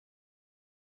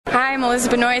Hi, I'm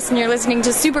Elizabeth Noyce, and you're listening to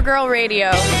Supergirl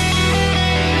Radio.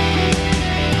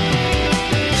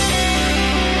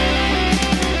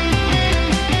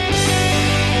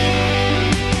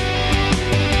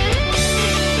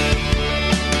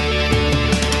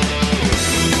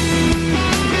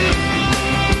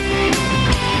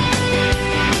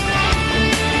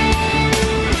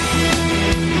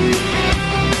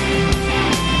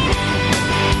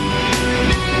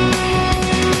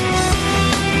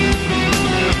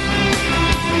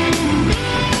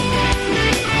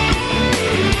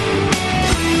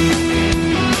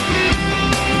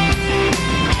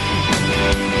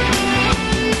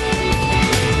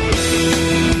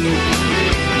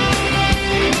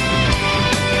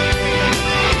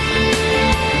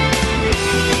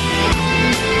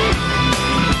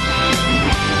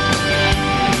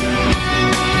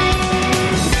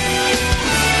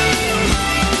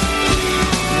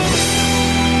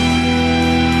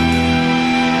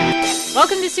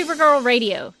 Welcome to Supergirl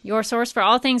Radio, your source for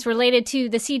all things related to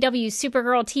the CW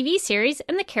Supergirl TV series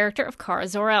and the character of Kara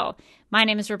Zor-El. My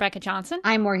name is Rebecca Johnson.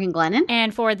 I'm Morgan Glennon.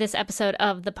 And for this episode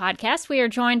of the podcast, we are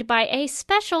joined by a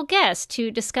special guest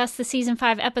to discuss the Season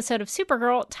 5 episode of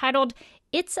Supergirl titled,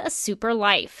 It's a Super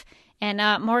Life.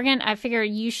 And Morgan, I figure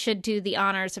you should do the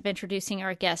honors of introducing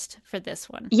our guest for this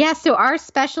one. Yeah, so our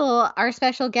special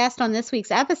guest on this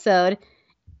week's episode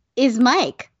is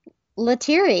Mike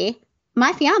Lettieri,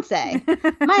 my fiance.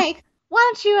 Mike,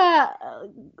 why don't you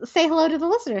say hello to the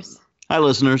listeners? Hi,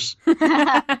 listeners. When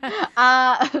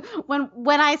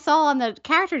I saw on the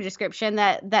character description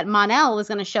that Mon-El was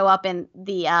going to show up in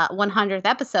the 100th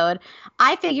episode,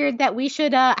 I figured that we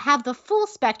should have the full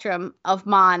spectrum of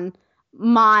Mon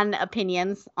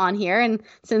opinions on here. And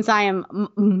since I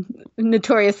am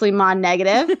notoriously Mon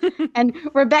negative and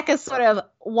Rebecca sort of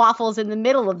waffles in the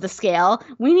middle of the scale,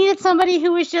 we needed somebody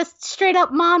who was just straight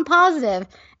up Mon positive.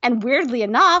 And weirdly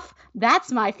enough,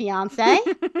 that's my fiance.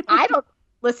 I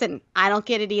don't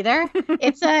get it either.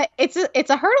 It's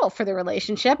a hurdle for the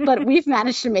relationship, but we've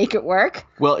managed to make it work.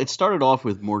 Well, it started off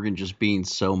with Morgan just being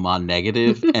so Mon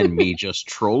negative and me just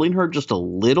trolling her just a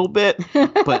little bit,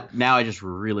 but now I just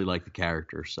really like the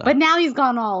character. So. But now he's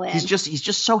gone all in. He's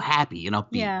just so happy and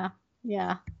upbeat.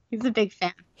 Yeah. He's a big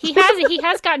fan. He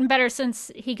has gotten better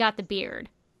since he got the beard.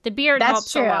 The beard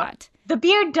helps a lot. The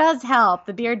beard does help.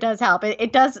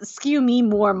 It does skew me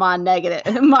more Mon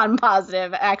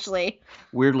positive, actually.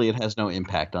 Weirdly, it has no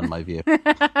impact on my view.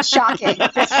 Shocking.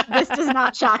 This does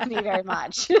not shock me very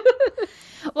much.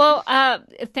 Well,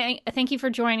 thank you for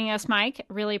joining us, Mike.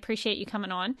 Really appreciate you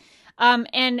coming on.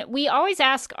 And we always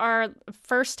ask our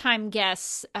first-time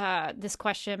guests this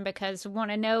question because we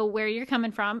want to know where you're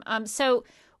coming from. So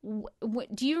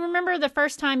do you remember the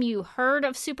first time you heard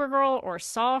of Supergirl or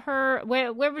saw her?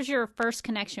 Where was your first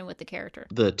connection with the character?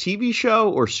 The TV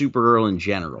show or Supergirl in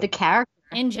general? The character.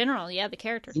 In general, yeah, the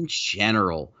character. In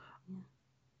general.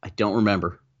 I don't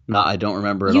remember. No, I don't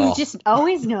remember at all. You've just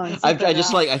always known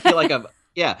Supergirl. I feel like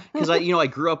yeah, because I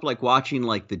grew up like watching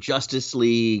like the Justice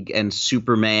League and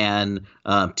Superman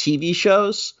TV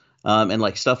shows. And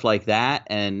like stuff like that,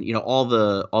 and all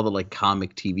the like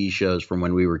comic TV shows from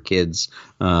when we were kids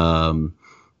in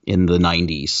the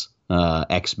 90s,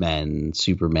 X-Men,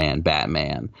 Superman,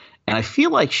 Batman, and I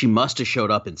feel like she must have showed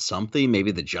up in something,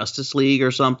 maybe the Justice League or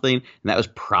something, and that was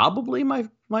probably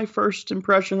my first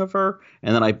impression of her.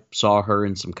 And then I saw her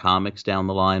in some comics down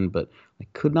the line, but I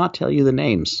could not tell you the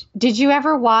names. Did you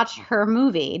ever watch her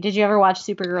movie? Did you ever watch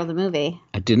Supergirl the movie?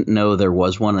 I didn't know there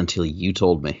was one until you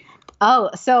told me.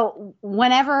 Oh, so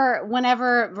whenever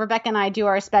Rebecca and I do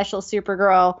our special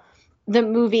Supergirl the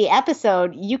movie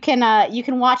episode, you can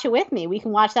watch it with me. We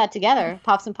can watch that together.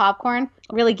 Pop some popcorn.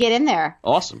 Really get in there.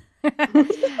 Awesome.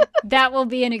 That will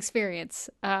be an experience.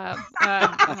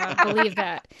 Believe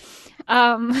that.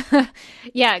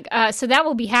 So that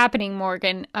will be happening,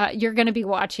 Morgan. You're going to be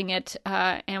watching it,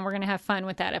 and we're going to have fun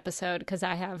with that episode because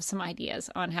I have some ideas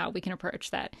on how we can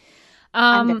approach that.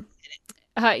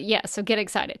 So get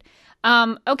excited.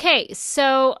 Okay,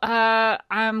 so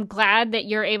I'm glad that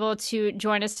you're able to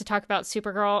join us to talk about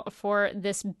Supergirl for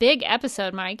this big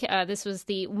episode, Mike. This was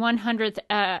the 100th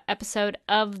episode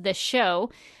of the show.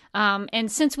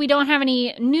 And since we don't have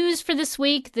any news for this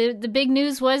week, the big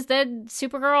news was that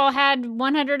Supergirl had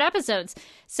 100 episodes.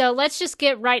 So let's just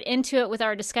get right into it with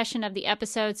our discussion of the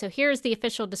episode. So here's the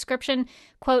official description.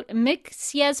 Quote, Mick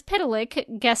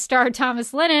Siez-Pitalik, guest star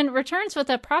Thomas Lennon, returns with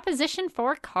a proposition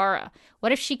for Kara.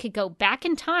 What if she could go back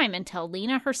in time and tell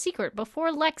Lena her secret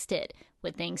before Lex did?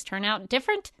 Would things turn out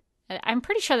different? I'm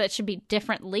pretty sure that should be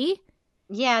differently.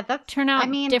 Yeah, that's... Turn out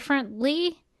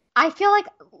differently? I feel like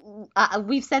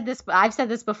I've said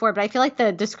this before, but I feel like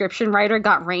the description writer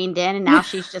got reined in, and now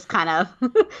she's just kind of,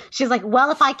 she's like,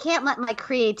 well, if I can't let my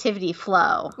creativity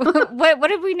flow. What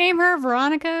did we name her?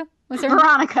 Veronica? Was her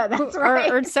Veronica, that's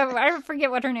right. Or so I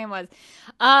forget what her name was.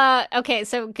 Okay,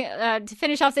 so to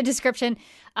finish off the description,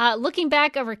 looking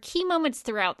back over key moments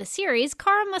throughout the series,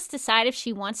 Kara must decide if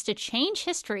she wants to change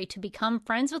history to become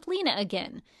friends with Lena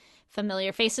again.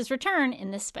 Familiar faces return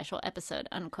in this special episode,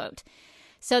 unquote.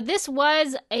 So this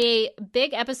was a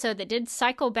big episode that did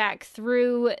cycle back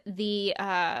through the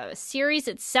series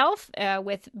itself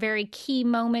with very key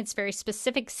moments, very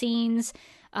specific scenes,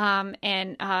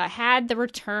 and had the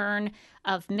return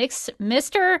of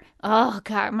Mr. Oh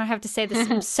God, I'm gonna have to say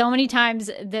this so many times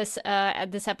this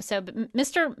episode, but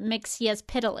Mr.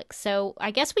 Mxyzptlk. So I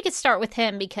guess we could start with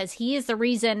him because he is the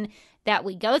reason that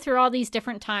we go through all these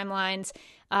different timelines.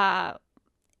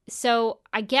 So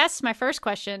I guess my first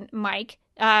question, Mike,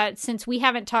 since we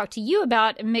haven't talked to you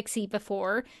about Mixie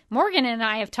before, Morgan and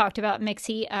I have talked about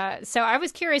Mixie. So I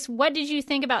was curious, what did you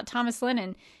think about Thomas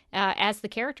Lennon as the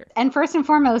character? And first and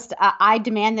foremost, I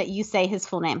demand that you say his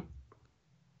full name.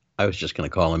 I was just going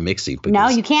to call him Mixie. No,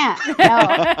 you can't. No,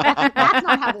 that's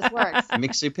not how this works.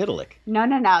 Mxyzptlk. No,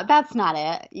 that's not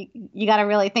it. You got to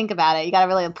really think about it. You got to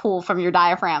really pull from your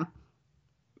diaphragm.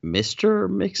 Mr.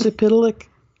 Mxyzptlk?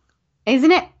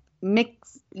 Isn't it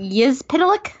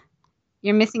Mxyzptlk?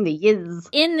 You're missing the yiz.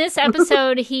 In this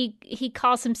episode, he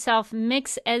calls himself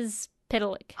Mxyzptlk.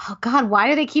 Oh, God, why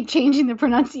do they keep changing the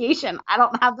pronunciation? I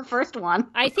don't have the first one.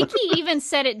 I think he even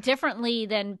said it differently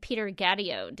than Peter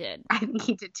Gadio did. I think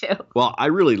he did, too. Well, I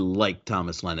really like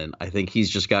Thomas Lennon. I think he's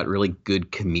just got really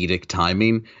good comedic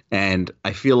timing, and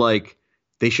I feel like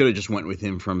they should have just went with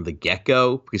him from the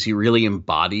get-go because he really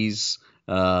embodies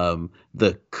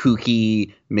the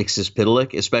kooky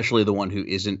Mxyzptlk, especially the one who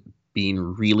isn't being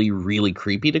really, really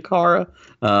creepy to Kara.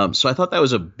 So I thought that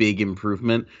was a big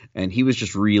improvement, and he was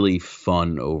just really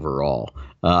fun overall.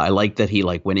 I like that he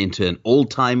went into an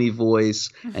old-timey voice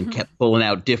and kept pulling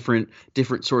out different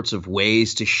sorts of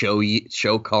ways to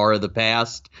show Kara the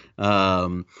past.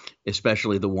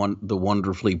 Especially the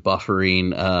wonderfully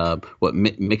buffering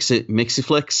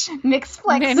Mixiflix?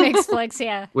 Mixflix,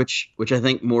 yeah. Which I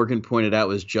think Morgan pointed out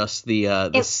was just the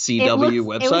CW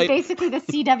website. It was basically the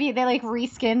CW. They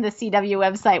reskinned the CW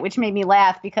website, which made me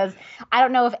laugh because I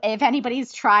don't know if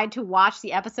anybody's tried to watch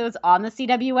the episodes on the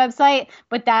CW website,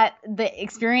 but that the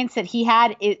experience that he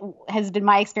had, it has been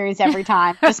my experience every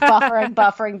time. Just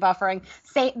buffering.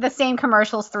 The same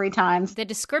commercials 3 times. The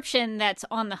description that's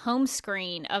on the home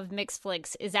screen of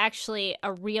Mixflix is actually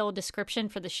a real description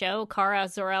for the show. Kara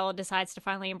Zor-El decides to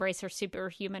finally embrace her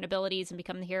superhuman abilities and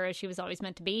become the hero she was always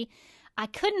meant to be. I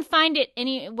couldn't find it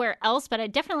anywhere else, but I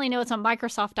definitely know it's on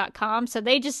Microsoft.com, so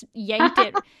they just yanked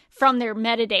it from their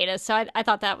metadata. So I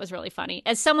thought that was really funny.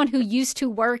 As someone who used to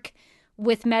work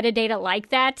with metadata like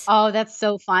that. Oh, that's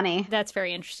so funny. That's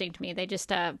very interesting to me. They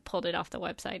just pulled it off the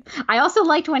website. I also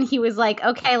liked when he was like,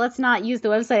 okay, let's not use the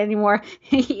website anymore.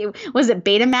 Was it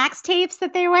Betamax tapes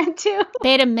that they went to?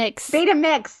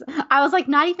 Betamix. I was like,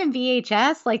 not even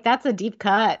VHS? Like, that's a deep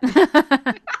cut.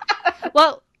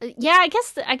 Well, yeah, I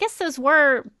guess those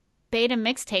were beta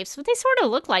mixtapes, but they sort of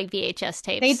look like VHS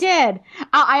tapes. They did.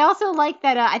 I also like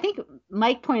that. I think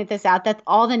Mike pointed this out, that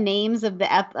all the names of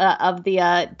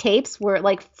the tapes were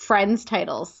like Friends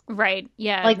titles. Right.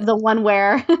 Yeah. Like the one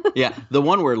where. Yeah, the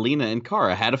one where Lena and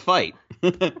Kara had a fight.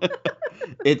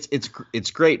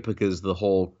 It's great because the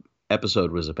whole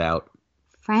episode was about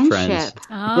friendship. Friends.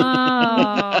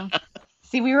 Oh.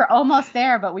 See, we were almost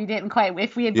there, but we didn't quite.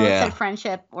 If we had both said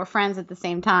friendship or friends at the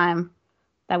same time,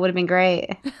 that would have been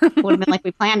great. It would have been like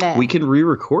we planned it. We can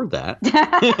re-record that.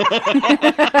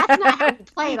 That's not how we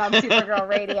play it on Supergirl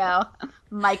Radio,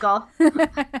 Michael.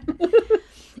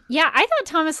 Yeah, I thought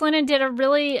Thomas Lennon did a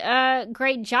really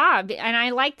great job. And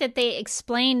I like that they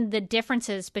explained the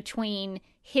differences between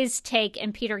his take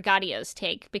and Peter Gadio's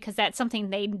take, because that's something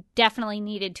they definitely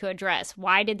needed to address.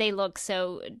 Why did they look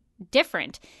so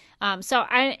different? So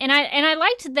I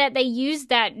liked that they used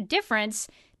that difference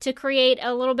to create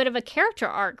a little bit of a character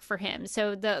arc for him.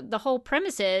 So the whole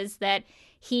premise is that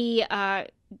he,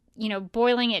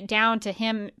 boiling it down to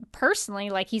him personally,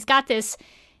 like he's got this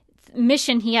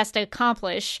mission he has to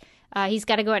accomplish. He's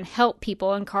got to go and help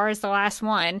people, and Kara's the last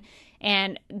one.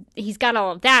 And he's got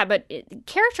all of that, but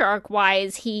character arc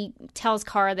wise, he tells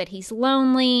Kara that he's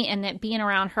lonely and that being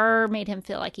around her made him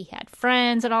feel like he had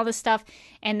friends and all this stuff.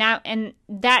 And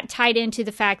that tied into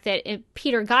the fact that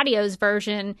Peter Gadio's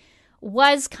version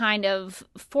was kind of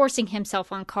forcing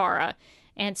himself on Kara.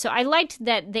 And so I liked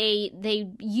that they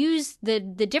used the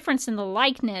difference in the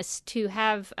likeness to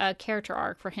have a character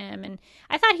arc for him. And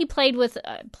I thought he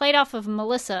played off of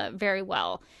Melissa very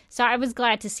well. So I was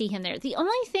glad to see him there. The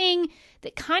only thing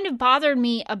that kind of bothered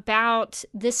me about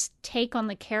this take on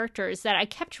the character is that I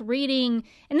kept reading,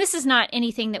 and this is not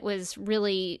anything that was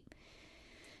really,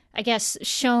 I guess,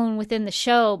 shown within the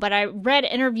show, but I read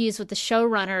interviews with the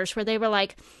showrunners where they were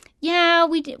like, yeah,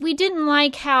 we didn't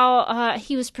like how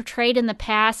he was portrayed in the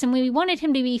past, and we wanted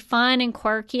him to be fun and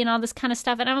quirky and all this kind of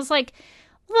stuff. And I was like,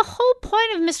 well, the whole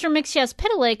point of Mr.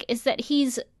 Mxyzptlk is that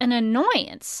he's an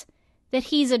annoyance, that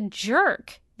he's a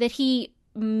jerk, that he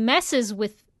messes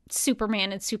with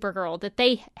Superman and Supergirl, that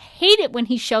they hate it when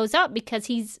he shows up because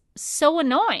he's so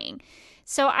annoying.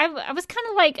 So I was kind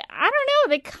of like, I don't know,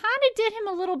 they kind of did him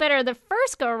a little better the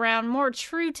first go around, more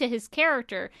true to his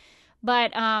character.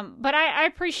 But I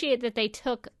appreciate that they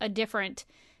took a different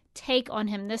take on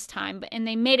him this time, and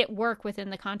they made it work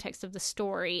within the context of the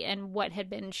story and what had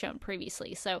been shown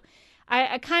previously. So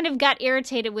I kind of got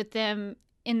irritated with them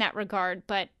in that regard,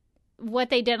 but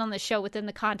what they did on the show within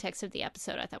the context of the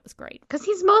episode I thought was great. Because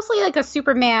he's mostly like a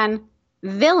Superman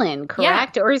villain,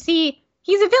 correct? Yeah. Or is he...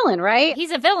 He's a villain, right?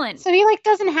 He's a villain. So he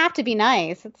doesn't have to be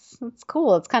nice. It's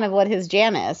cool. It's kind of what his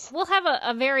jam is. We'll have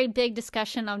a very big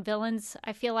discussion on villains,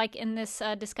 I feel like, in this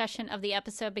discussion of the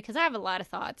episode, because I have a lot of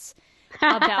thoughts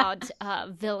about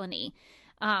villainy.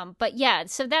 But yeah,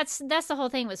 so that's the whole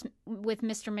thing with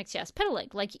Mr.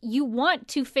 Mxyzptlk. Like, you want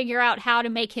to figure out how to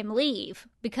make him leave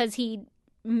because he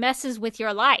messes with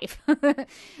your life.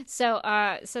 So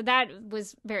that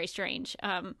was very strange.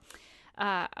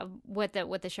 What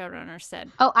the showrunner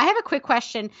said. Oh, I have a quick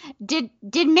question. Did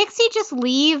Mixie just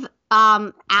leave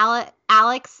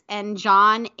Alex and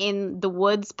John in the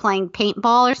woods playing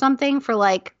paintball or something for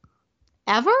like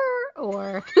ever?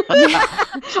 Or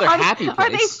happy place. Are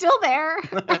they still there?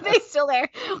 Are they still there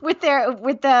with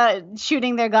the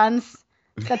shooting their guns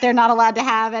that they're not allowed to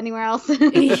have anywhere else?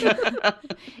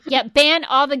 Yeah, ban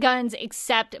all the guns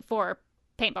except for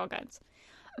paintball guns.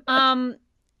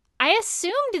 I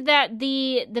assumed that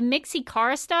the Mixie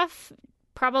car stuff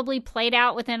probably played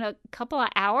out within a couple of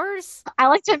hours. I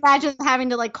like to imagine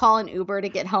having to like call an Uber to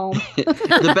get home.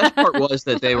 The best part was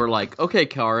that they were like, okay,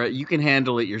 Kara, you can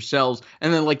handle it yourselves.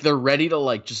 And then like they're ready to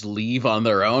like just leave on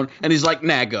their own. And he's like,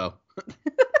 nah, go.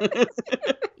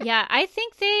 Yeah, I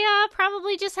think they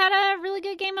probably just had a really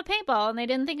good game of paintball and they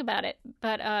didn't think about it.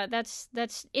 But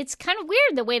it's kind of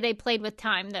weird the way they played with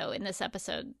time though in this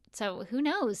episode. So who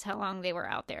knows how long they were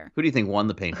out there? Who do you think won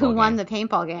the paintball game? Who won the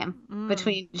paintball game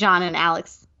between John and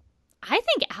Alex? I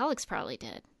think Alex probably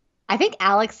did. I think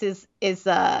Alex is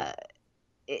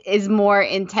more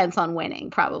intense on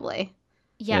winning, probably.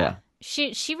 Yeah.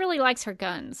 She really likes her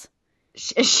guns.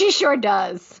 She sure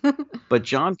does. But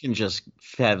John can just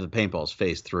have the paintballs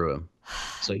phase through him.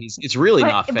 So it's really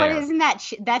not fair. But isn't that's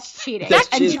cheating?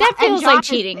 That feels like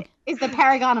cheating. Is the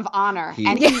paragon of honor,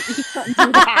 and he couldn't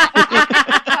do that.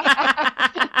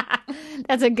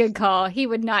 That's a good call. He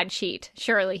would not cheat.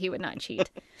 Surely he would not cheat.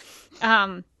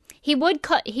 He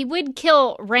would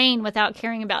kill Rain without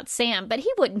caring about Sam, but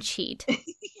he wouldn't cheat.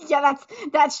 Yeah,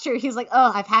 that's true. He's like,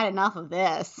 oh, I've had enough of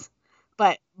this.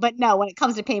 But no, when it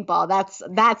comes to paintball,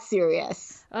 that's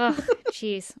serious. Oh,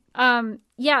 jeez.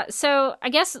 Yeah, so I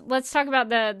guess let's talk about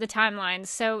the timelines.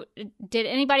 So did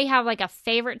anybody have like a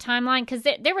favorite timeline? Because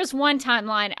there was one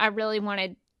timeline I really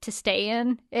wanted to stay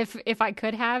in if I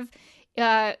could have.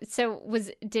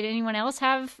 Did anyone else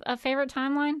have a favorite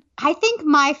timeline? I think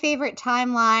my favorite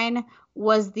timeline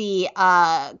was the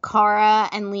Kara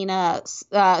and Lena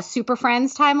Super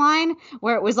Friends timeline,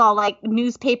 where it was all like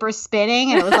newspapers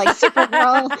spinning, and it was like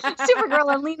Supergirl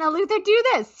and Lena Luthor do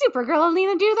this, Supergirl and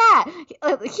Lena do that,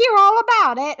 hear all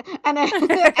about it, and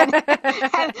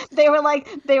they were like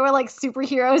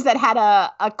superheroes that had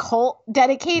a cult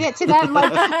dedicated to them.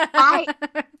 Like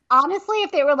honestly,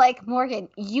 if they were like, Morgan,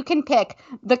 you can pick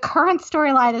the current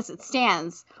storyline as it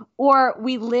stands, or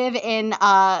we live in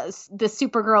the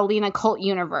Supergirl Lena cult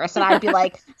universe, and I'd be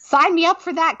like, sign me up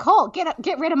for that cult.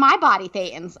 Get rid of my body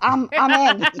thetans. I'm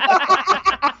in.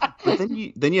 But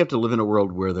then you have to live in a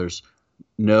world where there's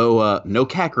no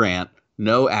Cat Grant,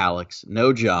 no Alex,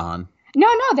 no John. No,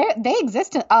 they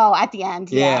exist. At the end,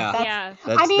 yeah.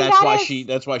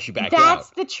 That's why she backed out.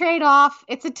 That's the trade-off.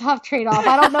 It's a tough trade-off.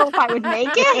 I don't know if I would make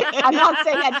it. I'm not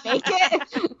saying I'd make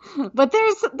it, but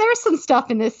there's some stuff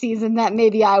in this season that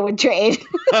maybe I would trade.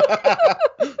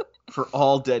 For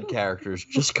all dead characters,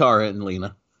 just Kara and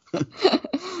Lena.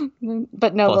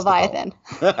 But no Plus the Leviathan.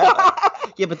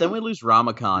 Yeah, but then we lose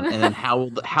Ramakon, and then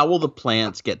how will the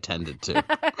plants get tended to?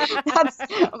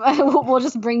 We'll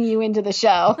just bring you into the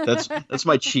show. That's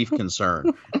my chief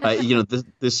concern.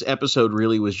 This episode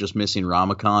really was just missing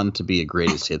Ramakon to be a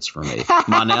greatest hits for me.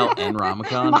 Monel and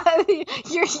Ramakon.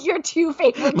 Your two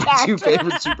favorite My characters. two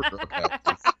favorite Supergirl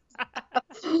characters.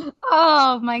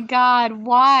 Oh my God!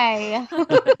 Why?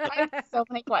 I have so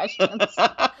many questions.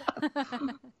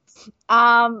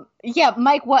 Yeah,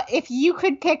 Mike. What if you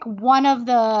could pick one of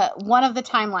the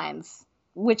timelines?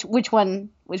 Which one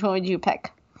would you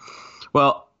pick?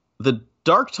 Well, the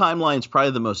Dark Timeline is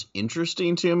probably the most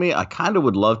interesting to me. I kind of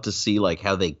would love to see like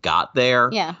how they got there.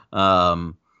 Yeah.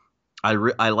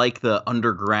 I like the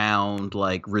underground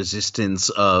like resistance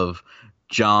of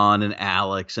John and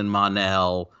Alex and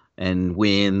Mon-El and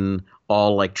Win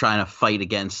all like trying to fight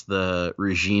against the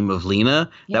regime of Lena.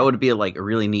 Yeah. That would be like a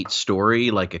really neat story,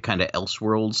 like a kind of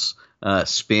Elseworlds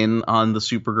spin on the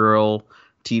Supergirl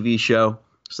TV show.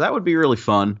 So that would be really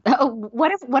fun. Oh,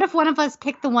 what if one of us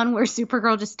picked the one where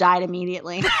Supergirl just died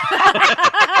immediately? The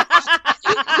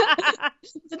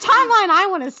timeline I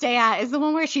want to stay at is the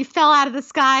one where she fell out of the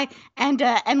sky and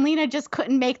Lena just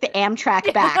couldn't make the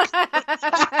Amtrak back.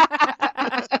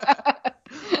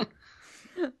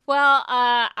 Well,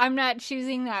 I'm not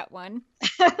choosing that one.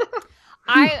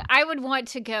 I would want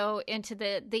to go into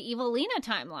the evil Lena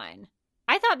timeline.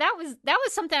 I thought that was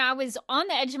something I was on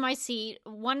the edge of my seat,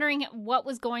 wondering what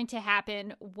was going to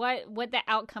happen, what the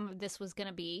outcome of this was going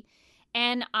to be.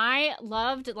 And I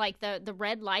loved like the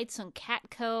red lights on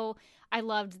Catco. I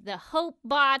loved the Hope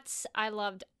bots. I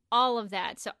loved all of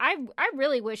that. So I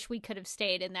really wish we could have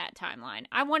stayed in that timeline.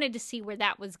 I wanted to see where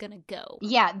that was going to go.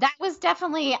 Yeah, that was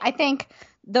definitely, I think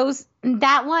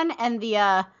that one and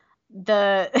the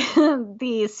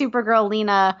Supergirl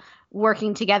Lena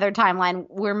working together timeline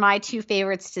were my two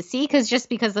favorites to see, because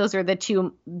those are the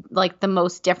two like the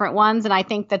most different ones. And I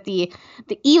think that the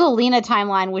evil Lena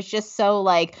timeline was just so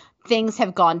like things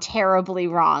have gone terribly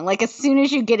wrong. Like as soon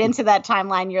as you get into that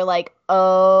timeline, you're like,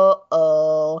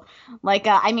 oh, like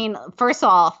I mean, first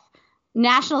off,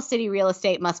 National City real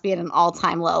estate must be at an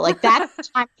all-time low. Like that's the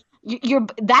time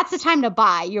that's the time to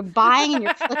buy. You're buying and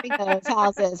you're flipping those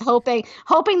houses, hoping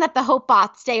that the Hope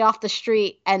bots stay off the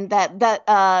street and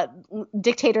that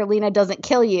dictator Lena doesn't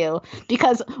kill you.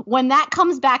 Because when that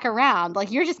comes back around,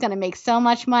 like you're just gonna make so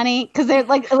much money because they're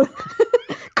like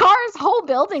Car's whole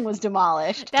building was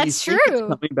demolished. That's Do you think true. it's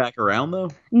coming back around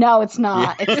though. No, it's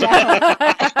not. Yeah. It's definitely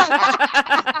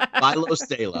Buy low,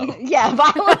 stay low. yeah.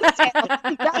 Buy low, stay low.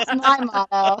 That's my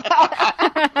motto.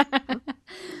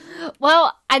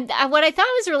 Well, what I thought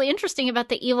was really interesting about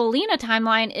the evil Lena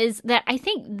timeline is that I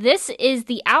think this is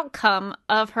the outcome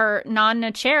of her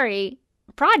non-Necheri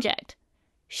project.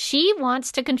 She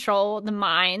wants to control the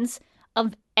minds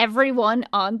of everyone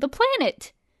on the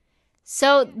planet.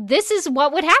 So this is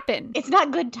what would happen. It's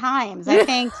not good times, I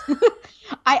think.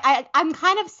 I'm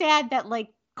kind of sad that like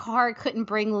Car couldn't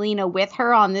bring Lena with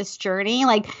her on this journey.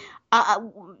 Like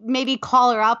maybe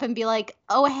call her up and be like,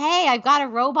 oh, hey, I've got a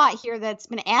robot here that's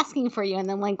been asking for you. And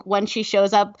then like when she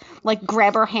shows up, like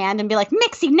grab her hand and be like,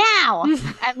 Mixie now.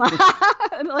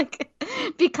 And like,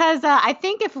 because I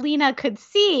think if Lena could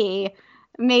see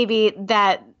maybe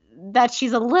that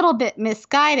she's a little bit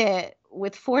misguided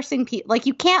with forcing people, like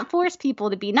you can't force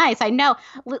people to be nice. I know,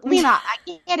 Lena, I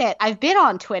get it. I've been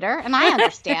on Twitter and I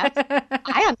understand.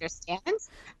 I understand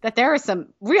that there are some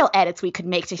real edits we could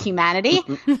make to humanity,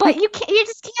 but you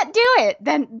just can't do it.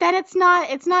 Then it's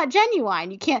not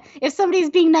genuine. You can't, if somebody's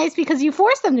being nice because you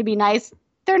force them to be nice,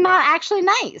 they're not actually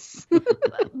nice.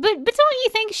 But don't you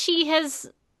think she has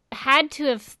had to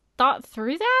have thought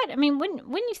through that? I mean, wouldn't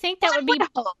you think that would be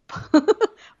hope.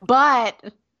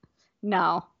 But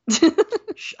no.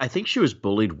 I think she was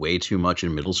bullied way too much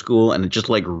in middle school, and it just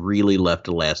like really left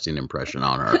a lasting impression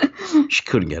on her. She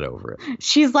couldn't get over it.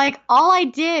 She's like, all I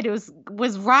did was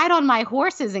ride on my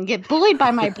horses and get bullied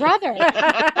by my brother.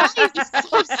 She's just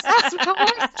so obsessed with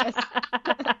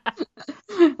the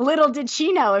horses. Little did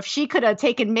she know, if she could have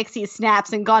taken Mixie's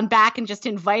snaps and gone back and just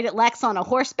invited Lex on a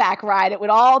horseback ride, it would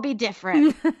all be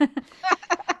different.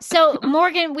 So,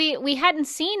 Morgan, we hadn't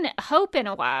seen Hope in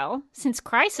a while since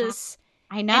Crisis.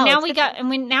 I know.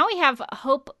 And now we have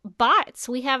Hope bots.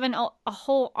 We have a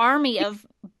whole army of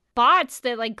bots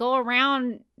that like go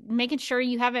around making sure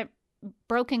you haven't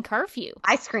broken curfew.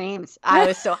 I screamed. I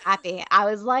was so happy.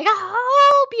 I was like,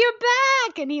 Hope, you're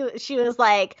back. And she was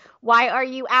like, why are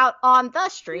you out on the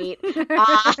street? And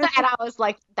I was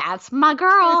like, that's my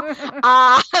girl.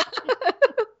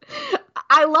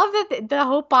 I love that the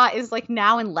Hopebot is like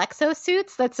now in Lexo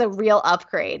suits. That's a real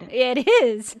upgrade. It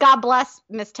is. God bless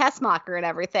Miss Tessmacher and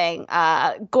everything.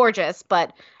 Gorgeous.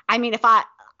 But I mean, if I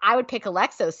would pick a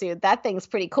Lexo suit. That thing's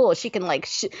pretty cool. She can like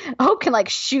Hope can like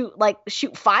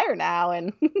shoot fire now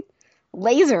and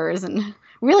lasers and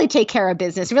really take care of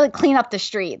business, really clean up the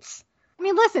streets. I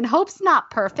mean, listen, Hope's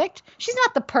not perfect. She's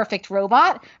not the perfect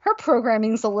robot. Her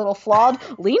programming's a little flawed.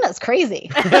 Lena's crazy.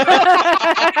 Well,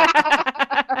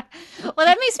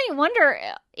 that makes me wonder,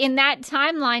 in that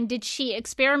timeline, did she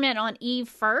experiment on Eve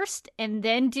first and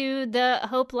then do the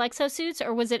Hope Lexo suits,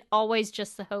 or was it always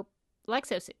just the Hope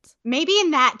Lexo suits? Maybe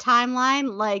in that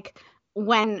timeline, like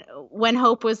when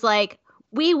Hope was like,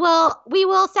 we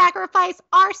will sacrifice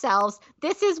ourselves.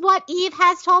 This is what Eve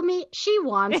has told me she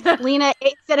wants. Lena,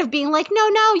 instead of being like,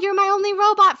 no, you're my only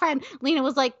robot friend, Lena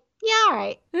was like, yeah, all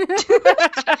right.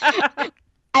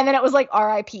 And then it was like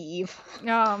R.I.P. Eve.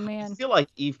 Oh, man. I feel like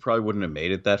Eve probably wouldn't have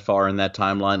made it that far in that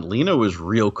timeline. Lena was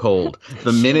real cold.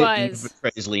 The minute Eve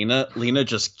betrays Lena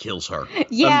just kills her.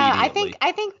 Yeah, I think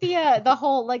the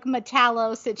whole like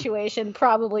Metallo situation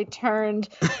probably turned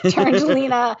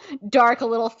Lena dark a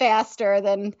little faster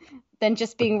than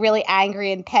just being really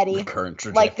angry and petty. The current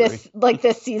trajectory. like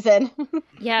this season.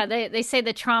 Yeah, they say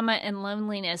the trauma and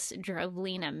loneliness drove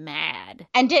Lena mad.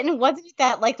 And wasn't it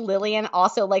that like Lillian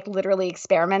also like literally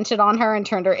experimented on her and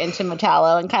turned her into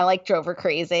Metallo and kind of like drove her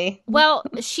crazy? Well,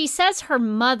 she says her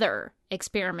mother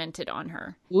experimented on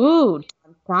her. Ooh,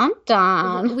 dun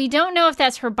dun. We don't know if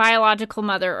that's her biological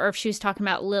mother or if she was talking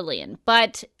about Lillian,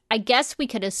 but I guess we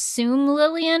could assume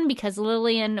Lillian because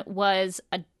Lillian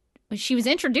she was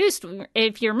introduced,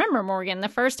 if you remember, Morgan, the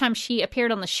first time she appeared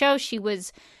on the show, she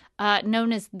was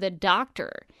known as the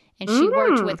Doctor, and she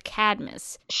worked with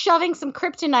Cadmus. Shoving some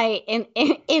kryptonite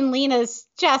in Lena's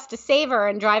chest to save her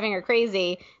and driving her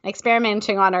crazy and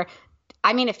experimenting on her.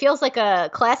 I mean, it feels like a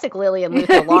classic Lillian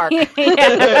Luthor lark.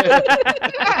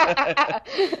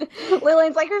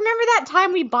 Lillian's like, remember that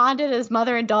time we bonded as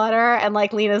mother and daughter? And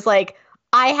like Lena's like,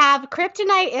 I have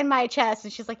kryptonite in my chest.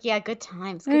 And she's like, yeah, good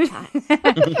times.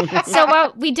 So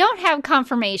while we don't have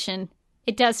confirmation,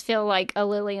 it does feel like a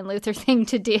Lillian Luthor thing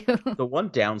to do. The one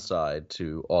downside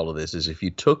to all of this is if you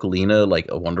took Lena like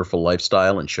A Wonderful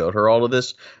Lifestyle and showed her all of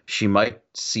this, she might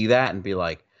see that and be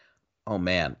like, oh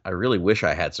man, I really wish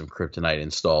I had some kryptonite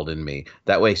installed in me.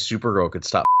 That way Supergirl could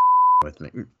stop with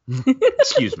me.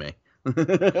 Excuse me. I'm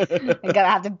gonna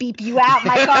have to beep you out,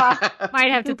 my car. Might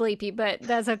have to bleep you, but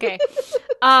that's okay.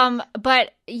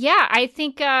 But yeah, I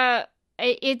think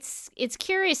it's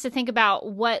curious to think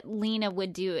about what Lena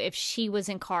would do if she was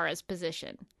in Kara's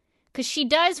position, because she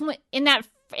does in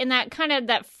that kind of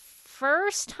that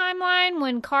first timeline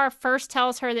when Kara first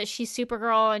tells her that she's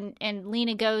Supergirl and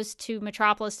Lena goes to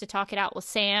Metropolis to talk it out with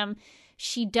Sam.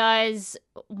 She does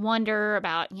wonder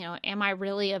about, am I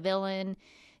really a villain?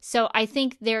 So I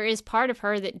think there is part of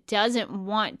her that doesn't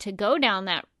want to go down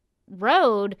that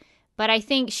road, but I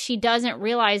think she doesn't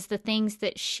realize the things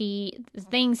that she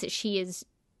is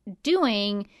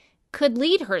doing could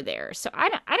lead her there. So I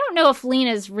don't know if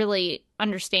Lena's really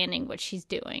understanding what she's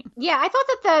doing. Yeah, I thought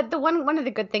that the one of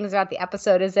the good things about the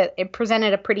episode is that it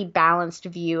presented a pretty balanced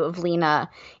view of Lena.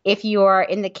 If you're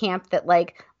in the camp that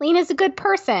like Lena's a good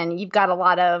person, you've got a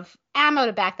lot of ammo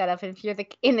to back that up. If you're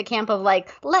in the camp of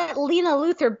like let Lena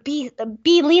Luthor be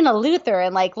Lena Luthor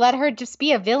and like let her just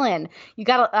be a villain, you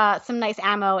got some nice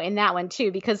ammo in that one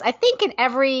too. Because I think in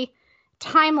every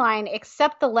timeline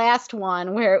except the last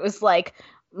one where it was like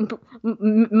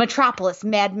Metropolis,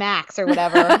 Mad Max, or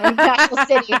whatever,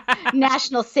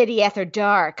 National City After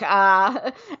Dark.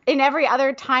 In every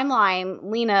other timeline,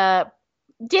 Lena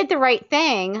did the right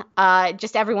thing.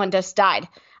 Just everyone just died.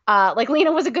 Like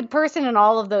Lena was a good person in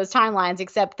all of those timelines,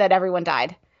 except that everyone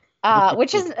died,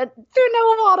 which is through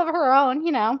no fault of her own.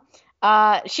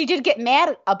 She did get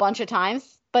mad a bunch of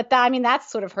times. But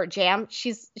that's sort of her jam.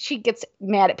 She gets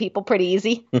mad at people pretty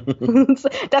easy.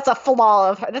 That's a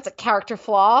flaw of her. That's a character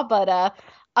flaw. But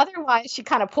otherwise, she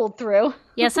kind of pulled through.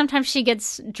 Yeah, sometimes she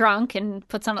gets drunk and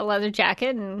puts on a leather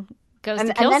jacket and goes to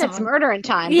kill someone. And then it's murdering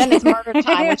time.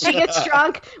 When she gets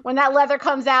drunk, when that leather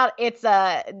comes out, it's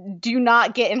do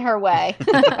not get in her way.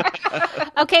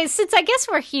 Okay, since I guess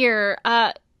we're here,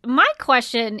 my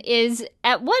question is,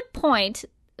 at what point,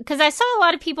 because I saw a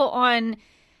lot of people on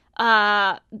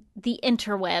the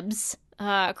interwebs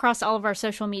across all of our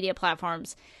social media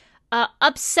platforms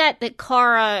upset that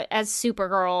Kara as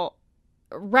Supergirl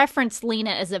referenced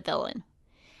Lena as a villain.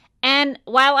 And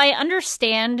while I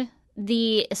understand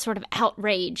the sort of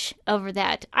outrage over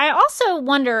that, I also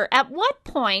wonder at what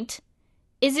point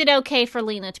is it okay for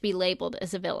Lena to be labeled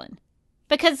as a villain?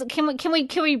 Because can we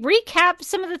recap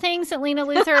some of the things that Lena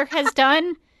Luthor has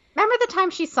done? Remember the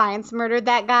time she science murdered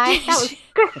that guy? That was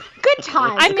good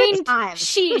times. I mean, good times.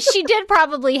 she did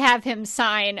probably have him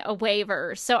sign a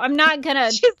waiver, so I'm not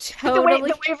gonna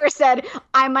totally. The waiver said,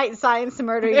 "I might science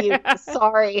murder you.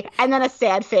 Sorry," and then a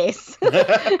sad face.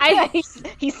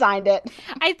 He signed it.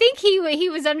 I think he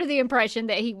was under the impression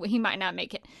that he might not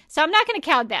make it, so I'm not gonna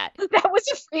count that. That was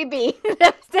a freebie.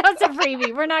 That's a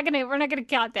freebie. We're not gonna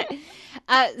count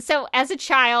that. So as a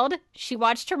child, she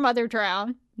watched her mother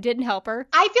drown. Didn't help her.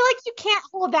 I feel like you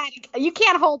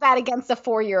can't hold that against a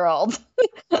 4-year-old.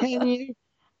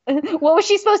 What was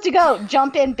she supposed to go?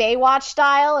 Jump in Baywatch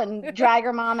style and drag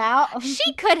her mom out?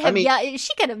 She could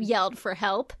have yelled for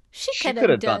help. She could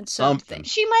have done something.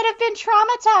 She might have been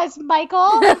traumatized,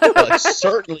 Michael. Well, it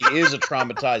certainly is a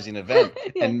traumatizing event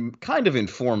and kind of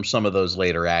informs some of those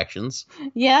later actions.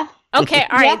 Yeah. Okay,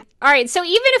 all right. Yeah. All right. So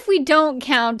even if we don't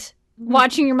count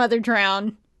watching your mother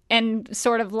drown and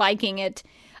sort of liking it,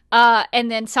 and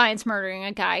then science murdering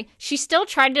a guy, she still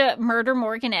tried to murder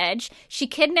Morgan Edge. She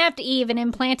kidnapped Eve and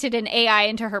implanted an AI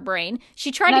into her brain.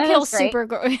 She tried to kill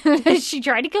Supergirl. She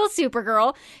tried to kill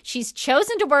Supergirl. She's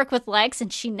chosen to work with Lex,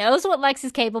 and she knows what Lex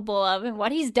is capable of and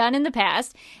what he's done in the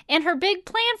past. And her big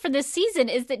plan for this season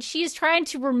is that she is trying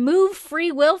to remove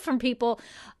free will from people,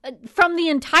 from the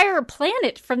entire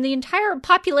planet, from the entire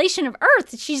population of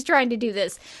Earth. She's trying to do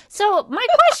this. So my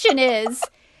question is,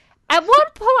 at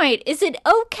what point is it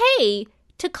okay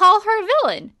to call her a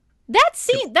villain?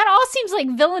 That all seems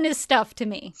like villainous stuff to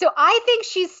me. So I think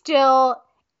she's still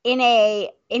in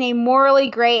a morally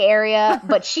gray area,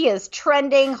 but she is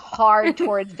trending hard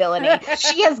towards villainy.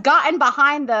 She has gotten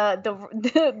behind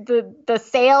the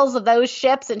sails of those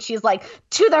ships, and she's like,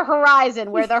 to the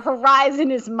horizon, where the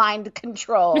horizon is mind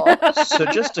control. So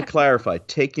just to clarify,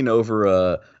 taking over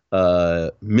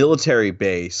a military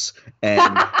base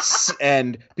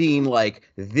and being like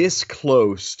this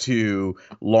close to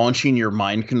launching your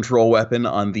mind control weapon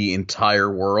on the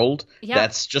entire world,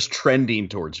 that's just trending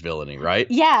towards villainy, right?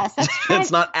 Yes,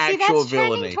 that's not actual that's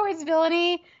villainy. Trending towards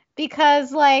villainy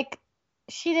because like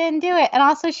she didn't do it, and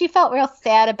also she felt real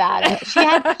sad about it. As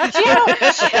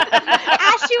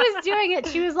she was doing it,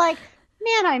 she was like,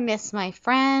 man, I miss my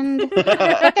friend.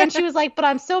 But then she was like, but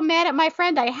I'm so mad at my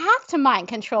friend, I have to mind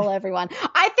control everyone.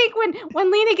 I think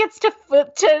when Lena gets to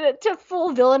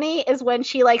full villainy is when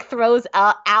she like throws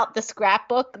out the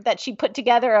scrapbook that she put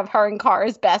together of her and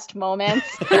Kara's best moments,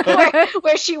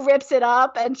 where she rips it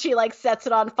up and she like sets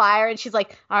it on fire, and she's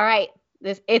like, all right,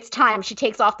 it's time. She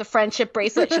takes off the friendship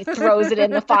bracelet. She throws it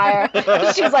in the fire.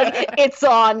 She's like, it's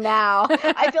on now.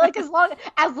 I feel like as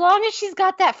long as she's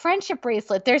got that friendship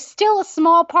bracelet, there's still a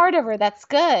small part of her that's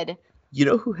good. You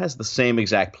know who has the same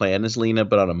exact plan as Lena,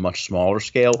 but on a much smaller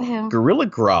scale? Yeah. Gorilla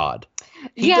Grodd.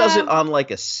 He does it on like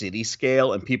a city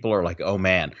scale, and people are like, oh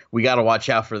man, we got to watch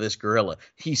out for this gorilla.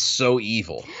 He's so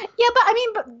evil. Yeah, but I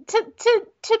mean,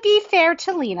 to be fair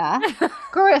to Lena,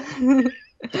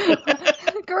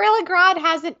 Gorilla Grodd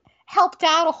hasn't helped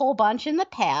out a whole bunch in the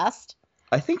past.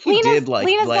 I think he did like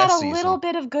Lena's last got a season. little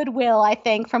bit of goodwill, I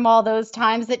think, from all those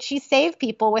times that she saved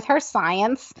people with her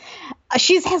science.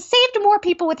 She has saved more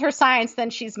people with her science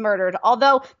than she's murdered,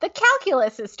 although the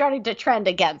calculus is starting to trend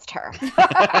against her.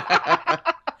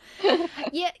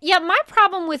 Yeah. My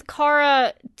problem with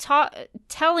Kara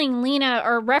telling Lena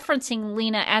or referencing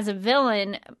Lena as a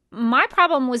villain, my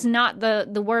problem was not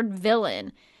the word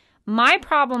villain. My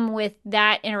problem with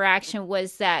that interaction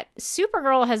was that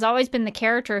Supergirl has always been the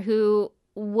character who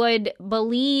would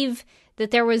believe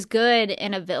that there was good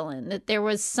in a villain, that there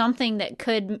was something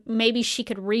that maybe she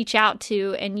could reach out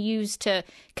to and use to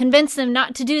convince them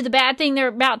not to do the bad thing they're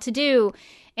about to do.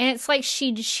 And it's like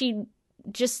she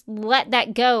just let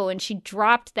that go, and she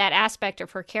dropped that aspect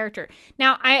of her character.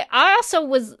 Now, I also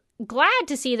was glad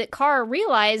to see that Kara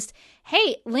realized,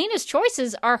 hey, Lena's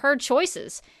choices are her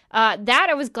choices. That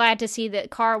I was glad to see that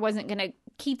Kara wasn't going to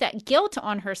keep that guilt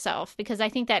on herself, because I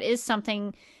think that is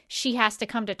something she has to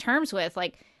come to terms with.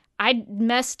 Like, I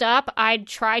messed up. I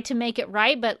tried to make it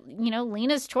right, but,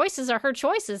 Lena's choices are her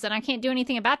choices, and I can't do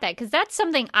anything about that, because that's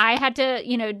something I had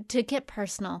to, to get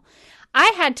personal.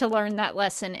 I had to learn that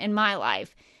lesson in my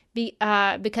life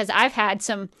because I've had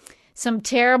some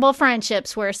terrible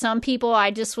friendships where some people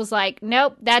I just was like,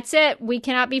 nope, that's it. We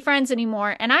cannot be friends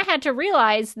anymore. And I had to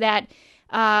realize that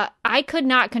I could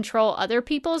not control other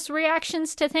people's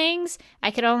reactions to things.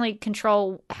 I could only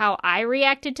control how I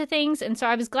reacted to things. And so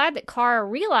I was glad that Kara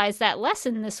realized that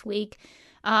lesson this week.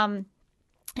 And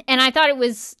I thought it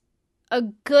was a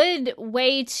good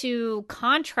way to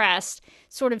contrast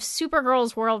sort of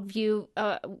Supergirl's worldview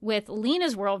with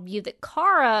Lena's worldview, that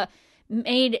Kara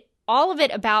made all of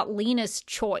it about Lena's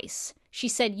choice. She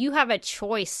said, you have a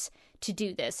choice to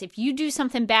do this. If you do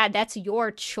something bad, that's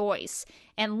your choice.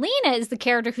 And Lena is the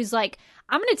character who's like,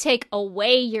 I'm going to take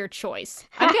away your choice.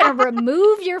 I'm going to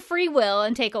remove your free will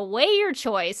and take away your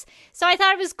choice. So I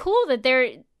thought it was cool that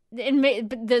the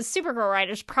Supergirl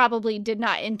writers probably did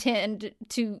not intend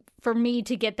for me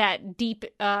to get that deep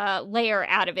layer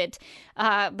out of it,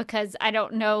 because I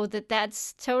don't know that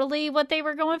that's totally what they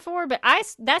were going for. But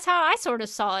that's how I sort of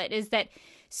saw it, is that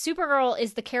Supergirl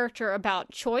is the character about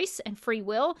choice and free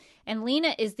will, and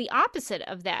Lena is the opposite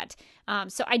of that.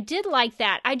 So I did like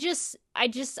that.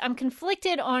 I'm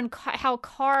conflicted on how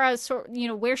Kara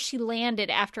where she landed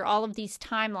after all of these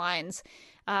timelines,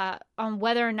 on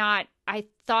whether or not I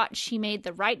thought she made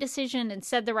the right decision and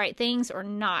said the right things or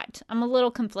not. I'm a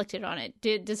little conflicted on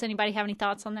it. Does anybody have any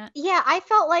thoughts on that? Yeah, I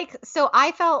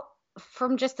felt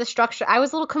from just the structure, I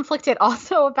was a little conflicted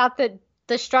also about the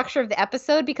structure of the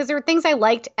episode, because there were things I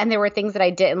liked and there were things that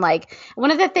I didn't like.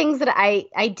 One of the things that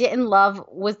I didn't love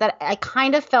was that I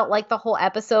kind of felt like the whole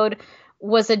episode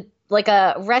was a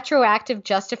retroactive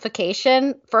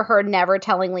justification for her never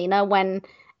telling Lena, when,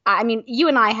 I mean, you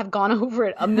and I have gone over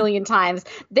it a million times.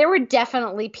 There were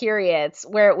definitely periods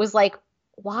where it was like,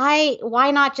 why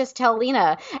not just tell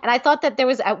Lena? And I thought that there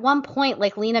was at one point,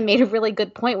 like, Lena made a really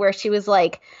good point where she was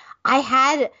like, I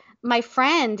had my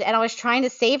friend and I was trying to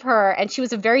save her, and she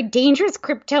was a very dangerous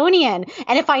Kryptonian,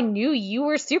 and if I knew you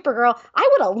were Supergirl, I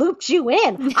would have looped you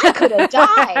in. I could have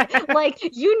died.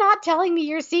 Like, you not telling me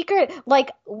your secret,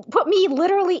 like, put me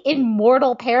literally in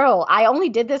mortal peril. I only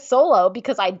did this solo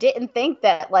because I didn't think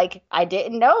that, like, I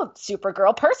didn't know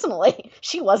Supergirl personally.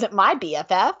 She wasn't my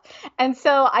BFF. And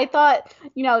so I thought,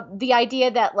 the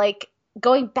idea that, like,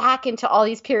 going back into all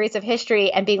these periods of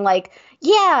history and being like,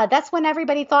 yeah, that's when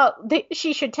everybody thought that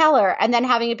she should tell her, and then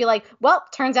having it be like, well,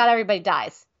 turns out everybody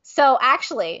dies. So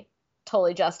actually,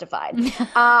 totally justified.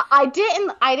 I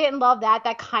didn't love that.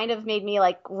 That kind of made me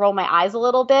like roll my eyes a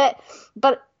little bit.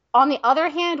 But on the other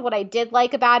hand, what I did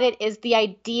like about it is the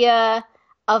idea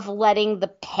of letting the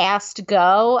past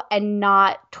go and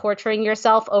not torturing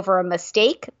yourself over a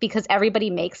mistake, because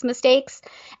everybody makes mistakes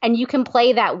and you can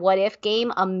play that what if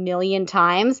game a million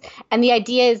times. And the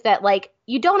idea is that, like,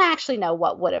 you don't actually know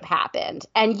what would have happened,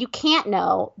 and you can't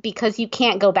know because you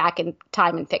can't go back in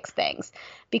time and fix things,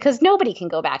 because nobody can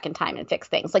go back in time and fix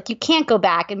things. Like, you can't go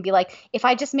back and be like, if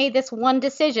I just made this one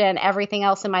decision, everything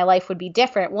else in my life would be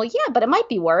different. Well, yeah, but it might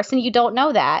be worse, and you don't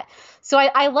know that. So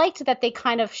I liked that they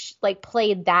kind of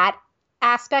played that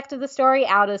aspect of the story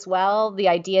out as well. The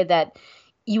idea that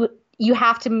you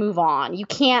have to move on. You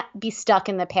can't be stuck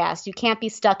in the past. You can't be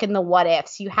stuck in the what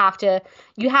ifs. You have to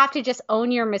just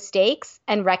own your mistakes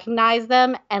and recognize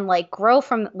them and like grow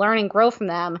from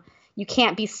them. You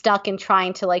can't be stuck in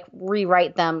trying to like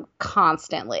rewrite them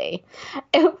constantly.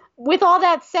 With all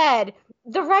that said,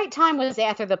 the right time was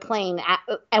after the plane,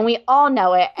 and we all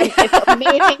know it. And it's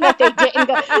amazing that they didn't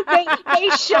go. They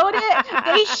showed it.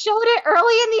 They showed it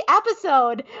early in the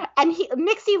episode, and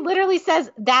Mixie literally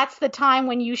says that's the time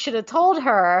when you should have told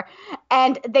her,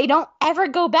 and they don't ever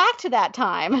go back to that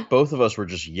time. Both of us were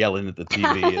just yelling at the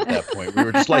TV at that point. We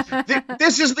were just like,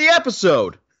 "This is the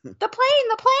episode." The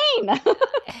plane.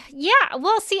 Yeah.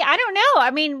 Well, see, I don't know.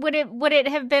 I mean, would it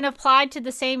have been applied to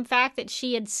the same fact that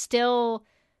she had still?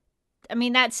 I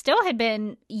mean, that still had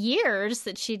been years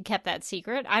that she'd kept that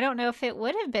secret. I don't know if it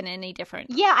would have been any different.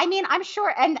 Yeah, I mean, I'm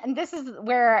sure. And this is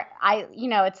where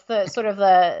it's the sort of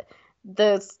the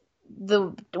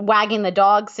wagging the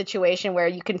dog situation where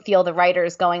you can feel the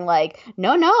writers going like,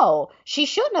 no, she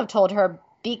shouldn't have told her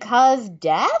because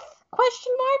death? ?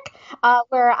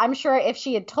 Where I'm sure if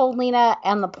she had told Lena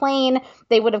on the plane,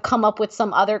 they would have come up with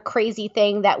some other crazy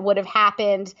thing that would have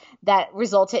happened that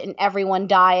resulted in everyone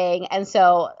dying, and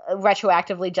so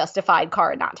retroactively justified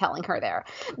Kara not telling her there.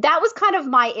 That was kind of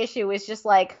my issue, is just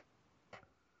like,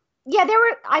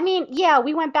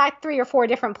 we went back 3 or 4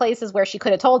 different places where she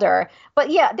could have told her, but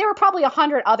yeah, there were probably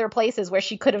 100 other places where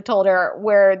she could have told her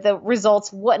where the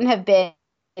results wouldn't have been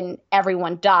and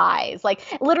everyone dies. Like,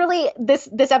 literally this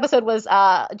episode was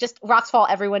just rocks fall,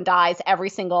 everyone dies every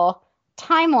single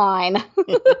timeline.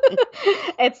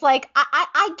 It's like,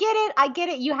 I get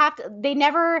it. You have to,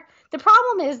 the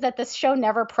problem is that this show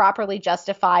never properly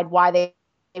justified why they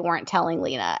weren't telling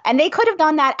Lena, and they could have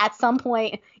done that at some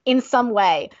point in some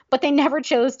way, but they never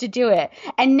chose to do it.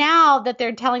 And now that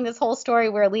they're telling this whole story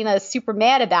where Lena is super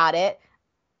mad about it,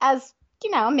 as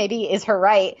maybe is her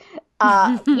right.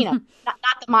 Not the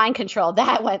mind control.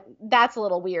 That's a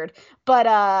little weird.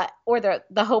 But or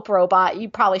the Hope robot. You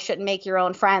probably shouldn't make your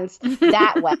own friends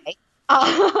that way.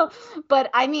 But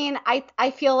I mean,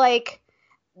 I feel like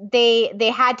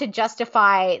they had to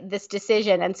justify this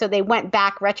decision, and so they went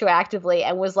back retroactively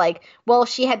and was like, well, if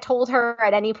she had told her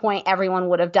at any point, everyone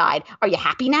would have died. Are you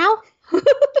happy now?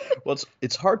 Well,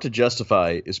 it's hard to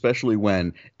justify, especially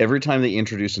when every time they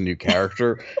introduce a new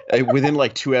character, within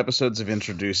like 2 episodes of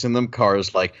introducing them,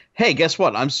 Kara's like, hey, guess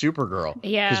what? I'm Supergirl.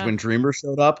 Yeah. Because when Dreamer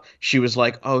showed up, she was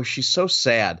like, oh, she's so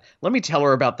sad. Let me tell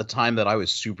her about the time that I was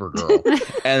Supergirl.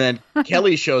 And then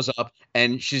Kelly shows up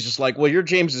and she's just like, well, you're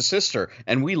James's sister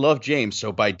and we love James.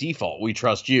 So by default, we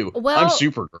trust you. Well, I'm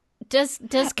Supergirl. Does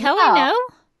Kelly know?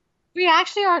 We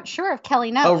actually aren't sure if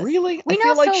Kelly knows. Oh, really? We I feel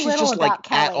know like so she's little just like about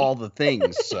Kelly. at all the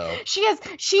things. So She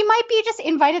might be just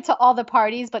invited to all the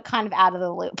parties, but kind of out of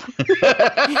the loop.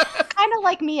 Kind of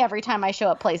like me every time I show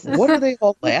up places. what are they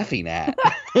all laughing at?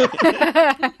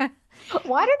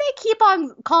 Why do they keep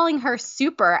on calling her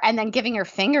Super and then giving her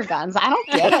finger guns? I don't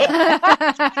get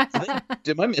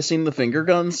it. Am I missing the finger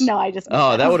guns? No, I just.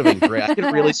 Oh, that would have been great. I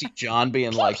could really see John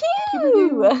being like,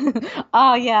 Pew!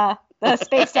 Oh yeah, the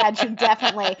Space Dad should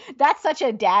definitely. That's such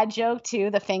a dad joke too.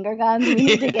 The finger guns. We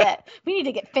need to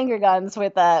get finger guns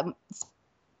with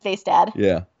Space Dad.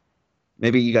 yeah.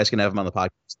 Maybe you guys can have him on the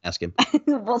podcast and ask him.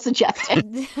 We'll suggest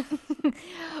it.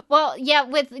 Well, yeah,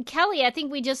 with Kelly, I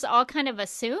think we just all kind of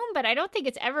assume, but I don't think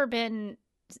it's ever been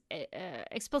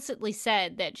explicitly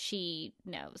said that she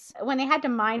knows. When they had to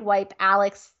mind wipe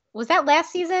Alex, was that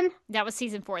last season? That was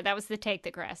season 4. That was the Take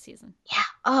the Grass season. Yeah.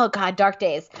 Oh God, dark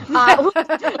days. But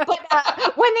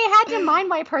when they had to mind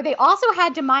wipe her, they also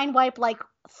had to mind wipe like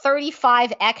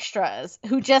 35 extras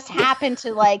who just happened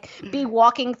to like be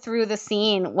walking through the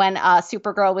scene when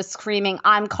Supergirl was screaming,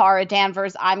 I'm Kara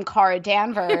Danvers, I'm Kara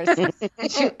Danvers.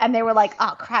 And they were like,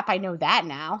 oh crap, I know that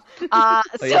now.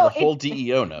 The whole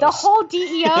DEO knows. The whole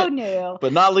DEO knew.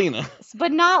 But not Lena.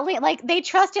 But not like they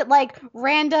trusted like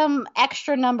random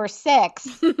extra number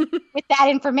 6 with that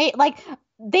information. Like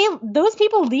those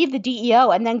people leave the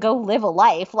DEO and then go live a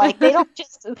life. Like they don't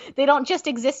just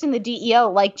exist in the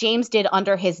DEO like James did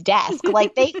under his desk.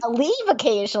 Like they leave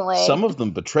occasionally. Some of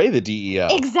them betray the DEO.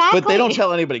 Exactly. But they don't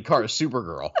tell anybody Kara's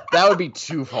Supergirl. That would be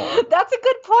too far. That's a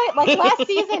good point. Like last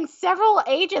season, several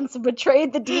agents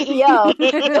betrayed the DEO.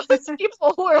 Those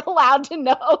people who were allowed to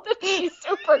know that she's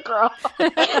Supergirl.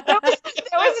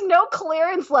 There was no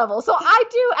clearance level. So I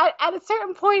do at a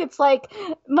certain point, it's like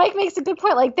Mike makes a good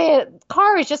point. Like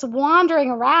Kara is just wandering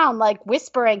around, like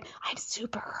whispering, "I'm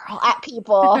Supergirl" at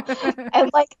people, and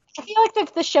like I feel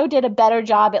like the show did a better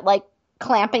job at like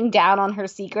clamping down on her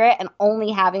secret and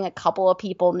only having a couple of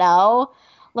people know.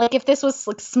 Like if this was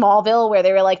like Smallville, where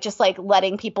they were like just like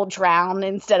letting people drown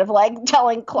instead of like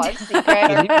telling Clark's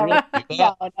secret. No,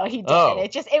 he didn't. Oh.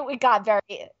 It got very.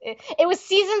 It was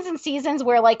seasons and seasons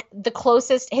where like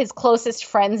his closest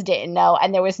friends didn't know,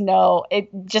 and there was no. It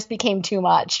just became too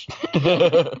much.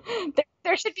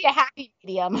 There should be a happy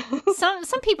medium.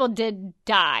 Some people did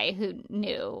die who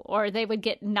knew, or they would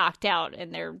get knocked out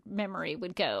and their memory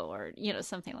would go, or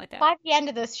something like that. By the end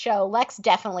of this show, Lex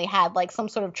definitely had like some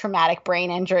sort of traumatic brain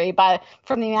injury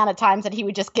from the amount of times that he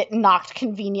would just get knocked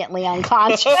conveniently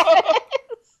unconscious.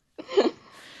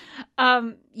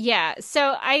 Yeah.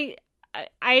 So I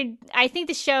think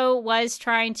the show was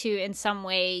trying to in some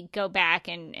way go back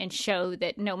and show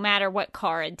that no matter what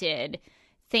Kara did,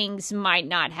 things might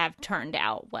not have turned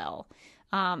out well.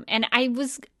 And I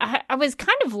was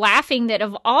kind of laughing that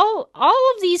of all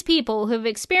of these people who've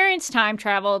experienced time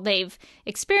travel, they've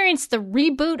experienced the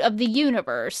reboot of the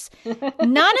universe.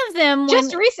 None of them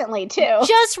just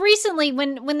recently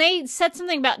when they said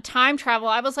something about time travel,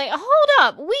 I was like, hold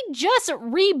up, we just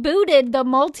rebooted the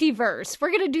multiverse.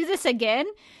 We're gonna do this again.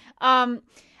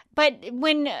 But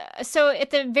so at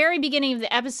the very beginning of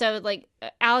the episode, like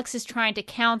Alex is trying to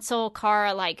counsel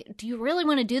Kara, like, do you really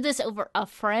want to do this over a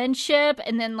friendship?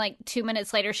 And then like 2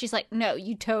 minutes later, she's like, no,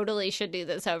 you totally should do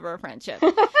this over a friendship.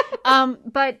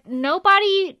 But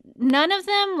none of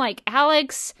them, like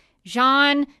Alex,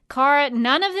 Jean, Kara,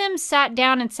 none of them sat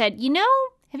down and said,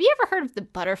 have you ever heard of the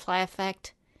butterfly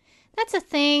effect? That's a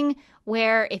thing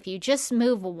where if you just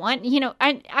move one,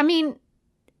 I mean,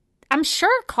 I'm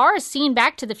sure Kara's seen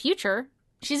Back to the Future.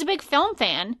 She's a big film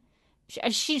fan.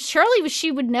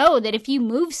 She would know that if you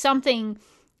move something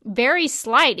very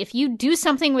slight, if you do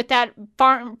something with that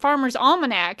Farmer's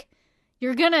Almanac,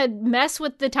 you're gonna mess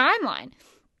with the timeline.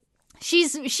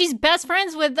 She's best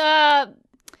friends with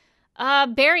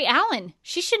Barry Allen.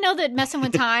 She should know that messing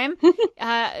with time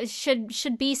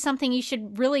should be something you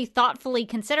should really thoughtfully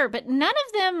consider. But none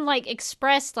of them like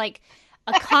expressed like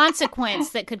a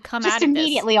consequence that could come out of Just this.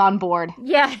 immediately on board.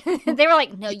 Yeah. They were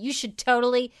like, no, you should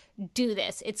totally do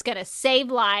this. It's going to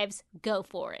save lives. Go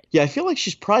for it. Yeah, I feel like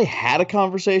she's probably had a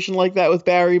conversation like that with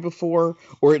Barry before,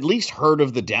 or at least heard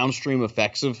of the downstream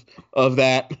effects of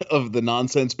the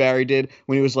nonsense Barry did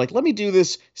when he was like, let me do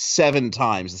this 7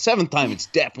 times. The 7th time, it's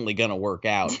definitely going to work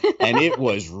out. And it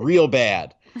was real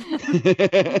bad.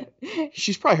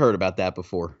 She's probably heard about that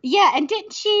before. Yeah, and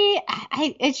didn't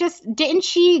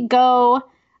she go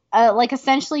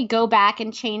essentially go back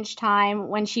and change time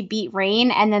when she beat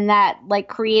Rain, and then that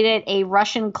created a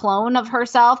Russian clone of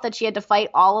herself that she had to fight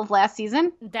all of last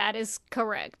season? That is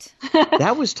correct.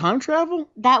 That was time travel?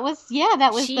 That was She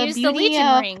the used beauty the Legion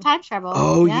of ring. time travel.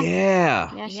 Oh,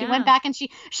 yeah. yeah. She went back and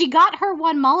she got her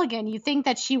one mulligan. You think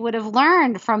that she would have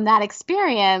learned from that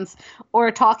experience,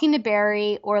 or talking to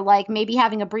Barry, or maybe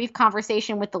having a brief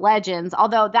conversation with the Legends,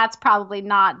 although that's probably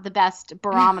not the best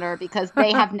barometer because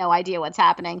they have no idea what's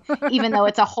happening, even though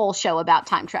it's a whole show about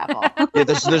time travel. Yeah,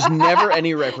 there's never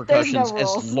any repercussions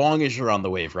rules. as long as you're on the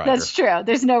Wave Rider. That's true.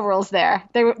 There's no rules there.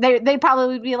 They'd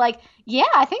probably be like, yeah,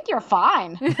 I think you're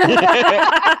fine.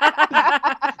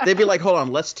 They'd be like, hold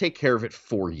on, let's take care of it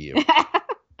for you.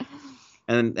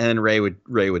 And Ray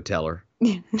would tell her,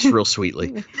 just real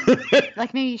sweetly.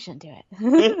 Maybe you shouldn't do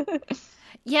it.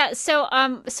 Yeah. So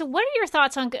what are your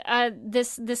thoughts on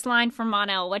this line from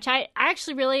Mon-El, which I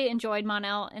actually really enjoyed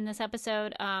Mon-El in this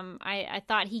episode. I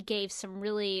thought he gave some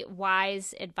really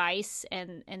wise advice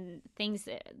and things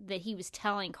that he was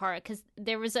telling Kara, because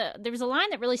there was a line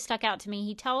that really stuck out to me.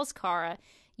 He tells Kara,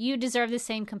 "You deserve the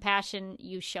same compassion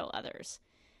you show others."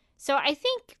 So I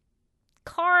think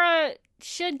Kara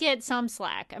should get some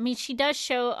slack. I mean, she does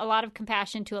show a lot of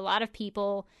compassion to a lot of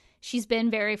people. She's been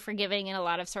very forgiving in a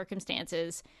lot of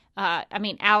circumstances.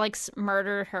 Alex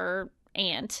murdered her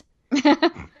aunt,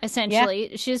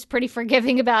 essentially. Yeah. She's pretty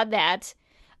forgiving about that.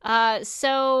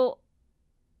 So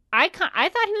I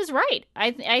thought he was right.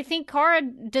 I think Kara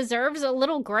deserves a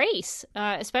little grace,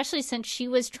 especially since she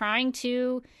was trying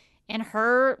to, in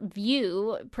her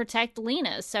view, protect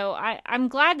Lena. So I'm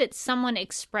glad that someone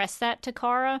expressed that to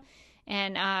Kara.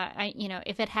 And,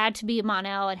 if it had to be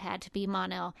Mon-El, it had to be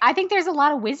Mon-El. I think there's a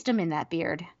lot of wisdom in that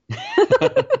beard.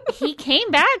 He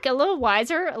came back a little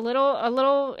wiser, a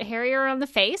little hairier on the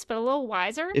face, but a little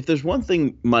wiser. If there's one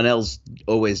thing Mon-El's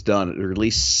always done, or at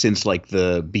least since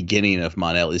the beginning of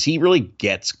Mon-El, is he really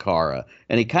gets Kara.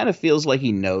 And he kind of feels like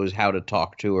he knows how to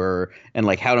talk to her and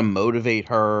how to motivate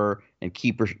her and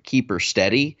keep her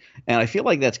steady. And I feel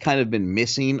like that's kind of been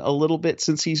missing a little bit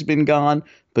since he's been gone,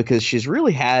 because she's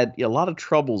really had a lot of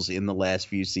troubles in the last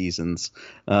few seasons,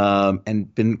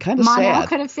 and been kind of sad. Mon-El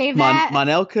could have saved that.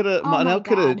 Mon-El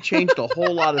could have changed a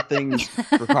whole lot of things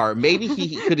for Kara. Maybe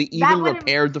he could have even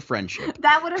repaired the friendship.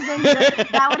 That would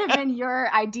have been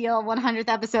your ideal 100th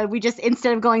episode. We just,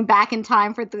 instead of going back in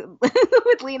time with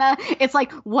Lena, it's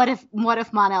what if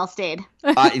Mon-El stayed?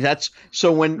 That's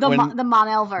so when the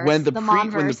Mon-El-verse, when the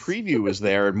preview was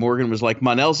there and Morgan was like,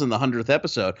 Mon-El's in the 100th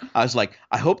episode, I was like,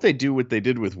 I hope they do what they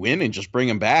did with Wynn and just bring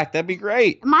him back. That'd be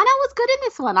great. Mon-El was good in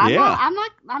this one.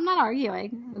 I'm not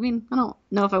arguing. I mean, I don't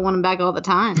know if I want him back all the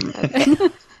time.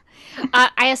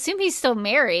 I assume he's still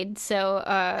married, so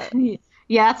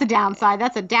yeah, that's a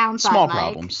downside. Small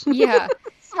problems. Yeah.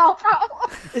 Small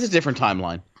problems. It's a different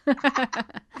timeline.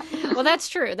 Well, that's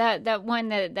true. That one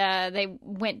that they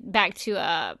went back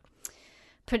to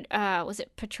was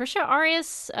it Patricia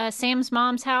Arias, Sam's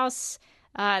mom's house?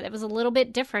 That was a little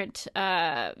bit different.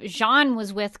 Jean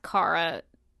was with Kara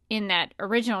in that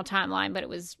original timeline, but it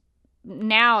was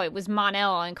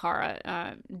Mon-El and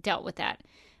Kara dealt with that.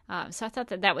 So I thought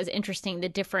that was interesting, the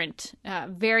different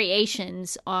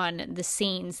variations on the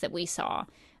scenes that we saw.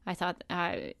 I thought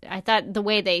the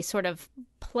way they sort of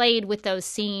played with those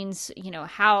scenes,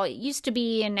 how it used to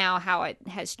be and now how it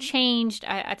has changed.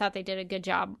 I thought they did a good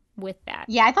job with that.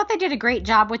 Yeah, I thought they did a great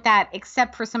job with that,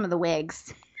 except for some of the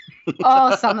wigs.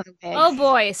 Some of the wigs. Oh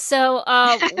boy! So,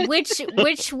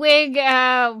 which wig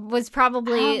was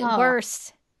probably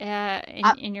worst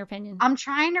in your opinion? I'm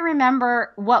trying to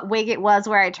remember what wig it was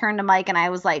where I turned to Mike and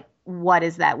I was like, "What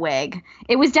is that wig?"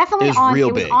 It was definitely on.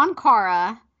 It was on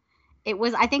Kara. It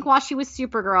was, I think, while she was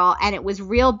Supergirl, and it was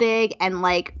real big and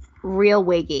real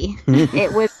wiggy.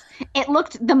 It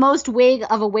looked the most wig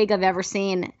of a wig I've ever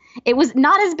seen. It was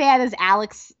not as bad as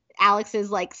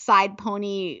Alex's side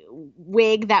pony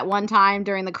wig that one time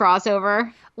during the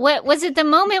crossover. What was it? The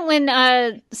moment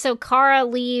when so Kara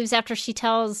leaves after she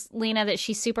tells Lena that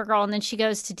she's Supergirl, and then she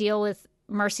goes to deal with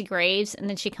Mercy Graves, and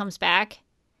then she comes back.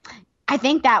 I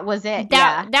think that was it.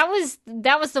 That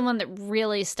was the one that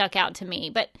really stuck out to me.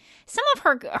 But some of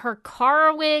her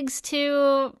Kara wigs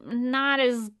too, not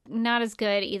as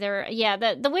good either. Yeah,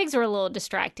 the wigs were a little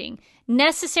distracting.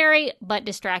 Necessary but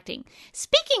distracting.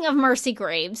 Speaking of Mercy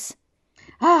Graves,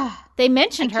 they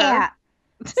mentioned her.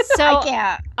 So I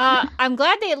can't. I'm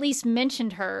glad they at least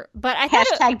mentioned her. But I thought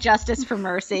hashtag justice for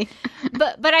Mercy.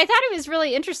 but I thought it was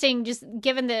really interesting, just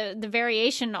given the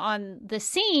variation on the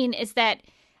scene, is that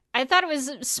I thought it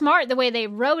was smart the way they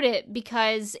wrote it,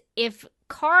 because if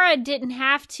Kara didn't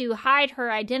have to hide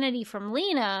her identity from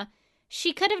Lena,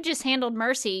 she could have just handled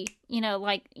Mercy,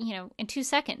 in 2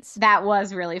 seconds. That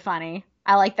was really funny.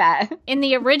 I like that. In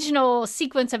the original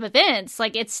sequence of events,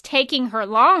 like, it's taking her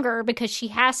longer because she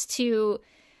has to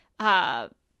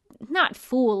not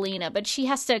fool Lena, but she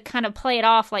has to kind of play it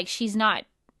off like she's not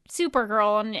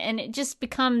Supergirl, and it just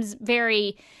becomes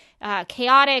very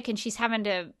chaotic, and she's having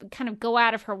to kind of go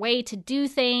out of her way to do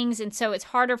things, and so it's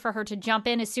harder for her to jump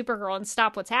in as Supergirl and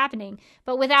stop what's happening.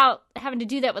 But without having to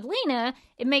do that with Lena,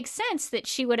 it makes sense that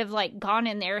she would have, like, gone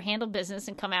in there, handled business,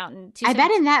 and come out in 2 seconds. I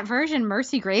bet in that version,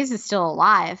 Mercy Graves is still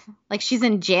alive. Like, she's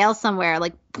in jail somewhere,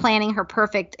 like, planning her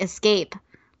perfect escape,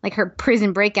 like her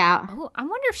prison breakout. Oh, I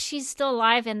wonder if she's still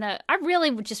alive in the... I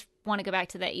really would just want to go back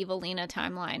to that evil Lena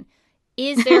timeline.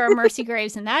 Is there a Mercy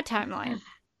Graves in that timeline?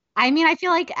 I mean, I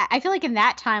feel like in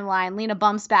that timeline, Lena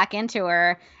bumps back into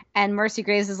her, and Mercy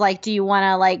Graves is like, "Do you want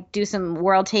to, like, do some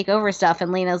world takeover stuff?"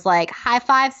 And Lena's like, "High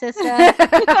five, sister."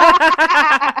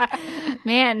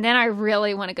 Man, then I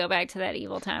really want to go back to that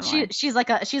evil timeline. She's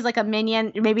like a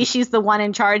minion. Maybe she's the one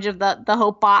in charge of the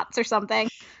Hope Bots or something.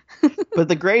 But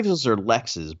the Graveses are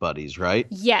Lex's buddies, right?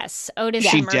 Yes, Otis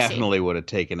She and Mercy. definitely would have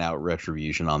taken out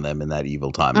Retribution on them in that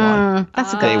evil timeline.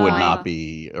 That's a good They would point. not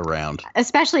be around.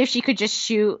 Especially if she could just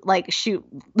shoot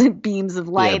beams of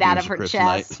light out of her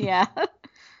chest. Yeah.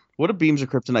 What do beams of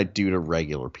kryptonite do to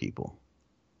regular people?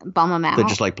 Bum them out. They're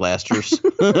just like blasters.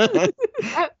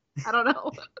 I don't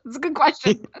know. It's a good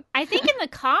question. I think in the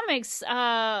comics,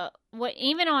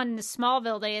 even on the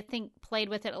Smallville, they I think played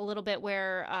with it a little bit,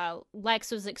 where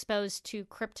Lex was exposed to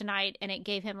kryptonite and it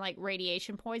gave him, like,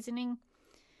 radiation poisoning.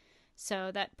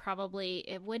 So that probably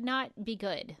it would not be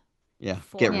good. Yeah,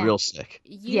 get real sick.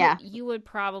 You would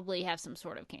probably have some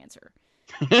sort of cancer.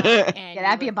 Yeah,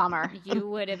 that'd be a bummer. You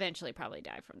would eventually probably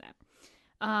die from that.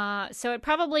 So it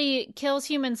probably kills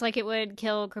humans like it would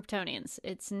kill Kryptonians.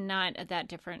 It's not that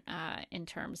different in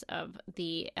terms of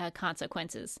the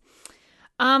consequences.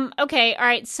 Okay, all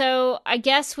right. So I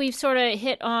guess we've sort of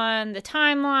hit on the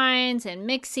timelines and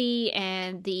Mixie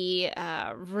and the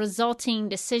resulting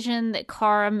decision that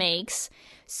Kara makes.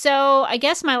 So I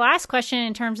guess my last question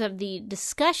in terms of the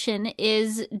discussion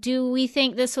is, do we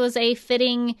think this was a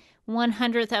fitting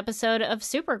 100th episode of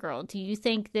Supergirl? Do you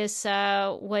think this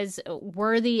was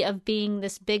worthy of being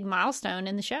this big milestone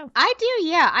in the show? I do,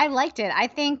 yeah. I liked it. I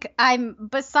think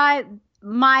beside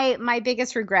my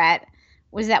biggest regret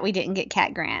was that we didn't get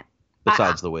Cat Grant.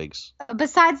 Besides the wigs.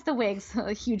 Besides the wigs,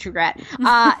 a huge regret.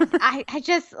 I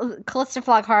just Callista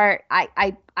Flockhart.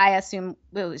 I assume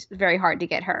it was very hard to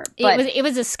get her. But it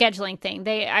was a scheduling thing.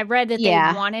 I read that they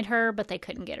wanted her, but they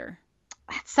couldn't get her.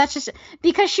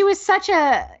 Because she was such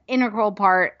a integral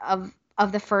part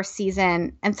of the first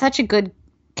season, and such a good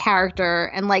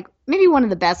character, and, like, maybe one of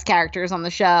the best characters on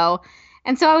the show.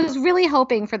 And so I was really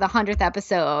hoping for the 100th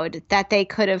episode that they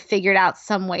could have figured out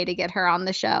some way to get her on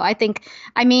the show.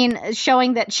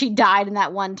 Showing that she died in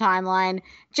that one timeline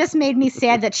just made me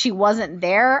sad that she wasn't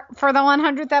there for the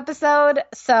 100th episode.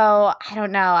 So I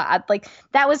don't know.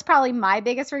 That was probably my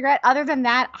biggest regret. Other than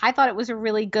that, I thought it was a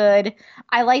really good.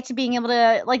 I liked being able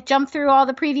to, like, jump through all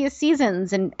the previous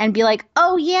seasons and be like,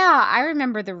 oh yeah, I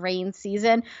remember the Reign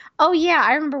season. Oh yeah,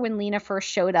 I remember when Lena first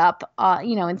showed up,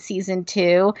 in season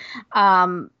 2.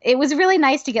 It was really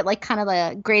nice to get, like, kind of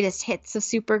the greatest hits of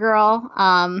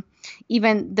Supergirl.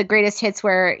 Even the greatest hits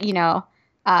where,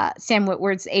 Sam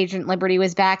Witwer's Agent Liberty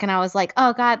was back, and I was like,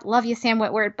 oh God, love you, Sam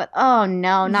Witwer, but oh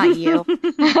no, not you.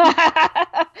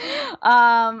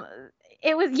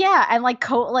 It was, yeah, and like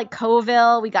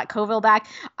Coville, we got Coville back.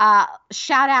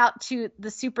 Shout out to the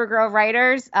Supergirl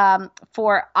writers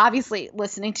for obviously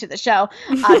listening to the show,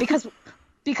 because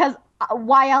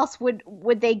why else would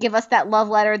they give us that love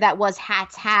letter that was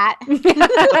Hat's hat?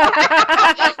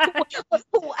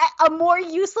 A more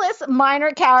useless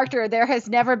minor character there has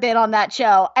never been on that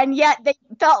show, and yet they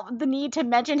felt the need to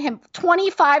mention him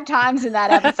 25 times in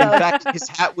that episode. In fact, his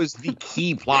hat was the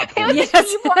key plot point.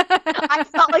 I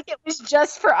felt like it was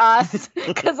just for us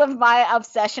because of my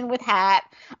obsession with Hat.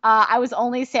 I was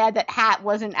only sad that Hat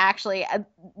wasn't actually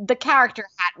the character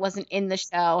Hat wasn't in the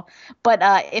show. But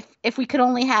if we could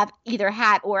only have either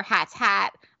Hat or Hat's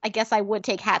hat, I guess I would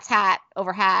take Hat's hat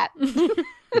over Hat.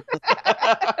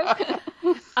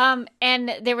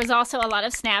 And there was also a lot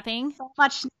of snapping. So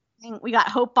much snapping. We got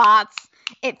Hope Bots.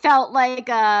 It felt like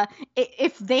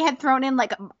if they had thrown in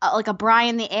like a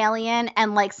Brian the Alien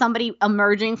and like somebody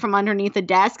emerging from underneath the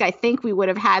desk, I think we would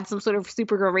have had some sort of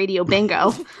Supergirl radio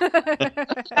bingo.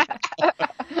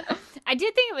 I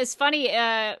did think it was funny.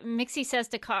 Mixie says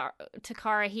to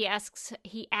Kara, he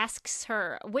asks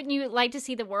her, "Wouldn't you like to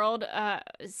see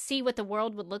see what the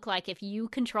world would look like if you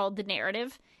controlled the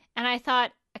narrative?" And I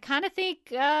thought, I kind of think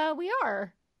we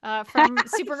are. From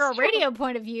Supergirl radio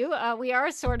point of view, we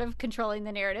are sort of controlling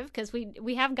the narrative because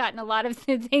we have gotten a lot of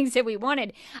the things that we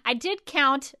wanted. I did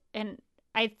count, and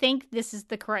I think this is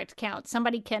the correct count.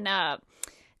 Somebody can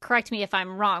correct me if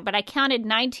I'm wrong, but I counted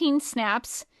 19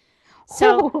 snaps.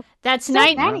 So that's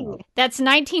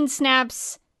 19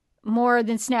 snaps more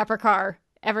than Snapper Carr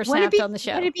ever snapped on the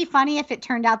show. Would it be funny if it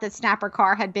turned out that Snapper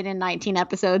Carr had been in 19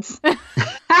 episodes? they're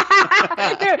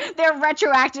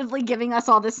retroactively giving us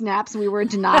all the snaps we were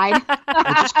denied.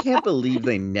 I just can't believe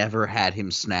they never had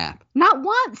him snap. Not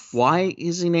once. Why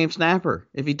is he named Snapper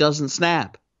if he doesn't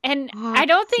snap? And I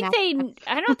don't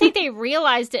think they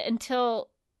realized it until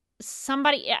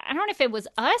somebody, I don't know if it was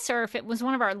us or if it was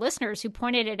one of our listeners who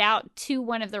pointed it out to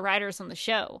one of the writers on the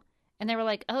show. And they were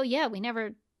like, "Oh yeah, we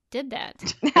never did that."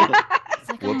 It's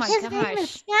like, oh my His gosh. name is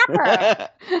Snapper.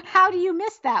 How do you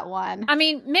miss that one? I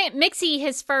mean, Mixie,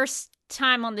 his first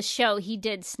time on the show, he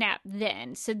did snap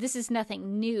then. So this is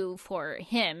nothing new for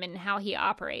him and how he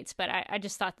operates. But I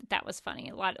just thought that was funny.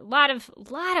 A lot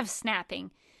of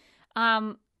snapping.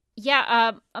 Mike,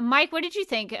 what did you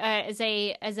think as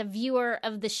a viewer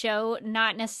of the show?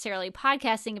 Not necessarily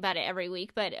podcasting about it every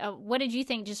week, but what did you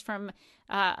think just from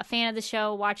a fan of the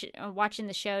show, watching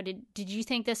the show? Did you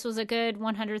think this was a good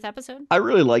 100th episode? I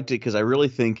really liked it because I really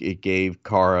think it gave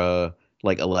Kara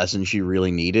like a lesson she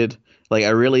really needed. Like I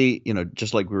really,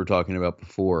 just like we were talking about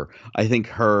before, I think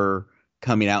her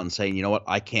coming out and saying, you know what,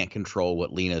 I can't control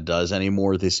what Lena does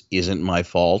anymore. This isn't my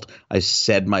fault. I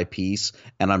said my piece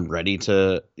and I'm ready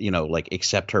to,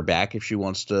 accept her back if she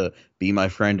wants to be my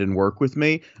friend and work with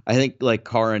me. I think like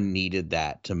Kara needed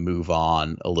that to move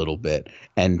on a little bit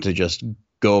and to just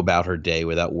go about her day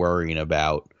without worrying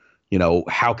about,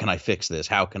 how can I fix this?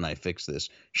 How can I fix this?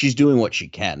 She's doing what she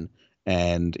can.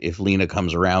 And if Lena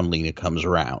comes around, Lena comes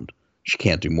around. She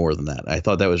can't do more than that. I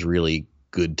thought that was really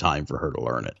good time for her to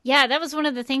learn it. Yeah, that was one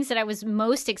of the things that I was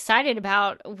most excited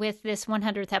about with this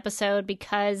 100th episode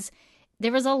because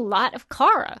there was a lot of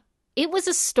Kara. It was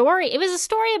a story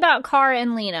about Kara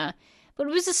and Lena, but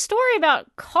it was a story about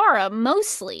Kara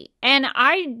mostly. And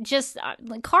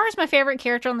Kara's my favorite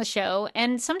character on the show,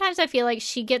 and sometimes I feel like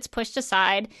she gets pushed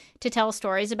aside to tell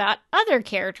stories about other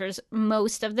characters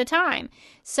most of the time.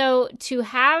 So to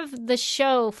have the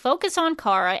show focus on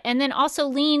Kara and then also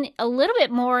lean a little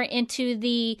bit more into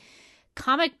the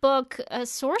comic book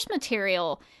source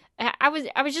material, I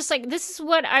was just like, this is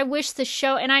what I wish the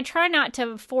show, and I try not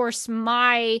to force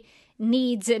my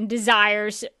needs and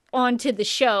desires onto the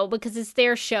show because it's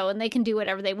their show and they can do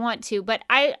whatever they want to. But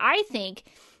I think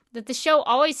that the show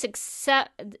always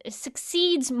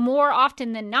succeeds more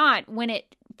often than not when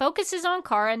it focuses on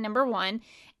Kara, number one,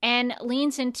 and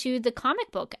leans into the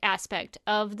comic book aspect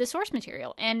of the source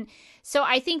material. And so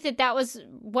I think that was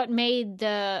what made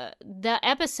the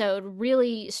episode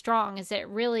really strong, is that it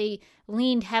really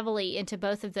leaned heavily into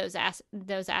both of those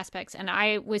aspects. And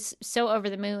I was so over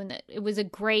the moon that it was a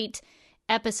great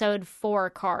episode for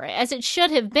Kara, as it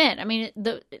should have been. I mean,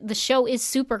 the show is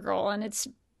Supergirl, and it's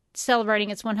celebrating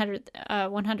its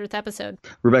 100th episode.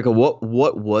 Rebecca, what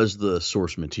was the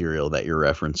source material that you're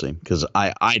referencing? Because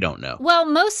I don't know. Well,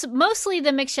 mostly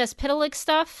the Mixes-Pitalik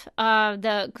stuff.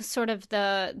 The sort of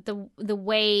the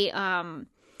way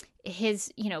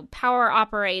his power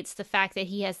operates, the fact that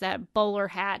he has that bowler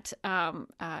hat,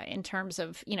 in terms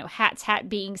of Hat's hat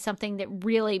being something that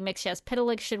really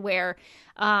Mixes-Pitalik should wear,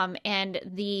 and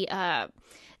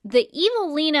the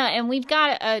evil Lena, and we've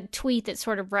got a tweet that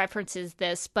sort of references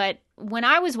this, but when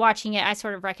I was watching it, I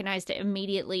sort of recognized it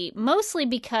immediately, mostly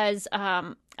because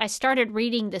I started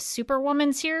reading the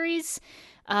Superwoman series,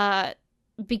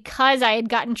 because I had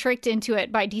gotten tricked into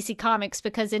it by DC Comics,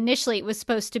 because initially it was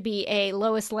supposed to be a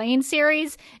Lois Lane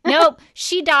series. Nope,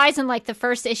 she dies in like the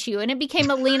first issue, and it became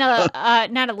a Lana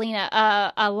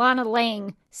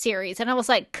Lang series. And I was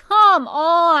like, come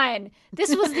on.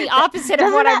 This was the opposite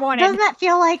of what I wanted. Doesn't that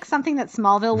feel like something that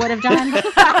Smallville would have done?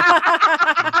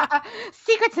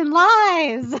 Secrets and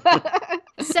lies.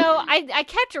 So I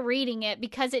kept reading it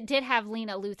because it did have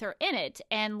Lena Luthor in it.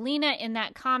 And Lena in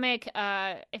that comic,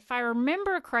 if I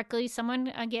remember correctly, someone,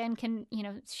 again, can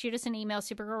shoot us an email,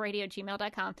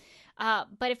 supergirlradio@gmail.com.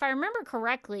 But if I remember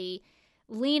correctly,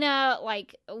 Lena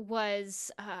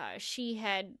she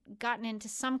had gotten into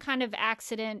some kind of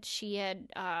accident. She had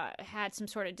had some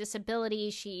sort of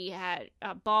disability. She had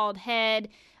a bald head.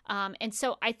 And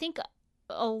so I think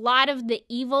a lot of the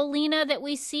evil Lena that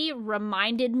we see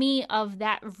reminded me of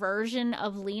that version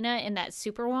of Lena in that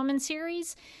Superwoman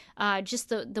series. Just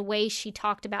the way she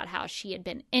talked about how she had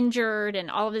been injured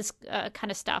and all of this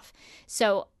kind of stuff.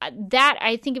 So that,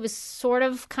 I think it was sort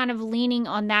of kind of leaning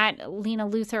on that Lena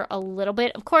Luthor a little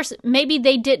bit. Of course, maybe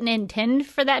they didn't intend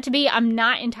for that to be. I'm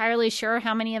not entirely sure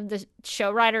how many of the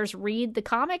show writers read the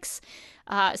comics.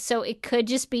 So it could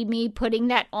just be me putting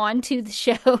that onto the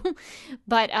show.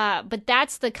 But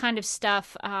that's the kind of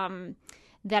stuff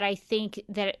that I think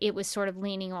that it was sort of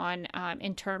leaning on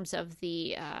in terms of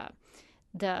the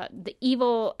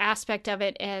evil aspect of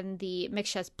it and the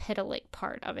Mxyzptlk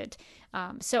part of it.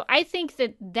 So I think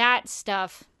that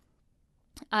stuff,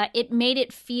 it made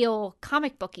it feel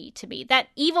comic booky to me. That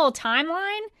evil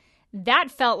timeline, that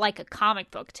felt like a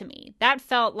comic book to me. That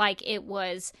felt like it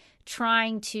was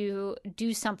trying to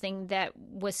do something that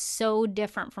was so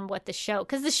different from what the show,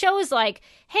 because the show is like,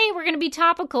 hey, we're going to be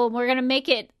topical and we're going to make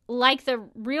it like the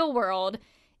real world,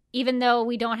 even though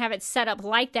we don't have it set up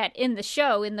like that in the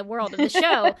show, in the world of the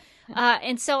show.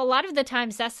 And so a lot of the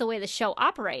times that's the way the show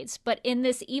operates. But in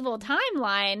this evil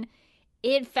timeline,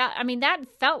 that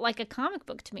felt like a comic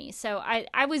book to me. So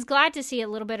I was glad to see a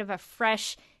little bit of a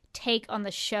fresh take on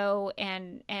the show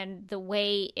and the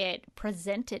way it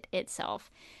presented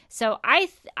itself. So I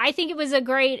think it was a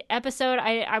great episode.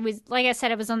 I was, like I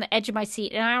said, I was on the edge of my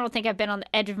seat, and I don't think I've been on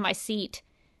the edge of my seat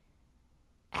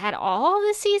at all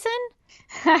this season.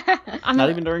 Not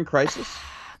even during Crisis?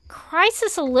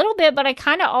 Crisis a little bit, but I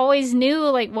kind of always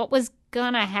knew what was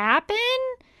gonna happen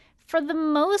for the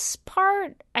most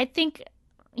part. I think,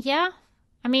 yeah.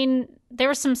 I mean, there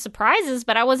were some surprises,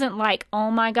 but I wasn't like,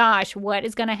 oh my gosh, what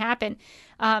is gonna happen?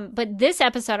 But this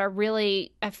episode,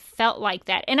 I felt like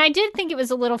that. And I did think it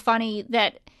was a little funny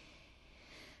that,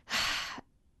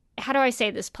 how do I say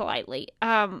this politely?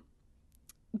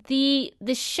 The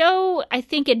show, I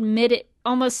think,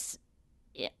 almost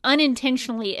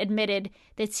unintentionally admitted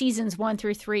that seasons 1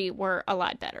 through 3 were a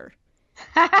lot better.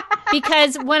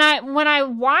 Because when I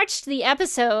watched the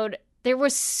episode, there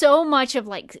was so much of,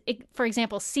 for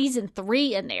example, season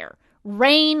 3 in there.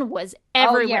 Rain was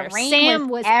everywhere. Oh, yeah, Sam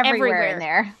was everywhere in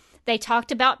there. They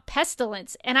talked about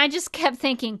pestilence, and I just kept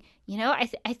thinking, I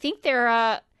think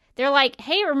they're like,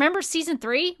 hey, remember season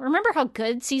 3? Remember how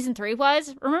good season 3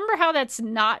 was? Remember how that's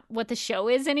not what the show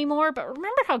is anymore, but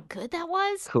remember how good that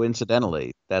was?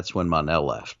 Coincidentally, that's when Mon-El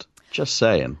left. Just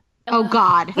saying. Oh,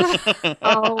 God.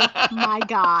 Oh, my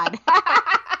God.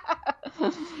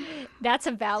 That's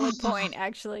a valid point,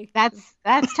 actually. That's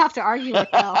tough to argue with,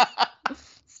 though.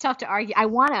 It's tough to argue. I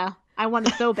wanna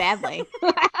so badly.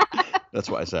 That's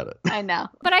why I said it. I know.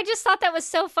 But I just thought that was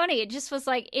so funny. It just was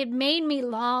like, it made me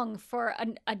long for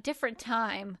a different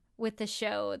time with the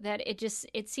show, that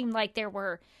it seemed like there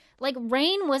were,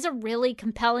 Rain was a really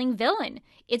compelling villain.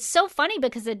 It's so funny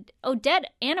because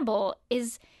Odette Annable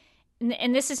is,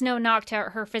 and this is no knock to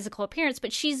her physical appearance,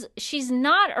 but she's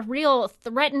not a real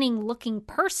threatening looking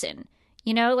person.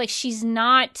 She's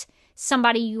not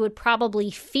somebody you would probably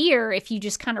fear if you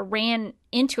just kind of ran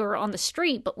into her on the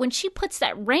street. But when she puts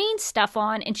that Rain stuff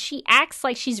on and she acts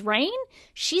like she's Rain,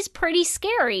 she's pretty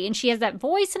scary, and she has that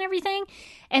voice and everything.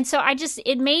 And so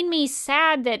it made me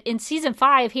sad that in season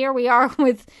 5, here we are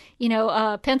with,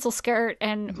 Pencil Skirt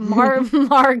and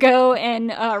Margot and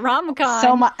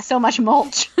Rom-Con. So much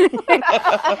mulch.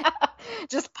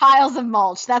 Just piles of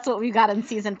mulch. That's what we got in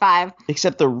season 5.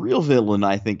 Except the real villain,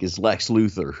 I think, is Lex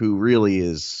Luthor, who really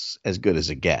is as good as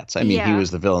it gets. I mean, He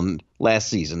was the villain last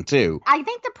season, too. I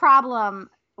think the problem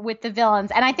with the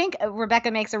villains, and I think Rebecca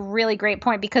makes a really great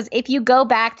point, because if you go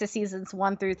back to seasons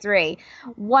 1 through 3,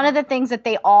 one of the things that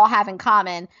they all have in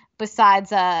common,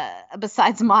 besides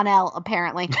Mon-El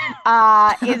apparently,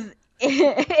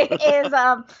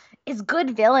 is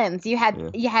good villains. You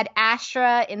had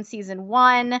Astra in season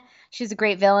 1. She's a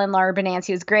great villain. Laura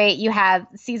Benanti was great. You have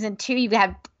season 2. You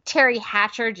have Terry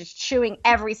Hatcher just chewing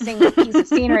every single piece of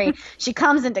scenery she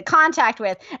comes into contact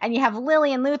with, and you have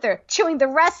Lillian Luthor chewing the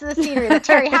rest of the scenery that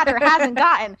Terry Hatcher hasn't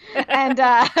gotten. And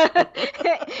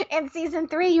in season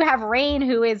 3, you have Rain,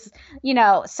 who is,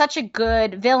 such a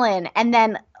good villain. And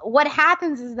then what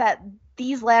happens is that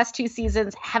these last 2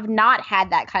 seasons have not had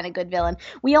that kind of good villain.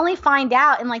 We only find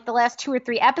out in like the last 2 or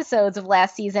 3 episodes of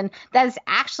last season that it's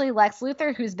actually Lex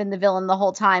Luthor who's been the villain the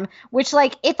whole time, which,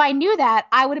 like, if I knew that,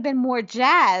 I would have been more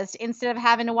jazzed instead of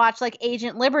having to watch like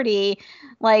Agent Liberty,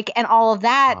 like, and all of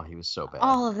that. Oh, he was so bad.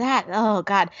 All of that. Oh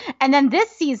God. And then this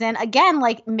season, again,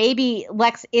 like, maybe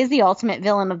Lex is the ultimate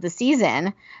villain of the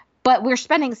season, but we're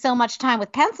spending so much time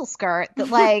with Pencil Skirt that,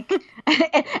 like,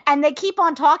 and they keep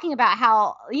on talking about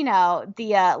how,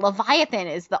 the Leviathan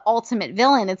is the ultimate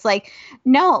villain. It's like,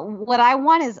 no, what I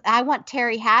want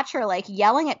Terry Hatcher, like,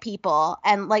 yelling at people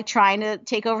and, like, trying to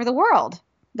take over the world.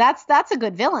 That's a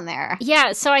good villain there.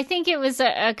 Yeah. So I think it was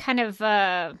a kind of,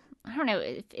 I don't know,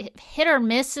 if hit or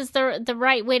miss is the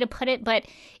right way to put it, but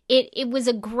it was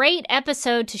a great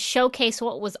episode to showcase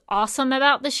what was awesome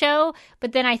about the show,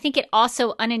 but then I think it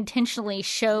also unintentionally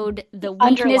showed the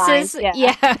weaknesses.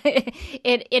 Yeah.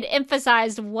 It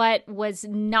emphasized what was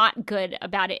not good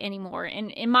about it anymore,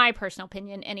 in my personal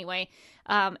opinion anyway.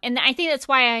 And I think that's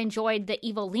why I enjoyed the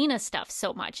Evil Lena stuff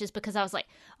so much, is because I was like,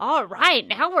 all right,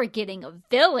 now we're getting a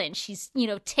villain. She's,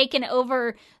 taken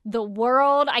over the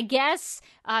world, I guess.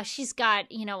 She's got,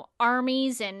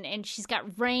 armies, and she's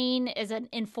got Rain as an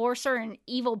enforcer and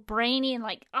Evil Brainy. And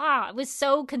like, I was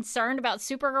so concerned about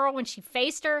Supergirl when she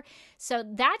faced her. So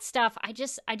that stuff, I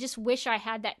just wish I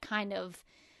had that kind of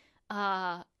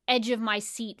edge of my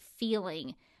seat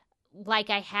feeling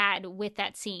like I had with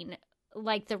that scene.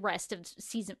 Like the rest of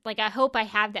season, like, I hope I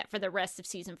have that for the rest of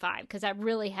season 5, because I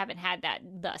really haven't had that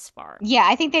thus far. Yeah,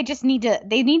 I think they just need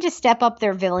to step up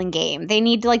their villain game. They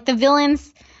need to, like, the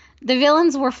villains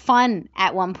were fun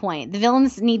at one point. The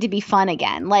villains need to be fun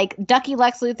again. Like, Ducky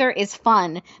Lex Luthor is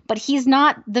fun, but he's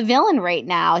not the villain right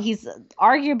now. He's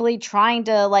arguably trying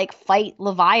to, like, fight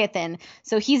Leviathan.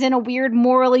 So he's in a weird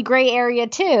morally gray area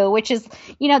too, which is,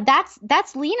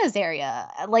 that's Lena's area.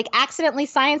 Like, accidentally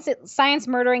science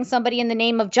murdering somebody in the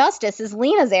name of justice is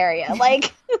Lena's area.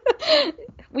 Like,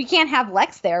 we can't have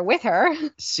Lex there with her.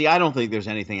 See, I don't think there's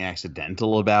anything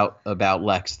accidental about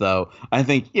Lex, though. I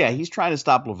think, he's trying to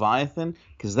stop Leviathan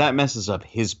because that messes up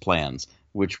his plans,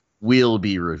 which will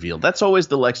be revealed. That's always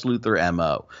the Lex Luthor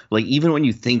MO. Like, even when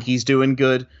you think he's doing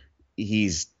good,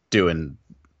 he's doing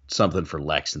something for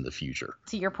Lex in the future.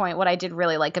 To your point, what I did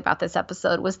really like about this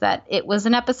episode was that it was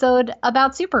an episode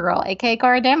about Supergirl, aka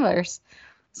Kara Danvers.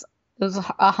 It was a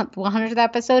 100th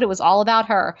episode. It was all about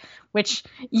her, which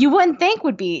you wouldn't think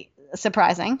would be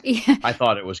surprising. Yeah. I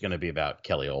thought it was going to be about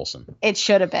Kelly Olsen. It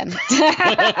should have been.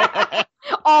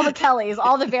 All the Kellys,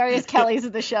 all the various Kellys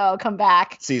of the show come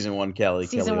back. Season 1 Kelly.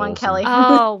 Season 1 Kelly.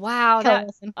 Oh, wow.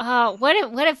 What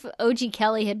if OG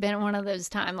Kelly had been in one of those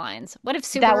timelines? What if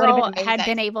Supergirl had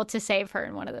been able to save her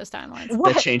in one of those timelines?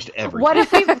 That changed everything. What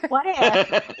if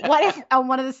on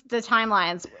one of the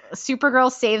timelines,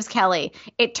 Supergirl saves Kelly?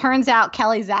 It turns out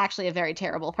Kelly's actually a very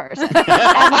terrible person.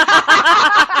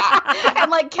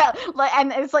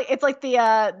 and it's like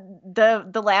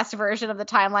the last version of the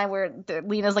timeline where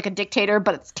Lena's like a dictator,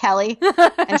 but it's Kelly,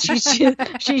 and she's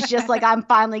just like, I'm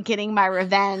finally getting my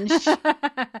revenge.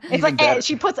 It's like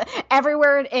she puts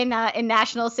everywhere in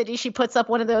National City, she puts up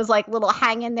one of those like little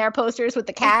hang in there posters with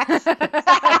the cats.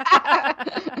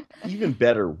 Even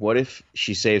better, what if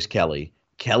she saves Kelly?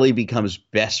 Kelly becomes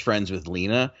best friends with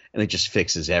Lena, and it just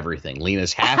fixes everything.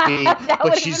 Lena's happy,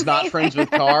 but she's not friends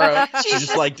with Kara. She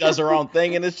just like does her own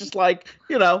thing, and it's just like,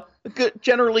 a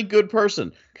generally good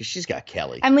person because she's got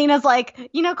Kelly. And Lena's like,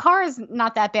 Kara's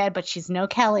not that bad, but she's no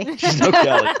Kelly. She's no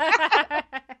Kelly.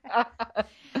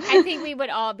 I think we would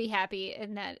all be happy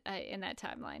in that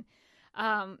timeline.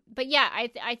 But yeah,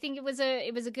 I think it was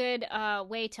a good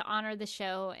way to honor the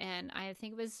show, and I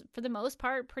think it was, for the most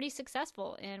part, pretty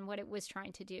successful in what it was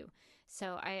trying to do.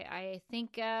 So I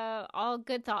think all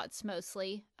good thoughts,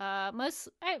 mostly. I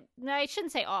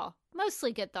shouldn't say all.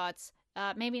 Mostly good thoughts.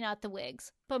 Maybe not the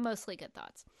wigs, but mostly good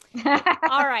thoughts.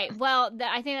 All right. Well,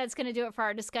 I think that's going to do it for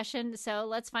our discussion. So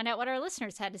let's find out what our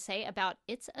listeners had to say about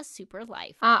It's a Super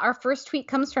Life. Our first tweet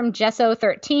comes from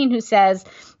Jesso13, who says,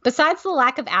 besides the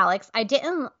lack of Alex, I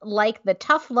didn't like the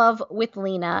tough love with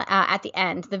Lena at the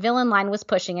end. The villain line was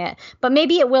pushing it, but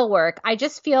maybe it will work. I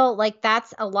just feel like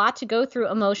that's a lot to go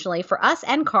through emotionally for us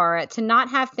and Kara to not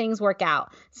have things work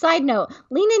out. Side note,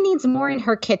 Lena needs more in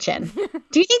her kitchen.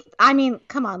 Do you think,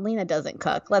 come on, Lena doesn't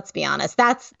cook. Let's be honest.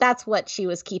 That's what she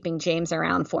was keeping James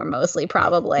around for, mostly,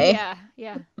 probably.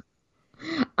 Yeah.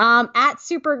 At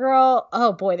Supergirl,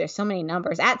 oh boy, there's so many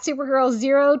numbers. At Supergirl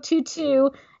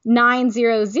 022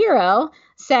 900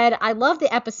 said, I love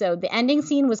the episode. The ending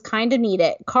scene was kind of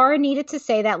needed. Cara needed to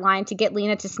say that line to get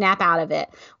Lena to snap out of it.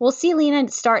 We'll see Lena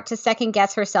start to second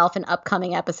guess herself in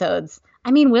upcoming episodes.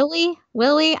 I mean, will we?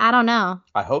 Will we? I don't know.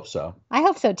 I hope so. I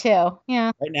hope so too.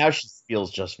 Yeah. Right now she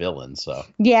feels just villain, so.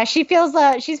 Yeah, she feels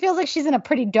like she's in a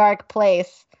pretty dark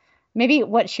place. Maybe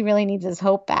what she really needs is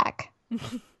Hope back.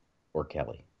 Or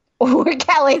Kelly. Or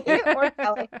Kelly. Or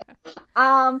Kelly.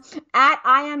 At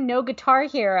I Am No Guitar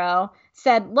Hero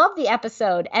said, love the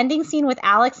episode. Ending scene with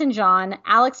Alex and John.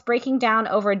 Alex breaking down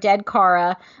over dead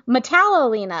Cara.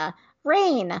 Metallo Lena.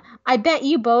 Rain, I bet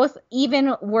you both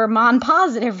even were Mon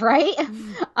positive, right?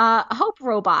 Hope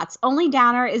robots. Only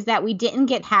downer is that we didn't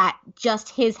get hat, just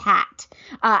his hat.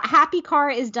 Happy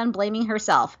Cara is done blaming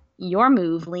herself. Your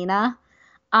move, Lena.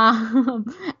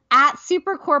 At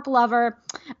Supercorp Lover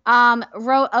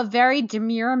wrote a very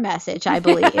demure message, I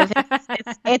believe.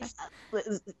 it's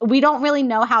we don't really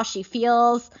know how she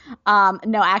feels.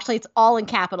 No, actually, it's all in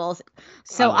capitals.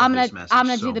 So I'm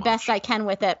gonna do the best I can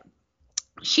with it.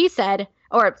 She said,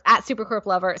 or at Supercorp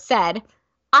Lover said,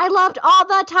 I loved all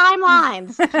the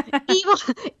timelines.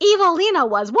 Evil Lena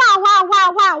was wow, wow,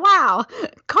 wow, wow, wow.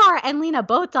 Cara and Lena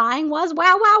both dying was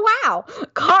wow, wow, wow.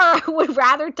 Cara would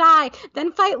rather die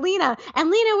than fight Lena, and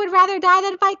Lena would rather die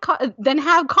than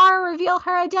have Cara reveal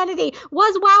her identity.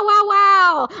 Was wow, wow,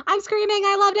 wow. I'm screaming.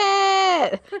 I loved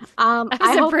it.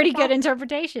 That's a pretty good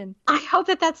interpretation. I hope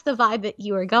that that's the vibe that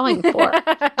you are going for.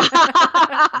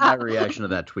 My reaction to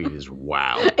that tweet is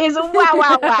wow. Is wow,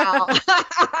 wow, wow.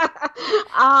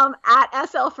 At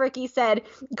SL Fricky said,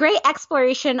 great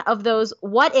exploration of those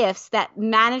what ifs that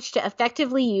managed to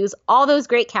effectively use all those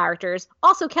great characters.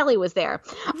 Also, Kelly was there.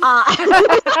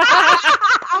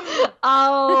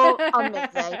 Oh, amazing.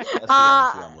 That's the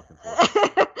honesty I'm looking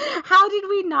for. How did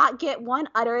we not get one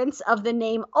utterance of the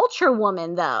name Ultra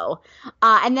Woman, though?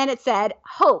 And then it said,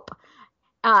 Hope.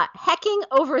 Hecking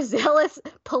overzealous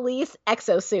police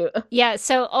exosuit. Yeah,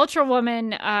 so Ultra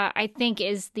Woman, I think,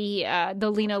 is the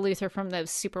Lena Luthor from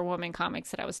those Superwoman comics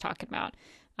that I was talking about.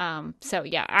 So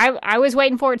yeah, I was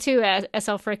waiting for it too.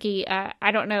 SL Fricky.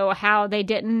 I don't know how they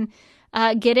didn't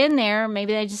get in there.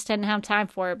 Maybe they just didn't have time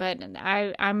for it. But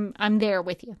I'm there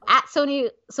with you. At Sony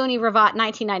Ravat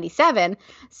 1997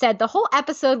 said the whole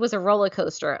episode was a roller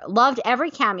coaster. Loved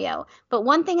every cameo. But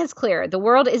one thing is clear: the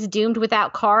world is doomed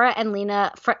without Cara and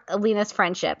Lena's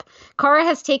friendship. Cara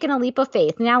has taken a leap of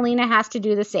faith. Now Lena has to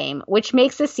do the same, which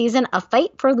makes this season a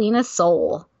fight for Lena's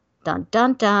soul. Dun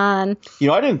dun dun.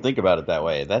 I didn't think about it that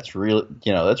way. That's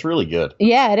really good.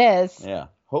 Yeah, it is. Yeah.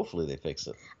 Hopefully they fix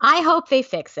it. I hope they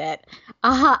fix it.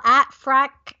 At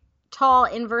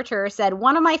Fractal Inverter said,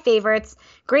 one of my favorites,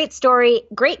 great story,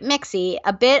 great mixy,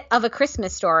 a bit of a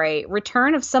Christmas story,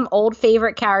 return of some old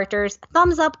favorite characters,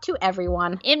 thumbs up to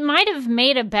everyone. It might have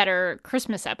made a better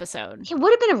Christmas episode. It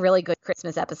would have been a really good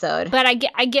Christmas episode. But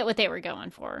I get what they were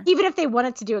going for. Even if they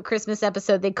wanted to do a Christmas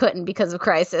episode, they couldn't because of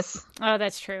Crisis. Oh,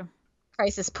 that's true.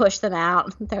 Crisis pushed them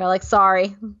out. They were like,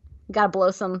 sorry, gotta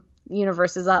blow some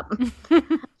universes up.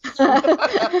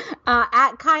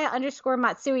 At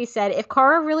Kaya_Matsui said, if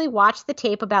Cara really watched the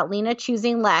tape about Lena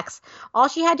choosing Lex, all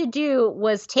she had to do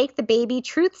was take the baby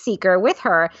truth seeker with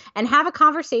her and have a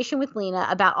conversation with Lena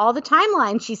about all the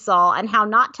timelines she saw and how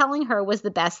not telling her was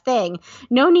the best thing.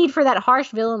 No need for that harsh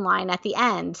villain line at the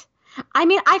end. I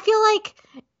mean, I feel like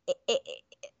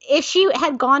if she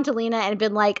had gone to Lena and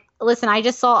been like, listen, I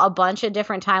just saw a bunch of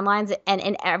different timelines,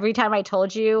 and every time I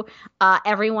told you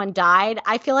everyone died,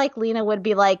 I feel like Lena would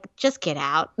be like, just get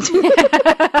out. Does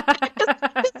that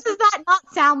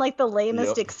not sound like the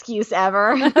lamest excuse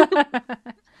ever?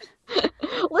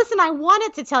 Listen, I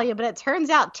wanted to tell you, but it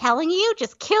turns out telling you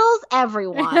just kills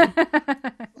everyone.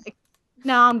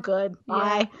 No, I'm good.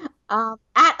 Bye.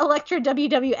 At Electra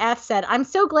WWF said, I'm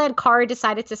so glad Cara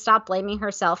decided to stop blaming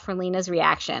herself for Lena's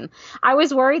reaction. I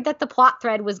was worried that the plot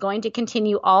thread was going to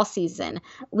continue all season.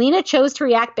 Lena chose to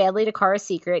react badly to Cara's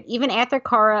secret, even after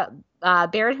Cara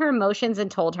bared her emotions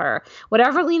and told her,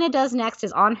 whatever Lena does next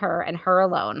is on her and her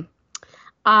alone.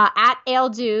 At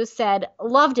Aildu said,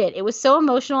 loved it. It was so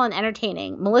emotional and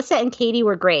entertaining. Melissa and Katie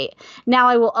were great. Now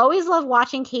I will always love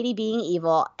watching Katie being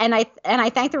evil, and I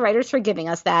thank the writers for giving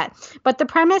us that. But the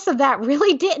premise of that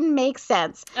really didn't make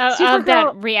sense. Of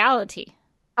that reality.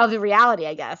 Of the reality,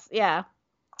 I guess. Yeah.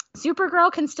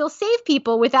 Supergirl can still save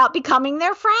people without becoming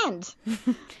their friend.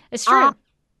 It's true.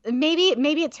 Maybe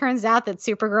it turns out that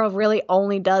Supergirl really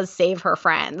only does save her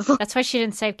friends. That's why she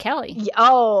didn't save Kelly.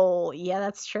 Oh, yeah,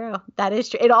 that's true. That is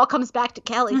true. It all comes back to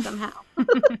Kelly somehow.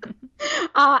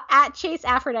 At Chase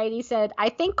Aphrodite said, I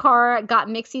think Kara got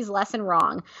Mixie's lesson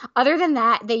wrong. Other than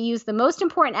that, they used the most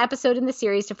important episode in the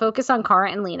series to focus on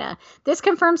Kara and Lena. This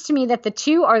confirms to me that the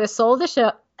two are the soul of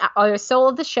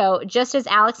the show, just as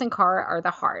Alex and Kara are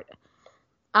the heart.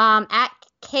 At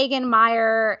Kagan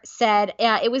Meyer said,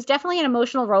 it was definitely an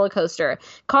emotional roller coaster.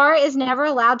 Kara is never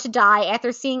allowed to die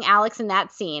after seeing Alex in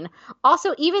that scene.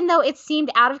 Also, even though it seemed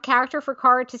out of character for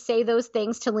Kara to say those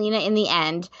things to Lena in the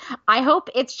end, I hope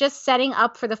it's just setting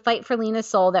up for the fight for Lena's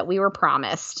soul that we were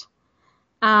promised.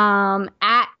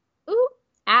 At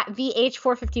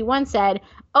VH451 said,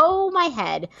 oh, my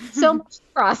head. So much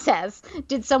process.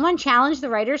 Did someone challenge the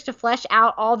writers to flesh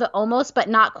out all the almost but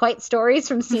not quite stories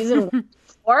from season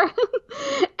 1?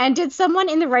 And did someone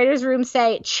in the writer's room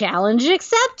say, challenge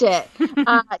accepted?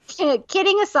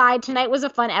 Kidding aside, tonight was a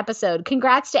fun episode.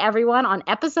 Congrats to everyone on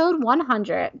episode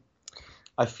 100.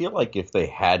 I feel like if they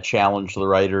had challenged the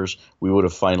writers, we would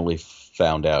have finally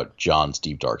found out John's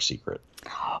deep, dark secret.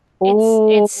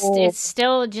 It's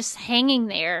still just hanging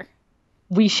there.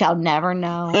 We shall never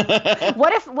know.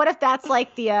 What if that's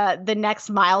like the next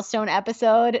milestone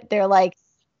episode? They're like,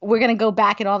 we're going to go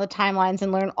back in all the timelines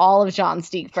and learn all of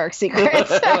John's deep, dark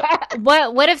secrets.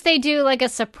 What if they do like a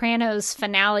Sopranos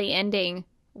finale ending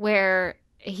where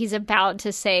he's about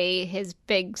to say his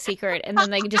big secret and then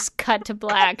they just cut to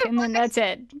black and then that's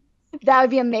it? That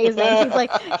would be amazing.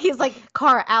 He's like,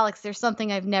 Kara, Alex, there's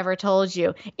something I've never told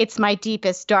you. It's my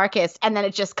deepest, darkest. And then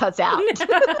it just cuts out.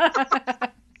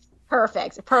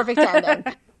 Perfect ending.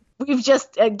 We've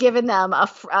just given them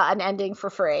an ending for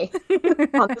free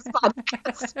on this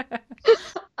podcast.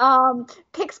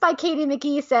 Picks by Katie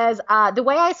McGee says, the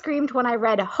way I screamed when I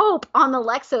read Hope on the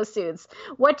Lexo suits.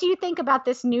 What do you think about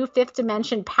this new fifth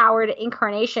dimension powered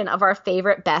incarnation of our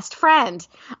favorite best friend?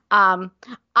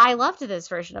 I loved this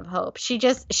version of Hope. She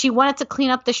wanted to clean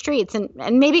up the streets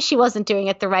and maybe she wasn't doing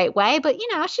it the right way, but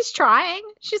she's trying.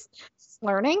 She's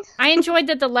learning. I enjoyed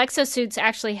that the Lexo suits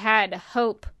actually had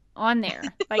Hope on there,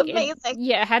 like amazing.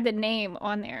 It had the name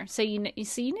on there, so you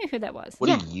knew who that was.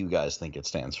 What do you guys think it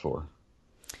stands for?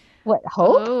 What,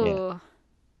 Hope? Oh.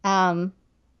 Yeah.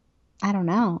 I don't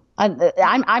know.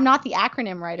 I'm not the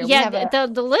acronym writer. Yeah,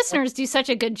 the listeners do such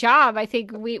a good job. I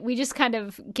think we just kind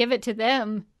of give it to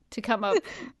them to come up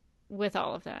with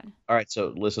all of that. All right,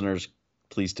 so listeners,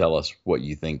 please tell us what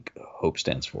you think Hope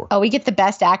stands for. Oh, we get the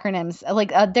best acronyms.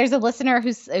 Like there's a listener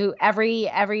who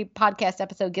every podcast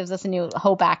episode gives us a new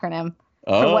Hope acronym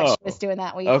for what she was doing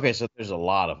that week. Okay, so there's a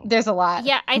lot of them. There's a lot.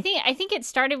 Yeah, I think it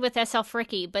started with SL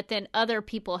Fricky, but then other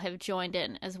people have joined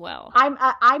in as well.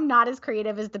 I'm not as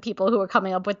creative as the people who are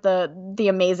coming up with the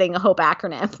amazing Hope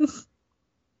acronyms.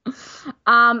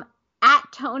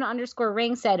 At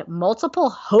Tone_Ring said,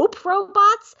 multiple Hope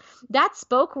robots that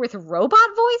spoke with robot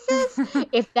voices?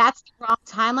 If that's the wrong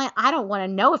timeline, I don't want to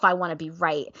know if I want to be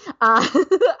right.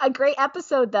 A great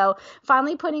episode, though.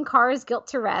 Finally putting Kara's guilt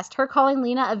to rest. Her calling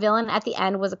Lena a villain at the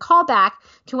end was a callback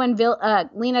to when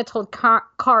Lena told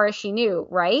Kara she knew,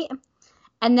 right?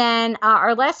 And then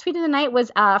our last tweet of the night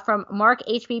was from Mark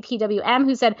HBPWM,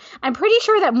 who said, I'm pretty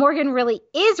sure that Morgan really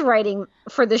is writing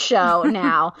for the show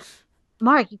now.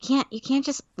 Mark, you can't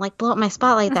just like blow up my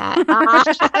spot like that.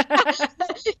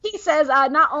 He says,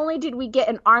 not only did we get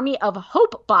an army of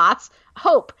Hope bots,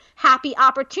 Hope, happy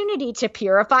opportunity to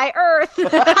purify Earth.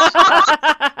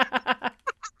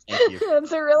 Thank you.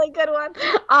 That's a really good one.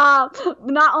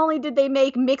 Not only did they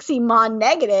make Mixie Mon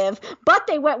negative, but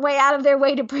they went way out of their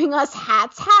way to bring us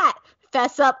Hat's Hat.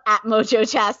 Fess up at Mojo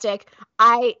Chastic.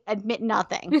 I admit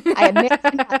nothing.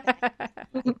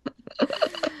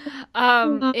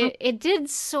 It did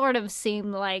sort of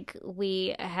seem like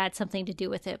we had something to do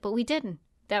with it, but we didn't.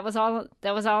 That was all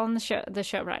in the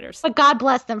show writers. But God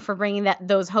bless them for bringing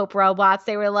those Hope robots.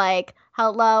 They were like,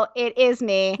 hello, it is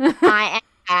me. I am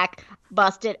back,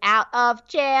 busted out of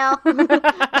jail.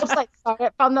 Just like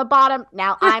started from the bottom.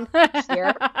 Now I'm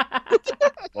here.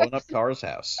 Blowing up Kara's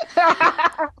house.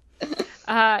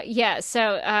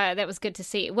 So that was good to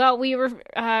see. Well, we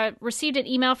received an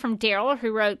email from Daryl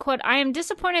who wrote, quote, I am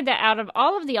disappointed that out of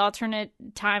all of the alternate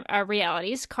time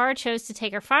realities, Kara chose to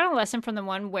take her final lesson from the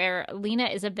one where Lena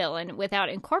is a villain without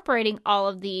incorporating all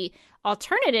of the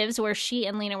alternatives where she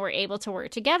and Lena were able to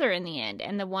work together in the end,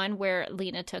 and the one where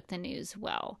Lena took the news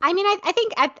well. I mean, I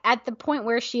think at the point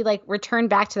where she like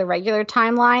returned back to the regular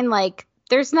timeline, like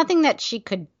there's nothing that she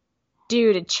could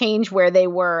do to change where they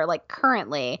were like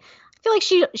currently. I feel like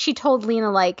she told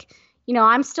Lena, like,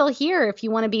 I'm still here if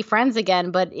you want to be friends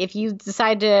again, but if you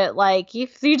decide to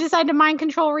mind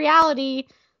control reality,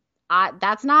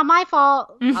 that's not my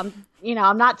fault. I'm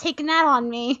not taking that on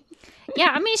me.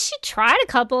 Yeah, I mean, she tried a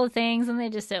couple of things and they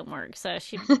just didn't work. So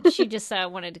she just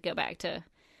wanted to go back to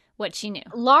what she knew.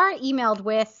 Laura emailed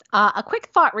with a quick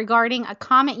thought regarding a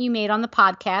comment you made on the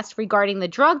podcast regarding the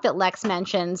drug that Lex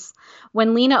mentions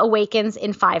when Lena awakens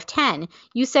in 510.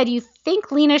 You said you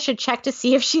think Lena should check to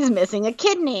see if she's missing a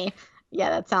kidney. Yeah,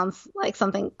 that sounds like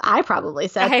something I probably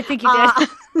said. I think you did.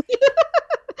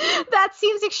 That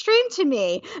seems extreme to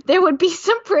me. There would be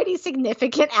some pretty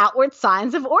significant outward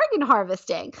signs of organ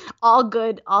harvesting. All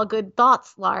good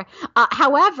thoughts, Laura.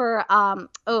 However, I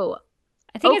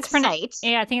think it's pronounced.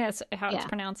 Yeah, I think that's how it's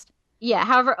pronounced. Yeah,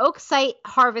 however, oak site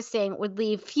harvesting would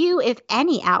leave few, if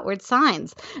any, outward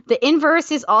signs. The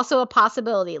inverse is also a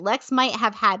possibility. Lex might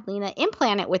have had Lena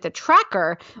implant it with a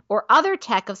tracker or other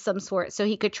tech of some sort so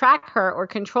he could track her or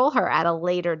control her at a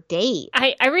later date.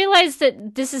 I realized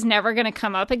that this is never going to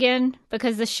come up again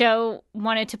because the show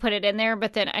wanted to put it in there,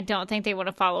 but then I don't think they want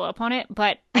to follow up on it.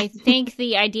 But I think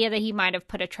the idea that he might have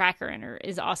put a tracker in her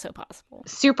is also possible.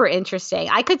 Super interesting.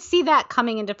 I could see that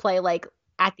coming into play like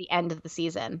at the end of the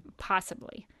season.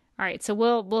 Possibly. All right, so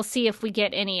we'll see if we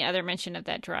get any other mention of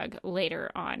that drug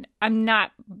later on. I'm not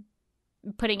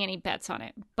putting any bets on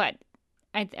it, but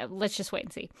let's just wait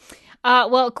and see.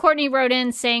 Well, Courtney wrote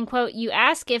in saying, quote, you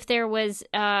ask if there was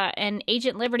an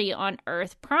Agent Liberty on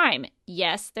Earth Prime.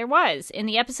 Yes, there was. In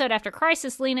the episode after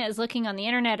Crisis, Lena is looking on the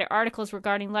internet at articles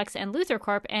regarding Lex and Luthor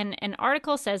Corp, and an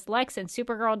article says Lex and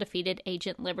Supergirl defeated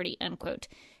Agent Liberty, unquote.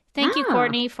 Thank you,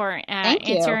 Courtney, for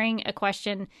answering a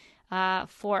question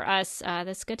for us.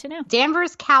 That's good to know.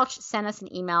 Danvers Couch sent us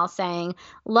an email saying,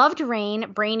 loved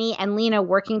Rain, Brainy, and Lena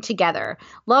working together.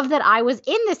 Love that I was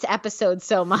in this episode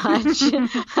so much.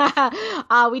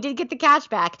 We did get the catch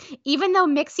back. Even though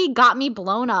Mixie got me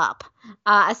blown up.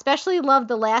 Especially loved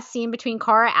the last scene between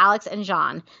Kara, Alex, and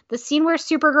Jean. The scene where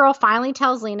Supergirl finally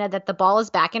tells Lena that the ball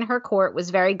is back in her court was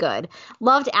very good.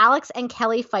 Loved Alex and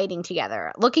Kelly fighting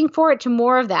together. Looking forward to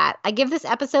more of that. I give this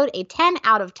episode a 10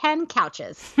 out of 10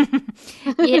 couches.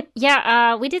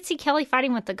 Yeah, we did see Kelly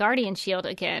fighting with the Guardian Shield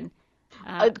again.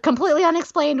 Completely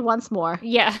unexplained once more.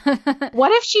 Yeah.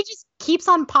 What if she just keeps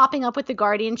on popping up with the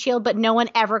Guardian Shield, but no one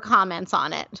ever comments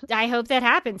on it? I hope that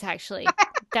happens, actually.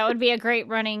 That would be a great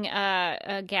running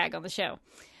gag on the show.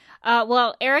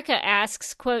 Well, Erica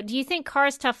asks, quote, do you think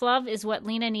Kara's tough love is what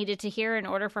Lena needed to hear in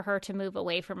order for her to move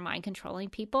away from mind-controlling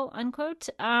people, unquote?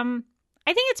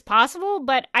 I think it's possible,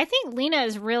 but I think Lena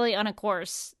is really on a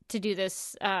course to do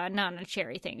this Nana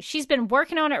Cherry thing. She's been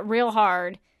working on it real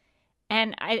hard.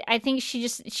 And I think she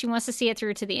wants to see it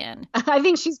through to the end. I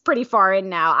think she's pretty far in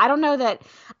now. I don't know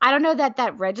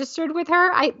that registered with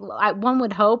her. I one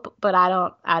would hope, but I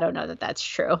don't know that that's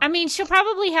true. I mean, she'll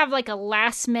probably have like a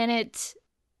last minute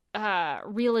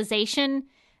realization,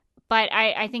 but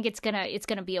I think it's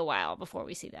gonna be a while before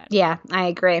we see that. Yeah, I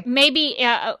agree. Maybe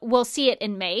we'll see it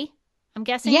in May, I'm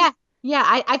guessing. Yeah,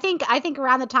 I think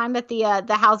around the time that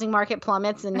the housing market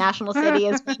plummets in National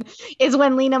City is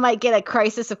when Lena might get a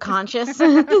crisis of conscience.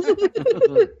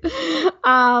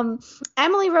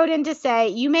 Emily wrote in to say,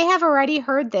 you may have already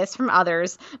heard this from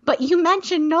others, but you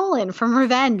mentioned Nolan from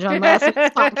Revenge on last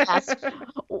week's podcast.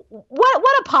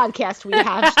 What a podcast we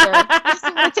have, Stuart. Just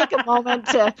want to take a moment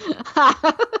to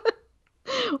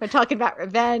we're talking about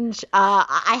Revenge.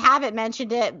 I haven't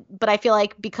mentioned it, but I feel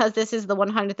like because this is the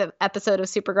 100th episode of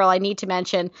Supergirl, I need to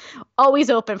mention, always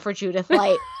open for Judith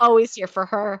Light, always here for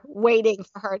her, waiting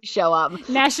for her to show up.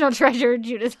 National treasure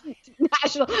Judith.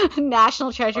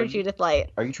 National treasure Judith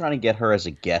Light. Are you trying to get her as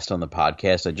a guest on the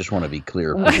podcast? I just want to be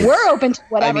clear. We're open to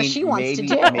whatever she wants to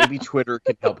do. Maybe Twitter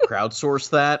can help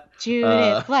crowdsource that.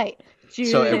 Judith Light.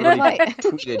 So everybody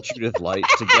tweeted Judith Light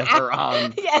to get her on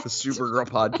the Supergirl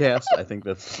podcast. I think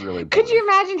that's really Could you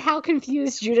imagine how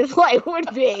confused Judith Light would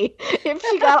be if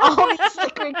she got all these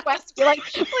requests to be like,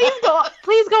 please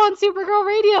go on Supergirl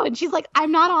Radio, and she's like,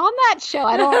 I'm not on that show.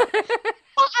 I don't.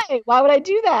 Why would I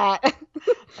do that?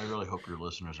 I really hope your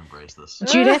listeners embrace this.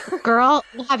 Judith, girl,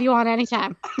 we'll have you on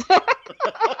anytime.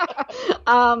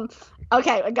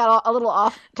 Okay, I got a little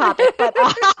off topic, but.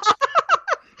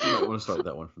 You might want to start with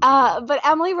that one. But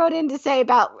Emily wrote in to say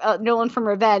about Nolan from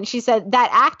Revenge. She said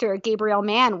that actor, Gabriel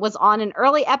Mann, was on an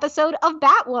early episode of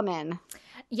Batwoman.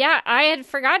 Yeah, I had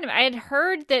forgotten. I had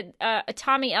heard that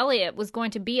Tommy Elliott was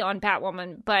going to be on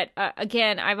Batwoman, but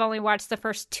again, I've only watched the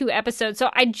first 2 episodes,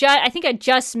 so I think I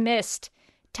just missed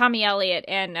Tommy Elliott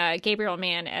and Gabriel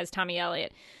Mann as Tommy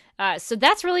Elliott. So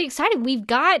that's really exciting. We've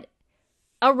got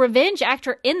a Revenge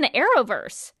actor in the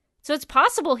Arrowverse. So it's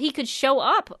possible he could show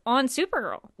up on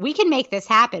Supergirl. We can make this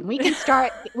happen. We can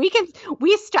start.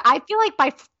 I feel like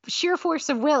by sheer force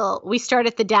of will, we start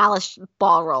at the Dallas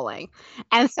ball rolling,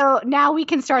 and so now we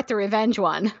can start the revenge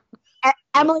one.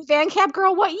 Emily Van Camp,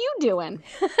 girl, what you doing?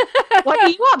 What are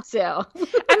you up to?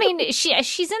 I mean,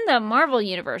 she's in the Marvel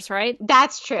universe, right?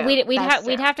 That's true. We'd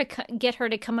have to get her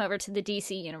to come over to the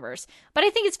DC universe. But I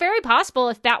think it's very possible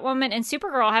if Batwoman and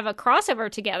Supergirl have a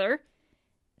crossover together,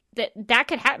 that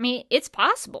could happen. I mean, it's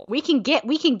possible. We can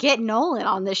get Nolan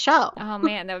on this show. Oh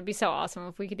man, that would be so awesome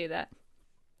if we could do that.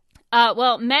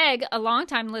 Well, Meg, a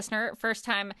longtime listener, first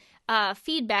time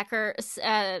feedbacker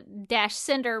dash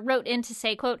sender, wrote in to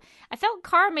say, quote, I felt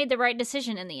Kara made the right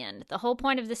decision in the end. The whole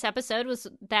point of this episode was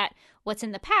that what's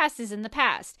in the past is in the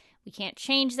past. We can't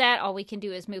change that. All we can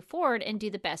do is move forward and do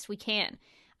the best we can.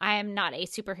 I am not a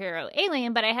superhero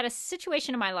alien, but I had a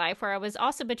situation in my life where I was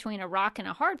also between a rock and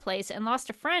a hard place and lost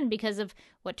a friend because of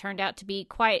what turned out to be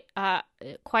quite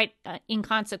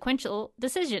inconsequential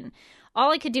decision.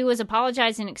 All I could do was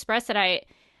apologize and express that I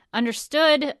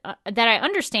understand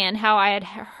how I had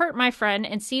hurt my friend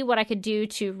and see what I could do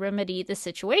to remedy the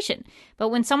situation. But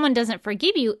when someone doesn't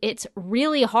forgive you, it's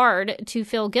really hard to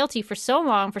feel guilty for so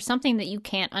long for something that you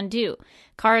can't undo.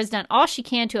 Kara's done all she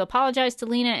can to apologize to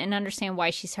Lena and understand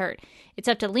why she's hurt. It's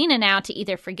up to Lena now to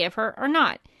either forgive her or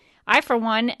not. I, for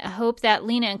one, hope that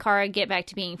Lena and Kara get back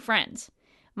to being friends.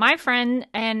 My friend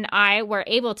and I were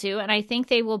able to, and I think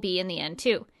they will be in the end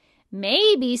too.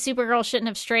 Maybe Supergirl shouldn't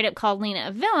have straight up called Lena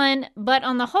a villain, but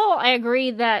on the whole, I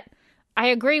agree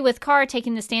with Kara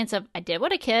taking the stance of, I did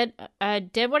what I could.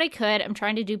 I'm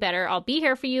trying to do better. I'll be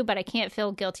here for you, but I can't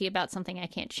feel guilty about something I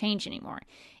can't change anymore.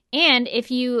 And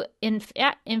if you, in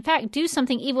fact, do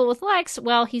something evil with Lex,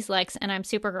 well, he's Lex and I'm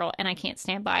Supergirl and I can't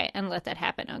stand by and let that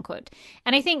happen, unquote.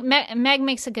 And I think Meg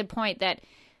makes a good point that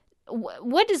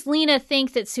what does Lena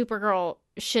think that Supergirl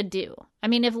should do? I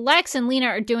mean, if Lex and Lena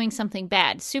are doing something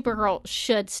bad, Supergirl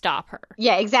should stop her.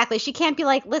 Yeah, exactly. She can't be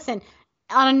like, listen,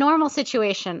 on a normal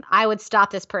situation, I would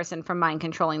stop this person from mind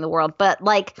controlling the world. But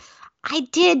like, I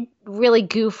did really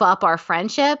goof up our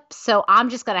friendship, so I'm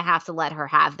just going to have to let her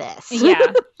have this.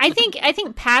 Yeah. I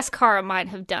think past Kara might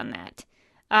have done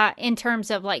that in terms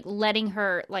of like letting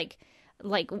her like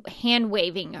hand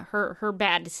waving her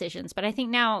bad decisions. But I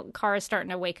think now Kara's starting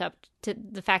to wake up to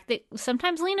the fact that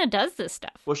sometimes Lena does this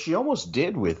stuff. Well, she almost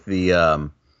did with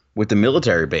the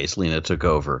military base Lena took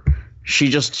over. She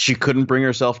couldn't bring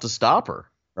herself to stop her,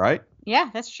 right?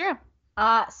 Yeah, that's true.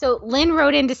 So Lynn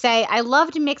wrote in to say, I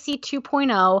loved Mixie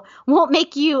 2.0. Won't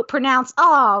make you pronounce,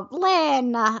 oh,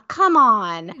 Lynn, come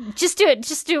on. Just do it.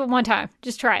 Just do it one time.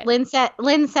 Just try it. Lynn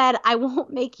said, I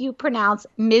won't make you pronounce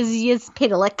Mrs.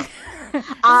 Pidalick.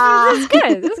 That's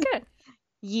good. That's good.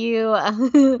 You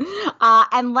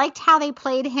and liked how they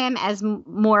played him as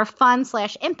more fun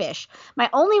 / impish. My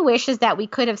only wish is that we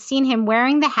could have seen him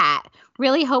wearing the hat.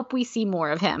 Really hope we see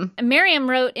more of him. Miriam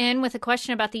wrote in with a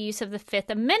question about the use of the Fifth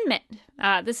Amendment.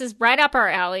 This is right up our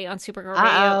alley on Supergirl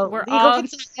Radio.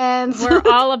 We're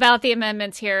all about the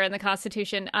amendments here in the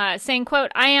Constitution. Saying,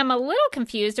 quote, I am a little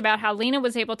confused about how Lena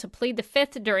was able to plead the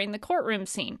Fifth during the courtroom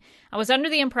scene. I was under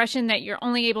the impression that you're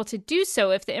only able to do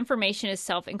so if the information is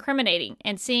self-incriminating.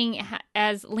 And seeing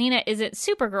as Lena isn't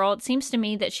Supergirl, it seems to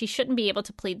me that she shouldn't be able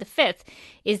to plead the Fifth.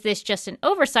 Is this just an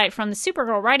oversight from the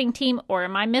Supergirl writing team, or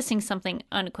am I missing something,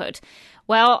 unquote?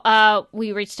 Well,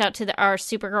 we reached out to our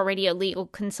Supergirl Radio legal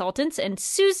consultants, and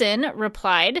Susan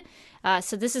replied.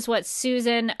 So this is what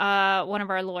Susan, one of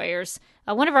our lawyers,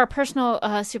 one of our personal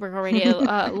Supergirl Radio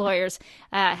lawyers,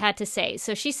 had to say.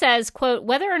 So she says, quote,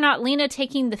 whether or not Lena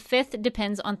taking the Fifth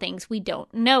depends on things we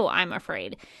don't know, I'm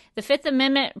afraid. The Fifth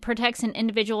Amendment protects an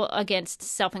individual against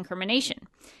self-incrimination.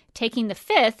 Taking the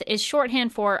Fifth is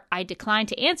shorthand for I decline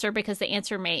to answer because the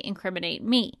answer may incriminate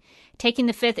me. Taking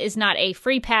the Fifth is not a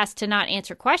free pass to not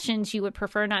answer questions you would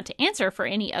prefer not to answer for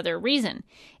any other reason.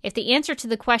 If the answer to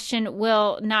the question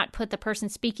will not put the person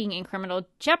speaking in criminal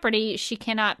jeopardy, she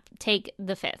cannot take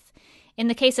the Fifth. In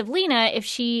the case of Lena, if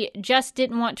she just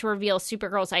didn't want to reveal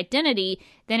Supergirl's identity,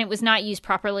 then it was not used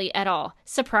properly at all.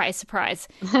 Surprise, surprise.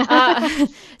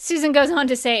 Susan goes on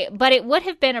to say, but it would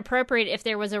have been appropriate if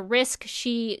there was a risk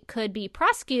she could be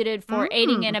prosecuted for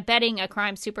aiding and abetting a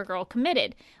crime Supergirl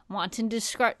committed. Wanton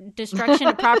destruction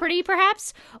of property,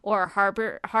 perhaps? Or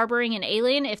harboring an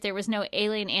alien if there was no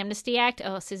Alien Amnesty Act?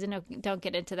 Oh, Susan, no, don't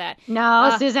get into that.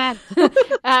 No, Susan.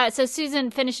 So Susan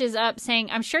finishes up saying,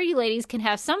 I'm sure you ladies can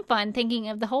have some fun thinking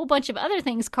of the whole bunch of other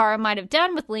things Kara might have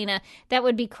done with Lena that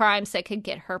would be crimes that could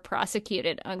get her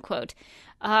prosecuted, unquote.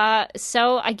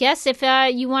 So I guess if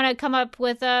you want to come up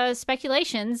with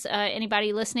speculations,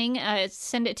 anybody listening,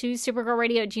 send it to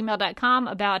supergirlradio@gmail.com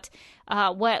about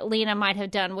what Lena might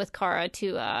have done with Kara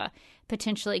to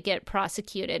potentially get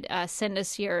prosecuted. Send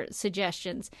us your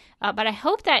suggestions. But I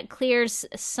hope that clears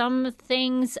some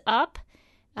things up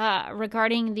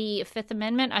regarding the Fifth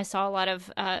Amendment. I saw a lot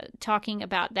of talking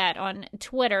about that on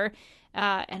Twitter,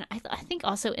 and I think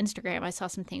also Instagram. I saw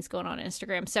some things going on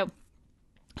Instagram. So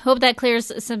hope that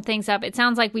clears some things up. It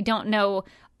sounds like we don't know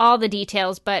all the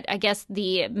details, but I guess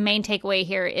the main takeaway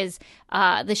here is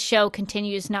the show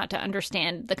continues not to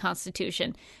understand the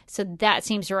Constitution. So that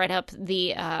seems to right up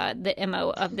the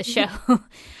MO of the show.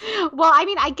 Well, I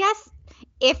mean, I guess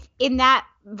if in that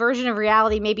version of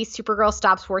reality, maybe Supergirl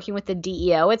stops working with the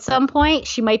DEO at some point,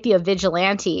 she might be a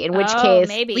vigilante, in which case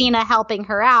maybe Lena helping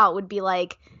her out would be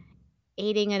like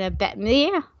aiding and abetting.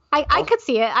 Yeah. I could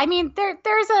see it. I mean,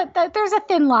 there's a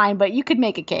thin line, but you could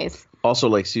make a case. Also,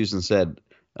 like Susan said,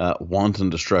 wanton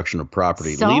destruction of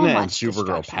property. So Lena and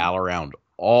Supergirl pal around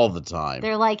all the time.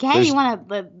 They're like, hey, you want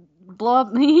to blow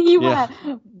up? You want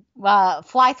to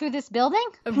fly through this building?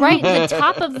 Right, the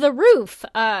top of the roof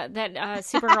that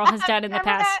Supergirl has done in the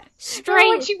past. Straight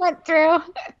what she went through.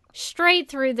 Straight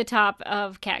through the top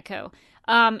of Catco.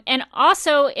 And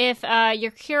also, if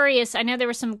you're curious, I know there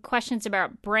were some questions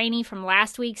about Brainy from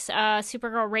last week's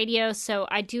Supergirl Radio, so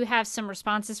I do have some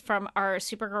responses from our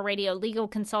Supergirl Radio legal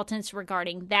consultants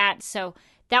regarding that. So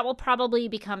that will probably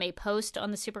become a post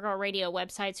on the Supergirl Radio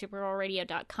website,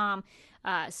 supergirlradio.com.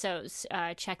 So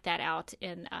check that out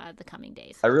in the coming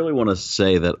days. I really want to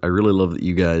say that I really love that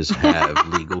you guys have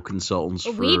legal consultants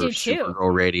for we do too.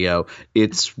 Supergirl Radio.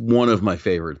 It's one of my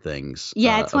favorite things.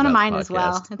 Yeah, it's one of mine as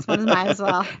well. It's one of mine as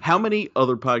well. How many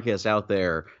other podcasts out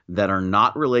there that are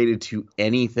not related to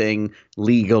anything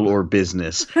legal or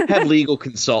business have legal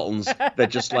consultants that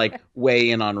just like weigh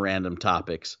in on random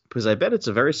topics? Because I bet it's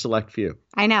a very select few.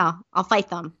 I know. I'll fight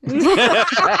them.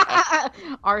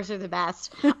 Ours are the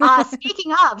best.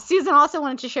 Speaking of, Susan also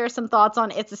wanted to share some thoughts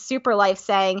on It's a Super Life,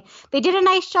 saying they did a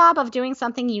nice job of doing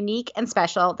something unique and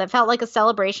special that felt like a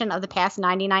celebration of the past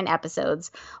 99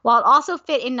 episodes, while it also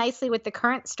fit in nicely with the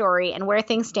current story and where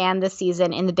things stand this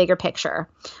season in the bigger picture.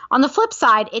 On the flip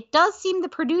side, it does seem the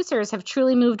producers have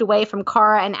truly moved away from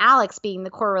Kara and Alex being the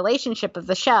core relationship of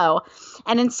the show,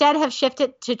 and instead have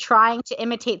shifted to trying to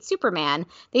imitate Superman.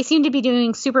 They seem to be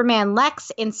doing Superman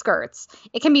Lex in skirts.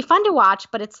 It can be fun to watch,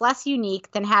 but it's less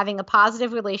unique than having a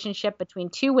positive relationship between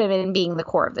two women being the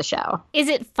core of the show. Is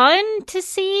it fun to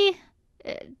see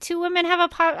two women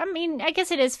have I mean, I guess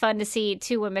it is fun to see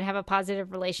two women have a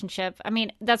positive relationship. I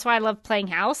mean, that's why I love Playing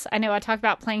House. I know I talk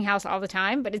about Playing House all the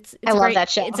time, but I love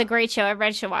that show. It's a great show.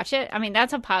 Everybody should watch it. I mean,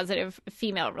 that's a positive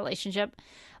female relationship.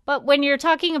 But when you're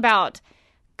talking about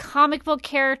comic book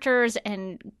characters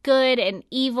and good and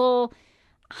evil,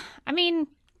 I mean,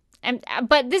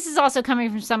 but this is also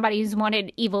coming from somebody who's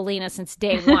wanted evil Lena since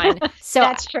day one. So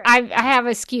that's true. I have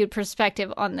a skewed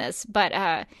perspective on this, but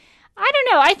I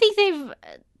don't know. I think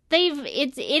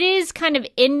it is kind of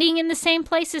ending in the same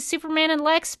place as Superman and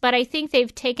Lex, but I think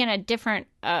they've taken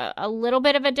a little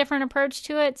bit of a different approach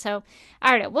to it. So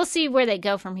I don't know. We'll see where they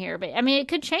go from here. But I mean, it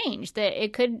could change. That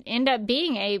it could end up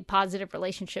being a positive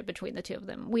relationship between the two of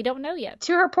them. We don't know yet.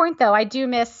 To her point, though,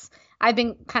 I've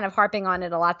been kind of harping on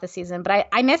it a lot this season, but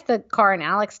I miss the Kara and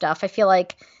Alex stuff. I feel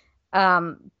like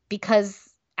because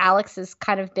Alex has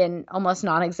kind of been almost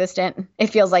non-existent, it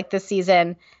feels like this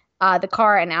season, the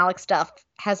Kara and Alex stuff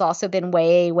has also been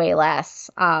way, way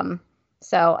less.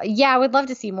 So, yeah, I would love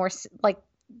to see more like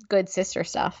good sister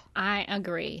stuff. I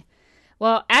agree.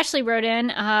 Well, Ashley wrote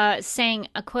in saying,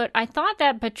 a quote, "I thought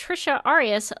that Patricia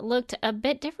Arias looked a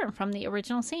bit different from the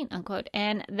original scene," unquote.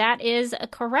 And that is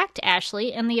correct,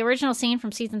 Ashley. In the original scene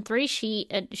from season 3, she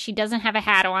doesn't have a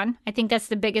hat on. I think that's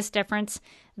the biggest difference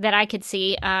that I could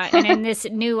see. And in this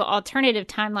new alternative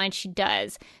timeline, she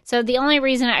does. So the only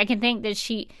reason I can think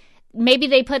that maybe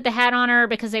they put the hat on her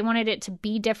because they wanted it to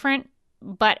be different.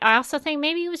 But I also think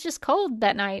maybe it was just cold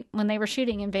that night when they were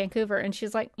shooting in Vancouver, and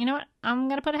she's like, you know what, I'm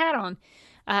gonna put a hat on.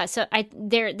 So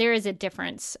there is a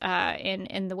difference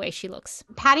in the way she looks.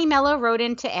 Patty Mello wrote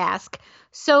in to ask,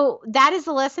 so that is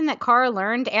the lesson that Kara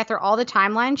learned after all the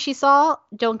timelines she saw?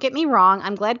 Don't get me wrong,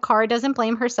 I'm glad Kara doesn't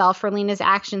blame herself for Lena's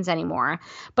actions anymore.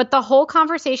 But the whole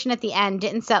conversation at the end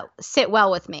didn't sit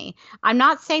well with me. I'm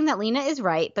not saying that Lena is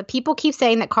right, but people keep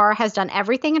saying that Kara has done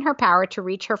everything in her power to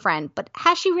reach her friend. But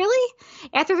has she really?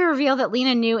 After the reveal that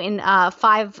Lena knew in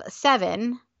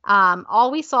 5/7...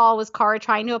 All we saw was Kara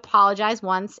trying to apologize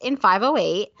once in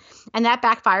 508, and that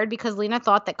backfired because Lena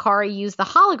thought that Kara used the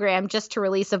hologram just to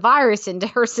release a virus into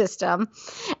her system.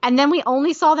 And then we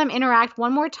only saw them interact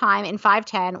one more time in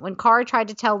 510 when Kara tried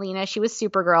to tell Lena she was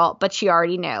Supergirl, but she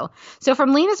already knew. So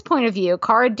from Lena's point of view,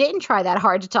 Kara didn't try that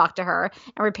hard to talk to her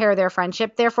and repair their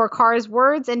friendship. Therefore, Kara's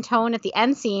words and tone at the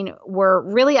end scene were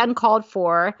really uncalled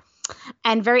for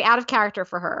and very out of character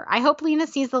for her. I hope Lena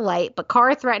sees the light, but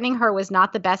Kara threatening her was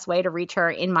not the best way to reach her,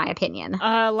 in my opinion.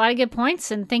 A lot of good points,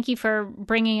 and thank you for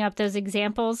bringing up those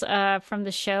examples from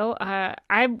the show.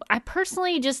 I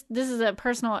personally this is a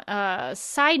personal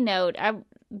side note.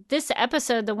 This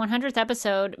episode, the 100th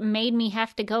episode, made me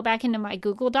have to go back into my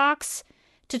Google Docs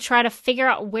to try to figure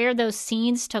out where those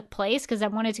scenes took place because I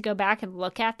wanted to go back and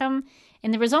look at them.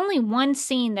 And there was only one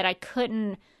scene that I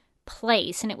couldn't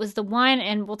place, and it was the one,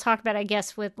 and we'll talk about, I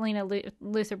guess, with Lena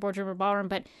Luthor Boardroom Ballroom,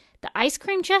 but the ice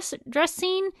cream dress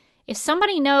scene. If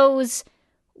somebody knows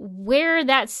where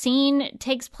that scene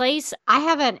takes place, I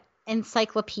have an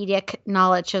encyclopedic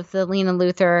knowledge of the Lena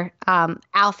Luthor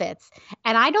outfits,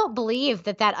 and I don't believe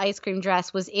that ice cream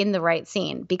dress was in the right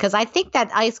scene because I think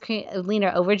that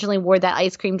Lena originally wore that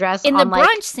ice cream dress in the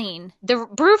brunch scene, the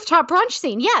rooftop brunch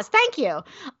scene. Yes, thank you.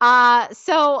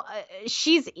 So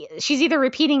she's either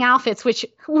repeating outfits, which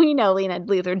we know Lena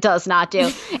Luthor does not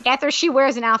do. After she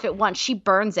wears an outfit once, she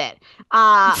burns it,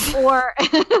 or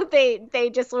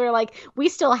they just were like, we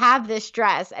still have this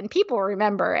dress and people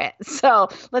remember it, so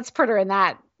let's put her in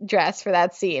that dress for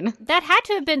that scene. That had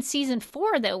to have been season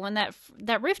 4 though, when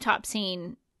that rooftop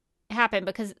scene happened,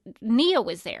 because Nia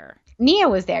was there.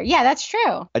 Yeah, that's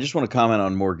true. I just want to comment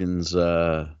on Morgan's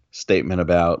statement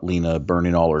about Lena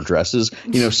burning all her dresses.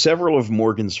 Several of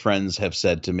Morgan's friends have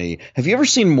said to me, have you ever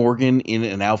seen Morgan in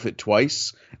an outfit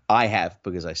twice? I have,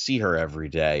 because I see her every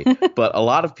day. But a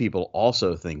lot of people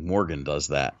also think Morgan does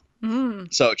that.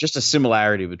 So just a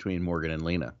similarity between Morgan and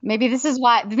Lena. Maybe this is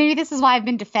why I've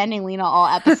been defending Lena all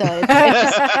episodes.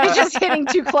 It's just hitting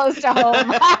too close to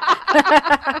home.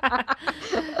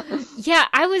 Yeah,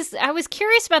 I was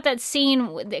curious about that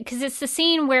scene because it's the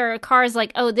scene where Kara's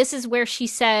like, oh, this is where she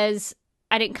says,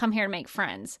 I didn't come here to make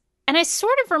friends. And I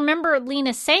sort of remember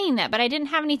Lena saying that, but I didn't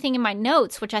have anything in my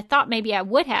notes, which I thought maybe I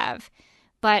would have.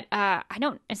 But I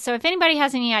don't. So if anybody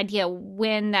has any idea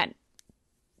when that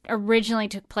originally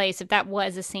took place, if that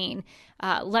was a scene,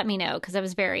 let me know, because I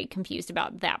was very confused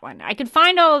about that one. I could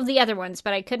find all of the other ones,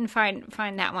 but I couldn't find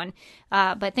that one.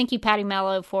 But thank you, Patty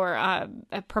Mello, for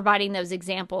providing those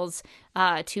examples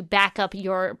to back up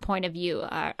your point of view.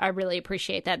 I really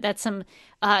appreciate that. That's some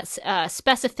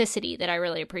specificity that I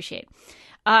really appreciate.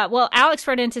 Well, Alex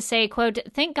wrote in to say, quote,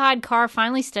 thank God Kara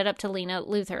finally stood up to Lena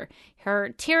Luthor.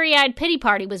 Her teary-eyed pity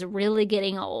party was really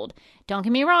getting old. Don't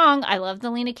get me wrong, I love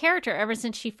the Lena character ever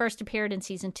since she first appeared in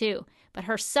season 2. But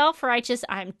her self-righteous,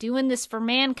 I'm doing this for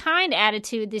mankind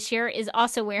attitude this year is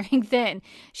also wearing thin.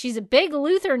 She's a big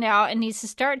Luthor now and needs to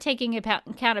start taking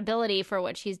accountability for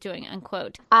what she's doing,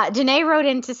 unquote. Danae wrote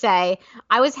in to say,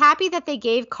 I was happy that they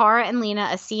gave Kara and Lena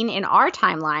a scene in our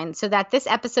timeline so that this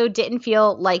episode didn't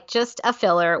feel like just a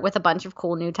filler with a bunch of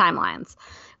cool new timelines.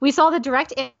 We saw the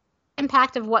direct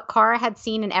impact of what Kara had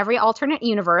seen in every alternate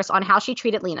universe on how she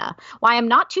treated Lena. While I'm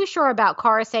not too sure about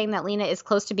Kara saying that Lena is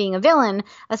close to being a villain,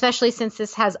 especially since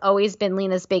this has always been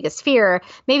Lena's biggest fear,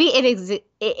 maybe it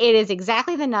is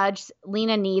exactly the nudge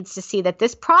Lena needs to see that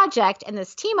this project and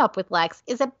this team up with Lex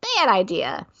is a bad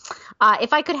idea.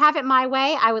 If I could have it my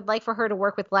way, I would like for her to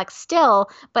work with Lex still,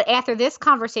 but after this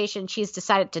conversation, she's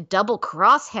decided to double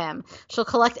cross him. She'll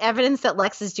collect evidence that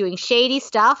Lex is doing shady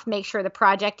stuff, make sure the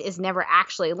project is never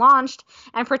actually launched,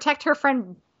 and protect her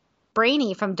friend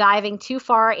Brainy from diving too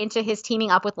far into his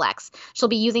teaming up with Lex. She'll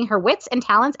be using her wits and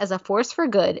talents as a force for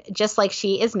good, just like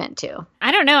she is meant to.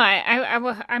 I don't know.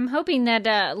 I'm hoping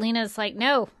that Lena's like,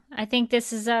 no, I think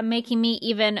this is making me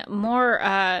even more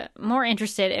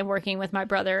interested in working with my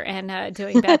brother and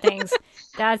doing bad things.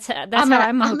 That's how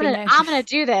I'm hoping. I'm gonna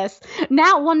do this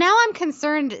now. Well, now I'm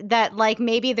concerned that like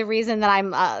maybe the reason that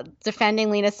I'm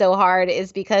defending Lena so hard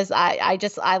is because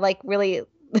I like really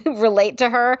relate to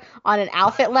her on an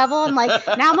outfit level. And like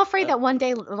now I'm afraid that one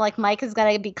day like Mike is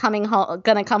gonna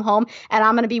come home and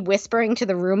I'm gonna be whispering to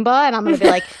the Roomba and I'm gonna be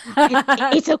like,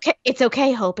 it's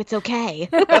okay, Hope, it's okay.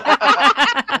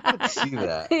 I could see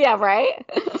that. Yeah, right.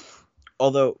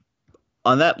 Although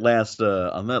on that last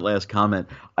comment,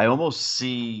 I almost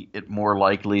see it more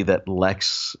likely that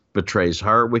Lex betrays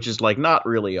her, which is like not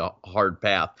really a hard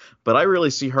path, but I really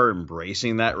see her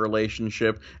embracing that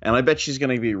relationship, and I bet she's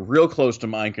going to be real close to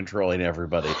mind controlling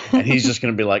everybody, and he's just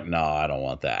going to be like, no, I don't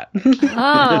want that.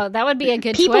 Oh, that would be a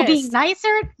good People twist. being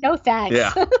nicer? No thanks.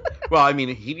 Yeah. Well, I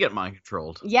mean, he'd get mind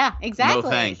controlled. Yeah, exactly. No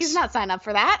thanks. He's not signed up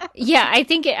for that. Yeah, I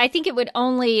think it would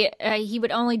only he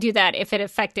would only do that if it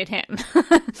affected him.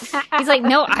 He's like,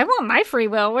 no, I want my free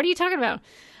will. What are you talking about?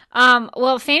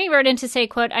 Well, Fanny wrote in to say,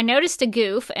 quote, I noticed a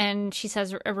goof, and she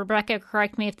says, Rebecca,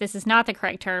 correct me if this is not the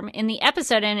correct term, in the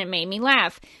episode, and it made me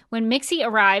laugh. When Mixie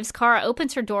arrives, Kara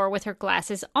opens her door with her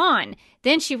glasses on.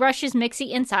 Then she rushes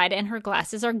Mixie inside, and her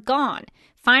glasses are gone.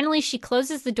 Finally, she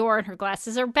closes the door and her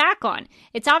glasses are back on.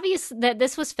 It's obvious that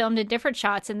this was filmed in different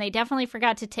shots, and they definitely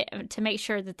forgot to make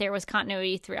sure that there was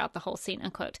continuity throughout the whole scene,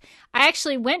 unquote. I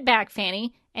actually went back,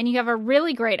 Fanny, and you have a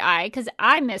really great eye, because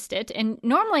I missed it. And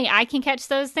normally I can catch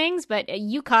those things, but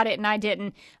you caught it and I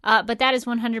didn't. But that is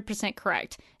 100%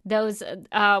 correct. Those,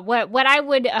 what I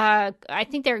would, I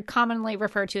think they're commonly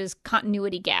referred to as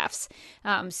continuity gaffes.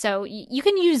 So you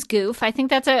can use goof. I think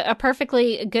that's a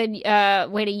perfectly good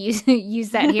way to use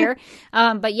that here.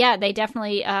 But yeah, they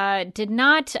definitely did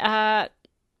not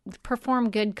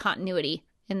perform good continuity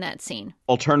in that scene.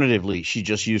 Alternatively, she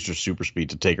just used her super speed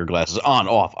to take her glasses on,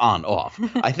 off, on, off.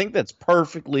 I think that's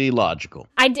perfectly logical.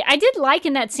 I did like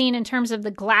in that scene in terms of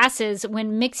the glasses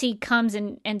when Mixie comes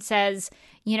and says,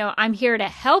 you know, I'm here to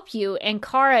help you. And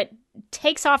Kara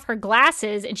takes off her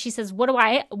glasses and she says, what do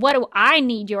I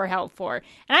need your help for? And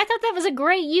I thought that was a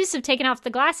great use of taking off the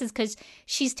glasses, because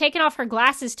she's taken off her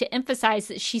glasses to emphasize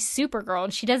that she's Supergirl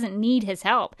and she doesn't need his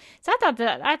help. So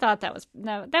I thought that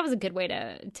was a good way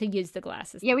to use the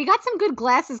glasses. Yeah, we got some good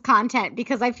glasses content,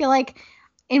 because I feel like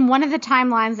in one of the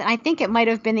timelines, and I think it might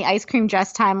have been the ice cream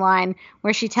dress timeline,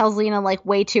 where she tells Lena like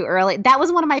way too early. That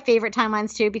was one of my favorite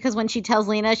timelines too, because when she tells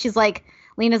Lena,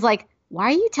 Lena's like, why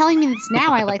are you telling me this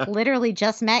now? I like literally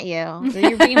just met you.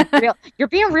 You're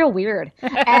being real weird.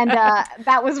 And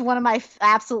that was one of my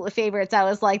absolute favorites. I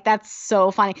was like, that's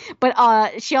so funny.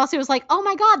 But she also was like, oh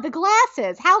my God, the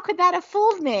glasses. How could that have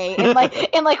fooled me? In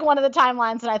like one of the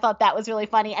timelines. And I thought that was really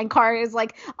funny. And Kara is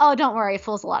like, oh, don't worry. It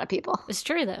fools a lot of people. It's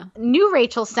true though. New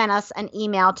Rachel sent us an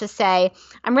email to say,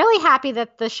 I'm really happy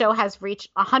that the show has reached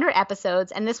 100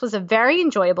 episodes. And this was a very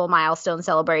enjoyable milestone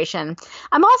celebration.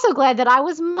 I'm also glad that I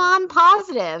was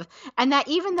positive, and that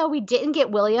even though we didn't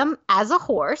get William as a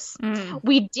horse,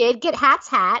 we did get Hat's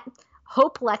hat,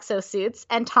 Hope Lexo suits,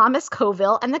 and Thomas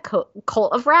Coville and the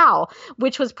Cult of Rao,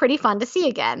 which was pretty fun to see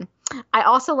again. I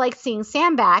also liked seeing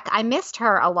Sam back. I missed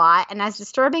her a lot, and as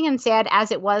disturbing and sad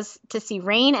as it was to see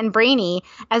Rain and Brainy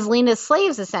as Lena's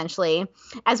slaves, essentially,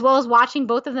 as well as watching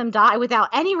both of them die without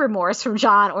any remorse from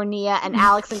John or Nia and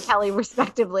Alex and Kelly,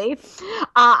 respectively,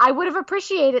 I would have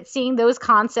appreciated seeing those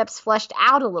concepts fleshed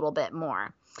out a little bit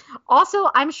more. Also,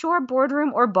 I'm sure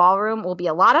Boardroom or Ballroom will be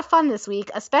a lot of fun this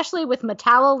week, especially with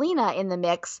Metallo Lena in the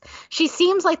mix. She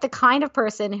seems like the kind of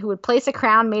person who would place a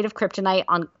crown made of kryptonite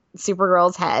on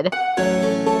Supergirl's head.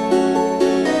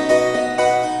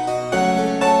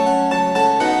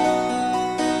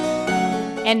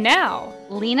 And now,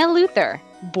 Lena Luthor,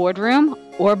 Boardroom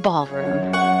or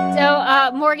Ballroom.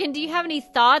 So, Morgan, do you have any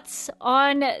thoughts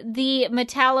on the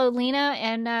Metallo Lena?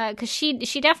 And because she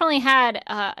definitely had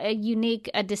a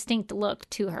unique, a distinct look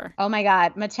to her. Oh my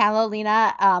God, Metallo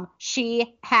Lena,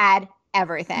 she had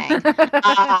everything.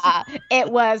 It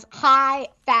was high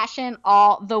fashion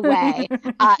all the way.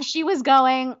 She was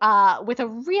going with a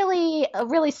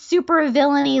really super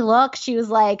villainy look. She was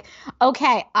like,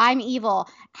 okay, I'm evil.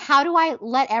 How do I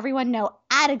let everyone know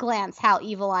at a glance how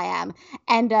evil I am?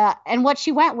 And what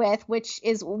she went with, which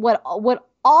is what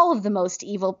all of the most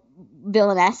evil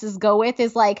villainesses go with,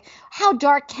 is like, how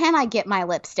dark can I get my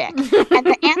lipstick? And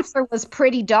the answer was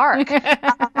pretty dark.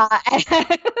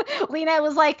 Lena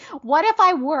was like, what if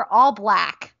I wore all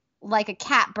black like a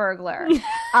cat burglar?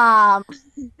 And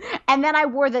then I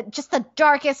wore just the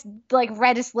darkest, like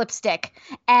reddest lipstick,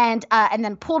 and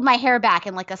then pulled my hair back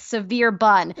in like a severe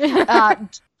bun.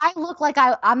 I look like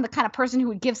I'm the kind of person who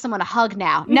would give someone a hug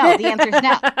now. No, the answer is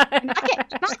no. I'm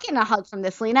not getting a hug from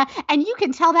this, Lena. And you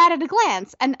can tell that at a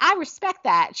glance. And I respect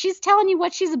that. She's telling you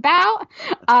what she's about.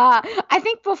 I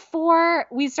think before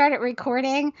we started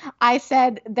recording, I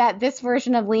said that this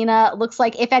version of Lena looks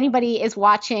like, if anybody is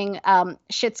watching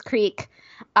Schitt's Creek,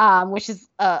 which is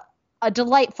a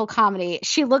delightful comedy.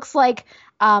 She looks like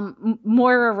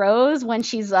Moira Rose when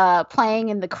she's playing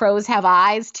in The Crows Have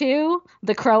Eyes too,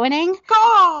 the crowing,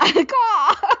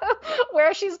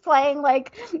 where she's playing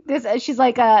like this. She's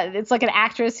like it's like an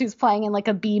actress who's playing in like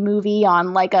a B movie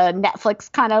on like a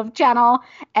Netflix kind of channel,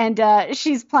 and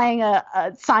she's playing a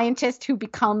scientist who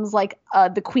becomes like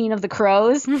the queen of the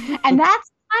crows, and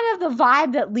that's kind of the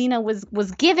vibe that Lena was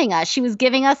giving us. She was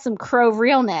giving us some crow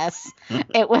realness.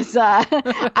 It was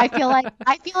I feel like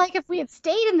if we had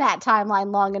stayed in that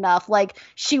timeline long enough, like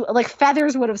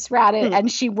feathers would have sprouted and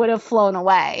she would have flown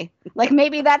away. Like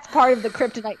maybe that's part of the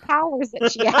kryptonite powers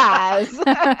that she has.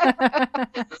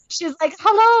 She's like,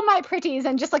 "Hello, my pretties,"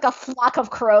 and just like a flock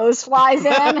of crows flies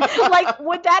in. Like,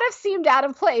 would that have seemed out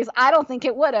of place? I don't think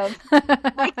it would have.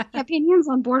 Like, opinions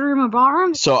on Boardroom or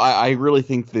Ballroom? So I really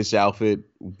think this outfit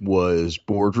was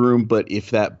Boardroom, but if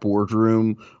that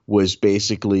Boardroom was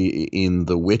basically in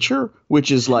The Witcher, which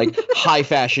is like high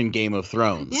fashion Game of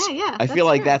Thrones. Yeah. I feel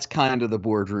like that's kind of the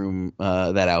Boardroom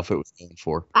that outfit was going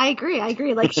for. I agree.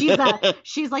 Like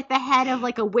she's like the head of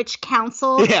like a witch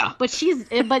council. Yeah. But she's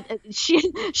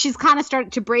kind of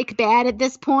started to break bad at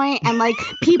this point, and like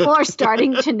people are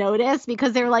starting to notice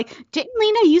because they're like, didn't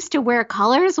Lena used to wear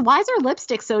colors? Why is her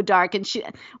lipstick so dark? And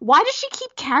why does she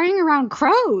keep carrying around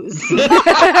crows?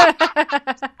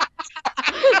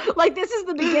 Like this is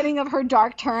the beginning of her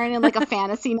dark turn in like a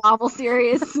fantasy novel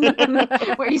series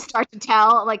where you start to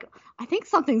tell like, I think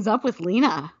something's up with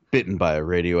Lena. Bitten by a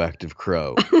radioactive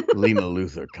crow, Lena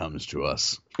Luthor comes to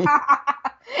us.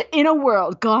 In a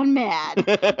world gone mad. Do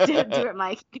it,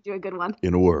 Mike. You could do a good one.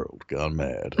 In a world gone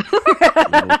mad.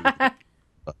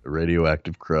 A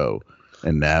radioactive crow,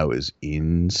 and now is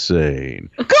insane.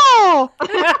 Go!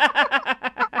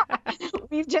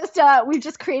 We've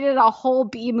just created a whole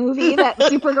B movie that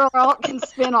Supergirl can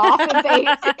spin off if they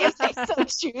so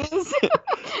choose.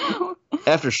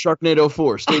 After Sharknado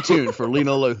 4, stay tuned for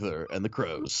Lena Luthor and the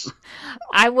Crows.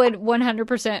 I would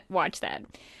 100% watch that.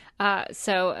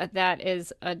 So that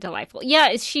is delightful.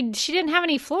 Yeah, she didn't have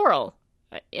any floral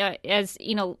as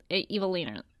evil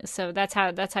Lena. So that's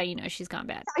how you know she's gone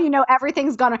bad. You know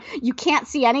everything's gone. You can't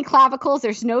see any clavicles.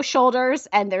 There's no shoulders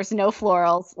and there's no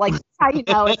florals. Like that's how you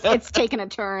know it's taken a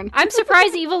turn. I'm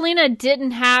surprised evil Lena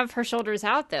didn't have her shoulders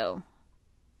out though,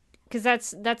 because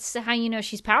that's how you know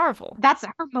she's powerful. That's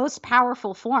her most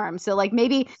powerful form. So like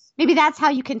maybe that's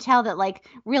how you can tell that like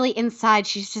really inside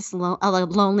she's just a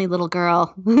lonely little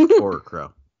girl. Or a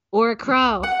crow. Or a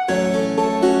crow.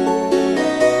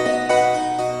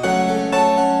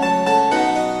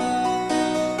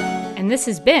 And this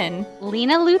has been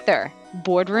Lena Luthor,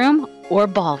 Boardroom or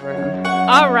Ballroom.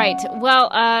 All right. Well,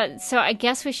 so I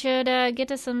guess we should get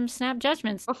to some snap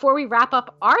judgments. Before we wrap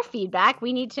up our feedback,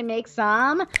 we need to make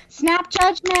some snap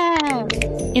judgments.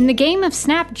 In the game of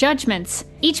snap judgments,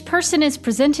 each person is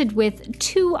presented with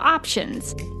 2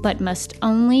 options, but must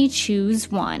only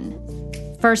choose one.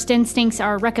 First instincts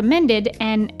are recommended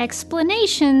and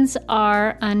explanations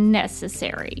are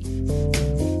unnecessary.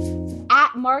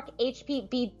 At Mark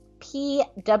HPWM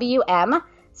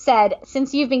said,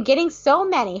 since you've been getting so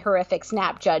many horrific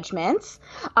snap judgments,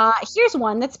 here's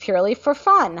one that's purely for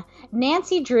fun.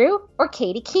 Nancy Drew or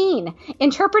Katie Keene.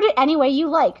 Interpret it any way you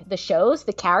like. The shows,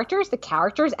 the characters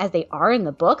as they are in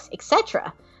the books,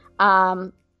 etc.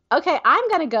 Okay, I'm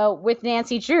going to go with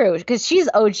Nancy Drew because she's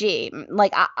OG.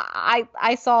 Like,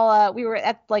 I saw, we were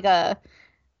at like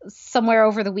somewhere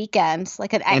over the weekend,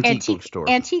 like an antique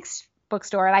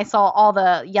bookstore, and I saw all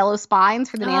the yellow spines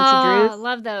for the Nancy Drews. I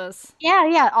love those.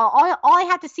 Yeah. All I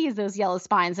have to see is those yellow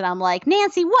spines, and I'm like,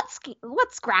 Nancy,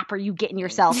 what scrap are you getting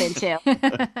yourself into?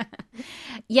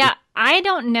 Yeah, I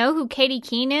don't know who Katie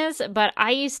Keene is, but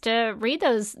I used to read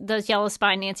those yellow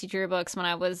spine Nancy Drew books when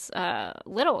I was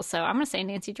little, so I'm going to say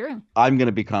Nancy Drew. I'm going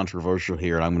to be controversial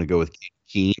here, and I'm going to go with Katie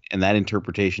Keene, and that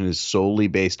interpretation is solely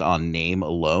based on name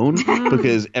alone,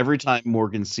 because every time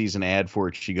Morgan sees an ad for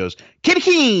it, she goes, Katie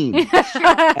Keene! and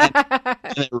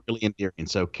it's really endearing,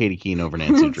 so Katie Keene over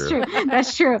Nancy Drew.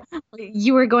 That's true.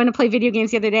 You were going to play video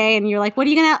games the other day, and you're like, what are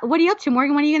you up to,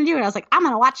 Morgan? What are you going to do? And I was like, I'm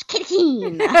going to watch Katie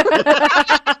Keene.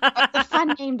 That's a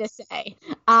fun name to say.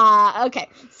 Okay,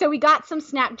 so we got some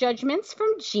snap judgments from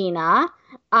Gina.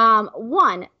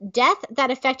 1, death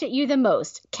that affected you the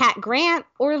most, Cat Grant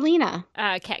or Lena?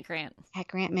 Cat Grant. Cat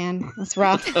Grant, man, it's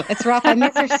rough. It's rough. I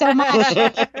miss her so much.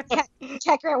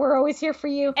 Cat Grant, we're always here for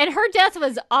you. And her death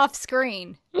was off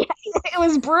screen. Yeah, it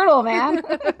was brutal, man.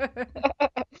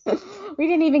 We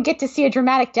didn't even get to see a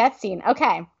dramatic death scene.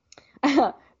 Okay.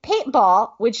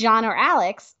 Paintball with John or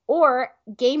Alex, or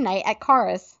game night at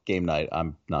Cars? Game night.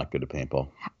 I'm not good at paintball.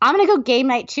 I'm going to go game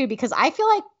night too, because I feel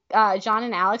like John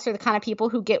and Alex are the kind of people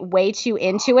who get way too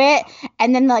into it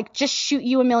and then like just shoot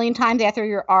you a million times after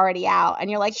you're already out, and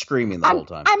you're like screaming the whole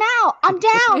time. I'm out. I'm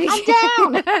down. I'm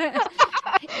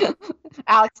down.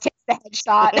 Alex takes the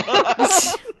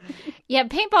headshot. Yeah,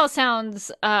 paintball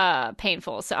sounds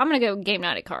painful, so I'm gonna go game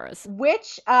night at Kara's.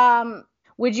 Which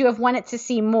would you have wanted to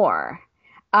see more?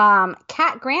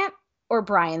 Cat Grant or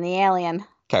Brian the alien?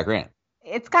 Cat Grant.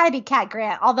 It's got to be Cat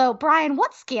Grant. Although Brian,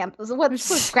 what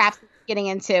scraps getting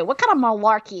into? What kind of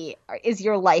malarkey is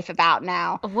your life about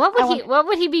now? What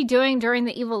would he be doing during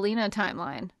the Evil Lena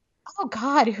timeline? Oh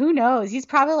God, who knows? He's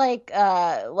probably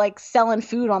like selling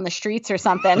food on the streets or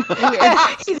something.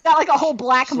 He's got like a whole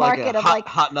black market of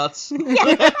hot nuts. Yeah.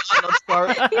 Hot nuts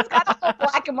cart. He's got a whole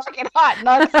black market hot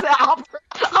nuts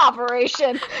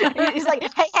operation. He's like,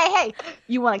 hey,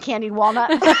 you want a candied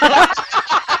walnut?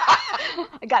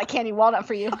 I got a candied walnut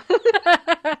for you.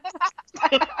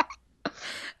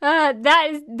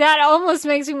 That almost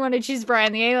makes me want to choose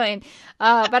Brian the alien,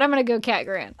 but I'm gonna go Cat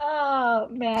Grant. Oh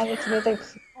man, it's amazing.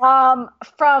 From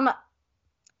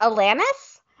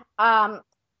Alanis,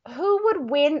 who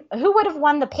would have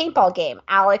won the paintball game,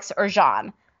 Alex or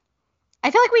Jean?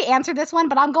 I feel like we answered this one,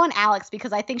 but I'm going Alex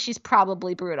because I think she's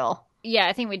probably brutal. Yeah,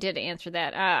 I think we did answer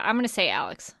that. I'm going to say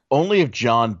Alex. Only if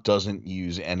John doesn't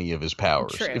use any of his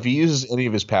powers. True. If he uses any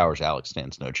of his powers, Alex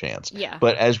stands no chance. Yeah.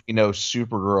 But as we know,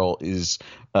 Supergirl is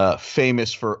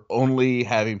famous for only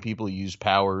having people use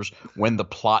powers when the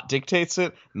plot dictates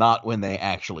it, not when they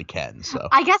actually can. So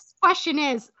I guess the question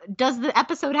is, does the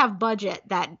episode have budget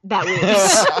that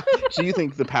week? So you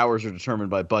think the powers are determined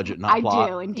by budget, not plot?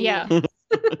 I do, indeed. Yeah.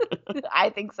 I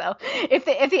think so. If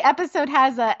the episode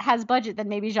has budget, then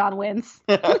maybe Jean wins.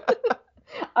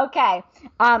 Okay.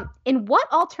 In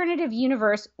what alternative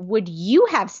universe would you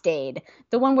have stayed?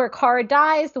 The one where Kara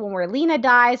dies, the one where Lena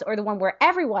dies, or the one where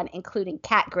everyone, including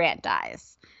Cat Grant,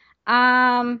 dies?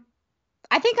 I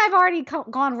think I've already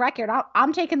gone record.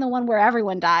 I'm taking the one where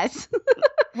everyone dies.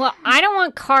 Well, I don't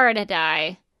want Kara to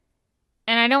die,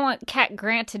 and I don't want Cat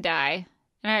Grant to die.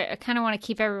 And I kind of want to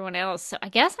keep everyone else. So I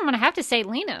guess I'm going to have to say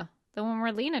Lena, the one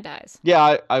where Lena dies.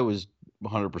 Yeah, I was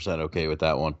 100% okay with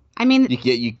that one. I mean,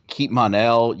 you keep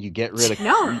Mon-El, you get rid of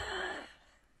no.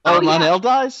 Mon-El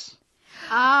dies?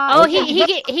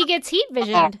 He gets heat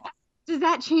visioned. Does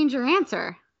that change your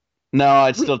answer? No,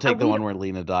 I'd still take the one where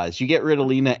Lena dies. You get rid of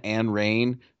Lena and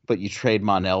Rain, but you trade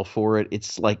Mon-El for it.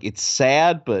 It's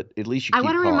sad, but at least you keep I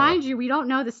want to Kara. remind you, we don't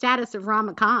know the status of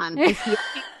Rama Khan.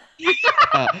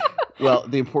 Well,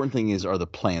 the important thing is, are the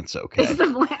plants okay? Are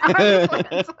the plants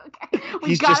okay?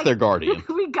 He's just their guardian.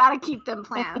 We gotta keep them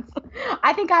plants.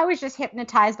 I think I was just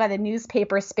hypnotized by the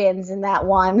newspaper spins in that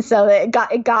one, so it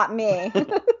got me.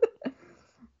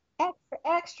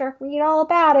 Extra, read all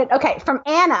about it. Okay, from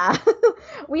Anna,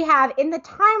 we have, in the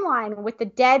timeline with the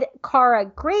dead Kara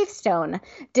gravestone,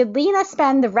 did Lena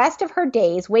spend the rest of her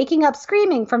days waking up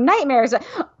screaming from nightmares? Anna,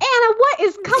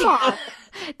 come on.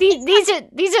 These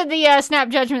are the snap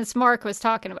judgments Mark was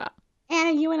talking about.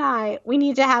 Anna, you and I, we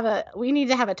need to have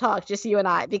a talk, just you and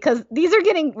I, because these are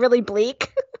getting really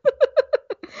bleak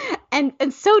and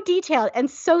so detailed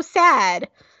and so sad.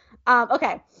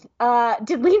 Okay.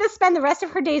 Did Lena spend the rest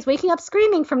of her days waking up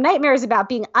screaming from nightmares about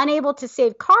being unable to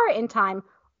save Kara in time?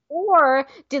 Or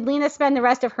did Lena spend the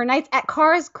rest of her nights at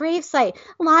Kara's gravesite,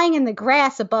 lying in the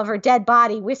grass above her dead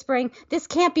body, whispering, "This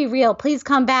can't be real, please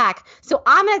come back"? So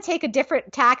I'm going to take a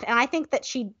different tact, and I think that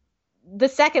the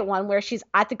second one, where she's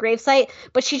at the gravesite,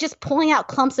 but she's just pulling out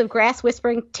clumps of grass,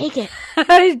 whispering, "Take it."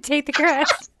 Take the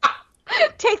grass.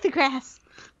 Take the grass.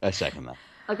 I second that.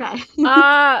 Okay.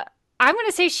 I'm going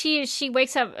to say she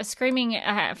wakes up screaming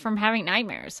from having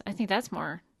nightmares. I think that's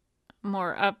more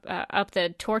up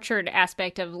the tortured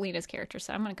aspect of Lena's character,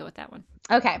 so I'm going to go with that one.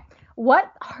 Okay.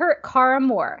 What hurt Kara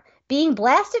more? Being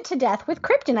blasted to death with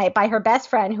kryptonite by her best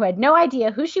friend who had no idea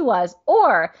who she was,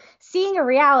 or seeing a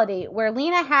reality where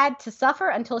Lena had to suffer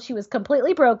until she was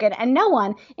completely broken and no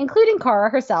one, including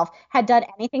Kara herself, had done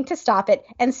anything to stop it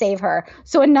and save her?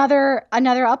 So another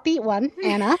upbeat one,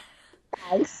 Anna.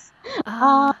 Thanks.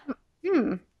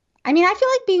 I mean, I feel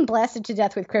like being blasted to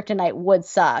death with kryptonite would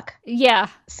suck. Yeah.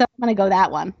 So I'm going to go that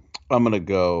one. I'm going to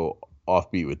go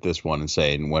offbeat with this one and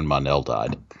say when Mon-El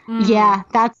died. Yeah,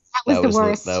 that was the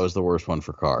worst. That was the worst one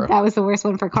for Kara. That was the worst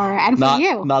one for Kara. And for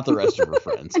you. Not the rest of her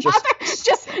friends.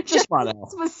 Just Mon-El.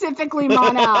 Specifically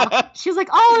Mon-El. She was like,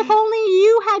 oh, if only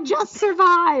you had just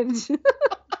survived.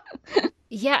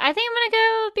 Yeah, I think I'm going to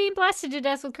go being blasted to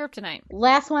death with kryptonite.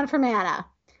 Last one from Anna.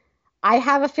 I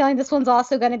have a feeling this one's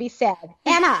also going to be sad.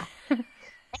 Anna,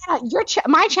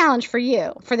 my challenge for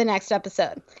you for the next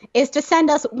episode is to send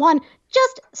us one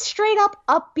just straight up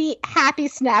upbeat, happy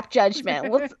snap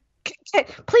judgment.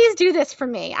 Please do this for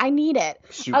me. I need it.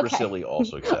 Super silly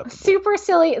also acceptable. Super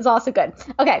silly is also good.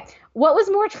 Okay. What was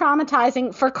more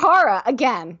traumatizing for Kara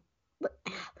again?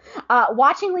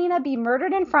 Watching Lena be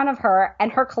murdered in front of her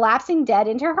and her collapsing dead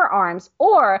into her arms,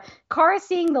 or Kara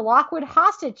seeing the Lockwood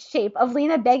hostage tape of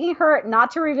Lena begging her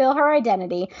not to reveal her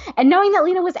identity and knowing that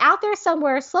Lena was out there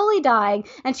somewhere slowly dying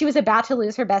and she was about to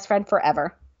lose her best friend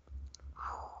forever.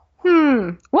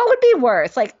 What would be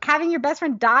worse? Like having your best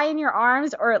friend die in your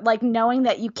arms, or like knowing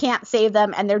that you can't save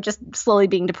them and they're just slowly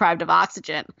being deprived of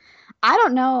oxygen? I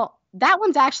don't know. That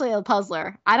one's actually a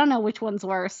puzzler. I don't know which one's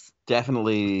worse.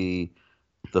 Definitely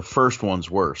the first one's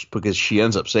worse because she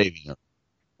ends up saving her.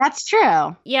 That's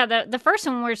true. Yeah, the first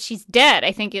one where she's dead,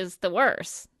 I think, is the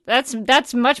worst.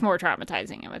 That's much more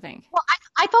traumatizing, I would think. Well,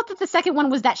 I thought that the second one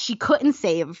was that she couldn't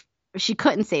save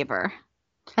her.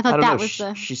 I thought that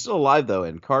was She's still alive though,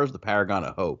 and Kara's the paragon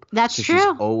of hope. That's so true.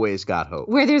 She's always got hope.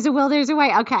 Where there's a will, there's a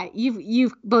way. Okay,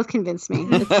 you've both convinced me.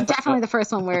 It's definitely the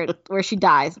first one where she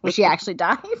dies, where she actually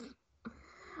dies.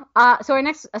 So our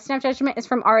next snap judgment is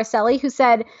from Araceli, who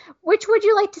said, "Which would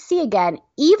you like to see again,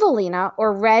 Evil Lena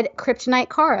or Red Kryptonite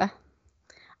Kara?"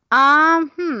 I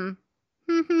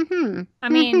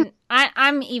mean,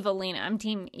 I'm Evil Lena. I'm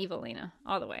Team Evil Lena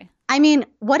all the way. I mean,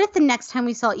 what if the next time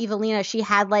we saw Evelina, she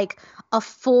had like a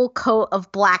full coat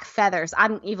of black feathers?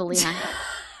 I'm Evelina.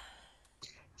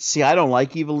 See, I don't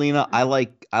like Evelina. I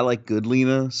like good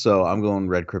Lena, so I'm going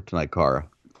Red Kryptonite Kara.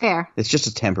 Fair. It's just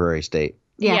a temporary state.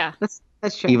 Yeah.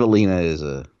 That's true. Evelina is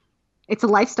it's a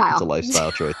lifestyle. It's a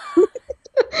lifestyle choice.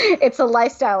 It's a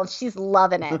lifestyle, and she's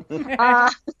loving it.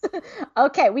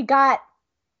 Okay, we got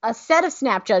a set of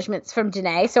snap judgments from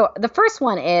Danae. So the first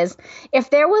one is, if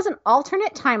there was an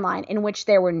alternate timeline in which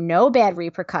there were no bad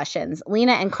repercussions,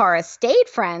 Lena and Kara stayed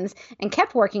friends and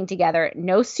kept working together,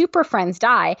 no super friends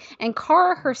die, and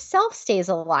Kara herself stays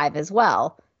alive as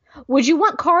well. Would you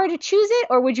want Kara to choose it,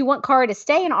 or would you want Kara to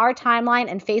stay in our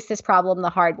timeline and face this problem the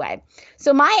hard way?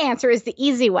 So my answer is the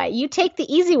easy way. You take the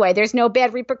easy way. There's no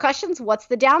bad repercussions. What's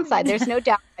the downside? There's no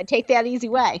downside. Take that easy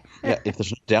way. Yeah, if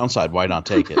there's no downside, why not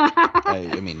take it?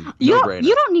 I mean, you no-brainer.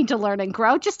 You don't need to learn and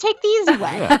grow. Just take the easy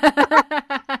way.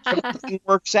 Yeah. Everything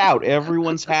works out.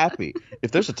 Everyone's happy.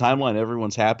 If there's a timeline,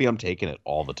 everyone's happy. I'm taking it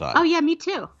all the time. Oh, yeah, me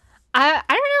too. I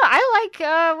don't know. I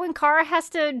like when Kara has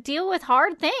to deal with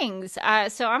hard things.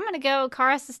 So I'm going to go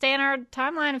Kara has to stay in our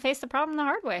timeline and face the problem the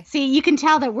hard way. See, you can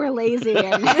tell that we're lazy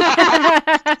and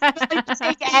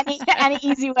take any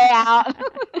easy way out.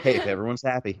 Hey, if everyone's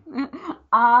happy.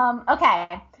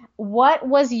 Okay. What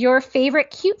was your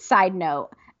favorite cute side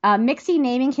note? Mixie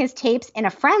naming his tapes in a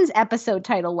Friends episode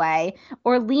title way,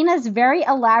 or Lena's very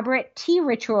elaborate tea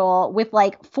ritual with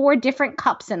like 4 different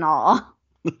cups and all?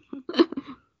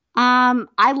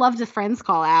 I loved the Friends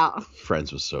call out.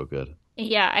 Friends was so good.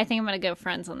 Yeah, I think I'm going to go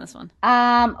Friends on this one.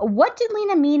 What did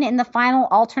Lena mean in the final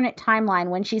alternate timeline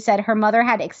when she said her mother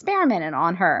had experimented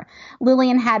on her?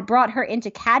 Lillian had brought her into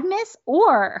Cadmus,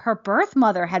 or her birth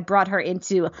mother had brought her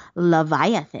into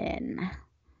Leviathan?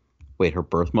 Wait, her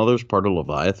birth mother's part of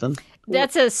Leviathan?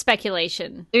 That's a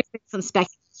speculation. There's been some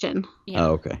speculation. Yeah.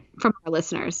 Oh, okay. From our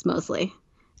listeners, mostly.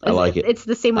 I like it. It's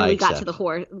the same way we got to the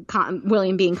whore,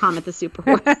 William being Comet the super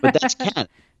whore. But that's canon.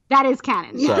 That is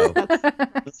canon. So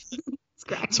that's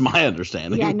correct. It's my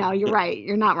understanding. Yeah, no, you're right.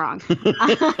 You're not wrong.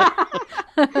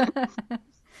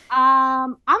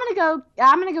 I'm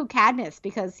gonna go Cadmus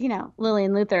because, you know,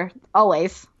 Lillian Luthor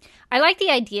always. I like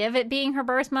the idea of it being her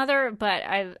birth mother, but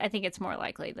I think it's more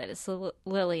likely that it's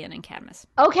Lillian and Cadmus.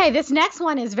 Okay, this next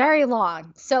one is very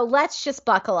long, so let's just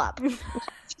buckle up.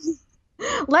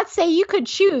 Let's say you could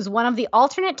choose one of the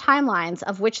alternate timelines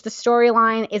of which the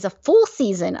storyline is a full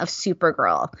season of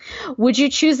Supergirl. Would you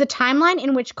choose the timeline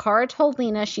in which Kara told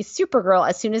Lena she's Supergirl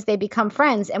as soon as they become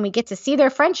friends and we get to see their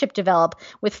friendship develop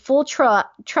with full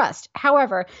trust?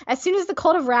 However, as soon as the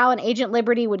Cult of Rao and Agent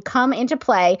Liberty would come into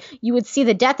play, you would see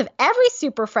the death of every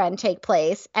super friend take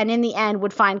place and in the end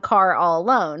would find Kara all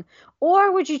alone.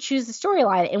 Or would you choose the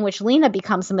storyline in which Lena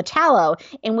becomes a Metallo,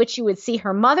 in which you would see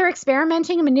her mother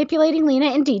experimenting and manipulating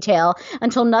Lena in detail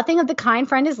until nothing of the kind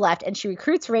friend is left and she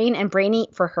recruits Rain and Brainy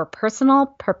for her personal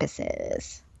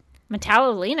purposes?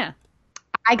 Metallo Lena.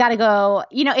 I gotta go,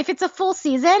 you know, if it's a full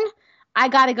season, I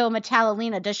gotta go Metallo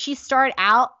Lena. Does she start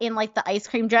out in like the ice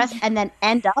cream dress and then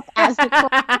end up as the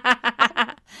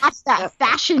Watch that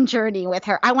fashion journey with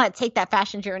her. I want to take that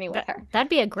fashion journey with her. That'd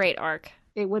be a great arc.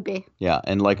 It would be. Yeah,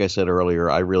 and like I said earlier,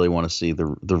 I really want to see the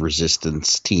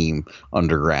Resistance team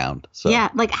underground. So yeah,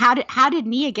 like how did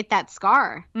Nia get that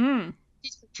scar? Mm.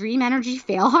 Did her dream energy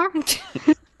fail her?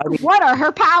 I mean, what are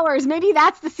her powers? Maybe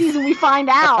that's the season we find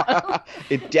out.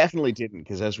 it definitely didn't,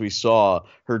 because as we saw,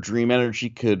 her dream energy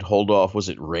could hold off. Was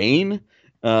it rain?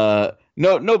 No,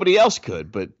 nobody else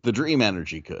could, but the dream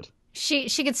energy could. She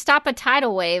could stop a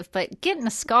tidal wave, but getting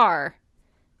a scar,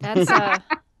 that's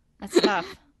tough.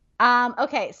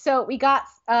 Okay, so we got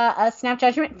a snap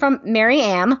judgment from Mary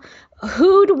Am.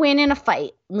 Who'd win in a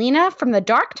fight? Lena from the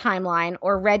Dark Timeline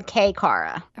or Red K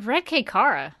Kara? Red K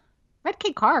Kara. Red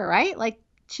K Kara, right? Like,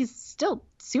 she's still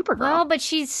Supergirl. Well, but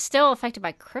she's still affected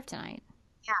by kryptonite.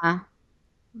 Yeah.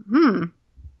 I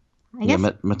Yeah, guess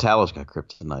Metallo's got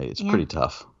kryptonite. It's pretty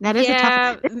tough. that is a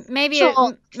tough. Maybe it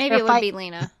would fight. be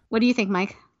Lena. What do you think,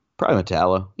 Mike? Probably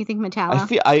Metallo. You think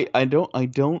Metallo? I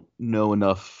don't know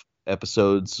enough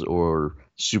episodes or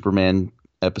Superman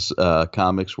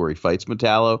comics where he fights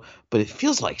Metallo, but it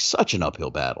feels like such an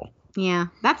uphill battle. Yeah,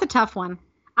 that's a tough one.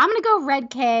 I'm gonna go Red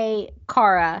K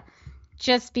Kara,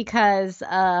 just because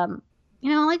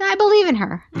like, I believe in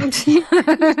her.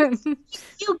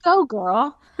 You go,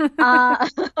 girl.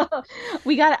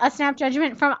 We got a snap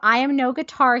judgment from I Am No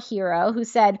Guitar Hero, who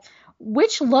said,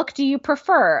 which look do you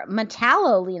prefer,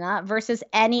 Metallo Lena versus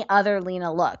any other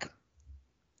Lena look?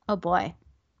 Oh boy.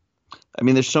 I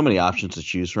mean, there's so many options to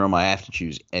choose from. I have to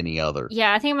choose any other.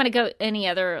 Yeah, I think I'm gonna go any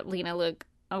other Lena look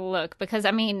because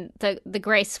I mean the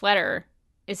gray sweater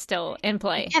is still in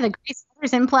play. Yeah, the gray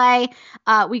sweater's in play.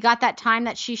 We got that time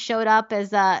that she showed up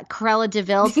as Corella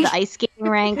DeVille to the ice skating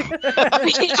rink.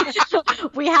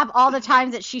 We have all the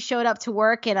times that she showed up to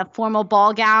work in a formal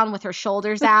ball gown with her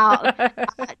shoulders out,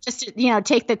 just to,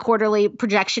 take the quarterly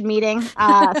projection meeting.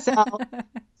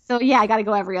 So yeah, I got to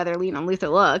go every other Lena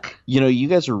Luthor look. You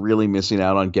guys are really missing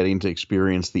out on getting to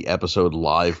experience the episode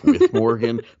live with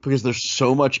Morgan because there's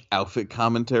so much outfit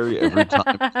commentary every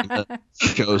time Lena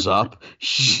shows up.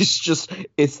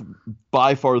 It's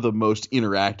by far the most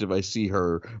interactive I see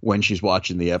her when she's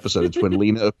watching the episode. It's when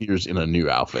Lena appears in a new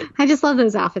outfit. I just love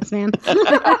those outfits, man.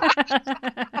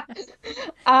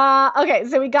 Okay,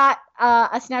 so we got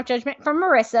a snap judgment from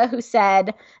Marissa, who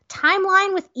said,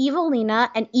 timeline with evil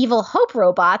Lena and evil Hope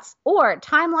robots, or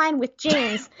timeline with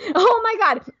James. Oh my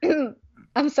god.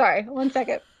 I'm sorry. 1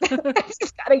 second. I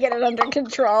just gotta get it under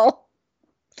control.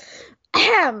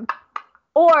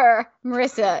 Or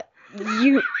Marissa,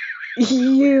 you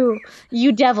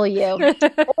devil, you.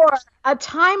 Or a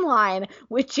timeline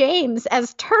with James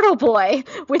as Turtle Boy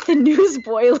with the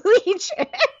Newsboy Legion.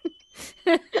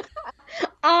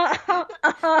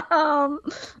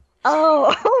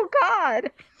 Oh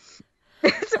God.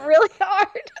 It's really hard.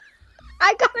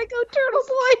 I gotta go Turtle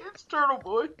Boy. It's Turtle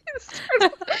Boy.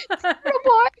 Turtle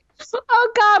Boy.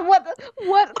 Oh God,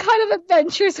 what kind of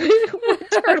adventures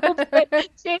would Turtle Boy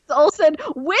James Olsen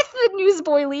with the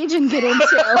Newsboy Legion get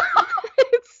into?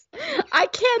 I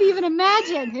can't even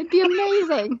imagine. It'd be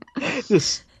amazing.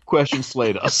 This question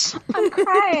slayed us. I'm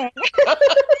crying.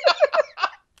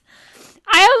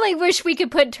 I only wish we could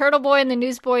put Turtle Boy and the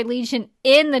Newsboy Legion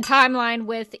in the timeline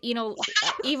with, evil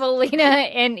Lena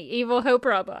and evil Hope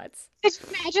robots. Just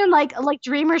imagine like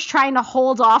Dreamer's trying to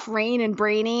hold off Rain and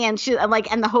Brainy and she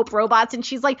and the Hope robots, and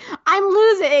she's like, I'm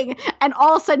losing, and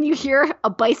all of a sudden you hear a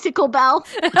bicycle bell.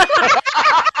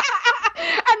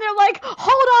 And they're like,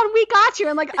 hold on, we got you.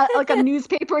 And like a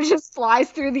newspaper just flies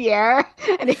through the air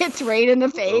and it hits Rain in the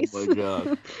face. Oh my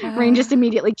God. Rain just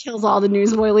immediately kills all the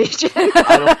Newsboy Legion.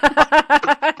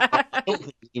 I don't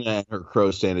think Lena and her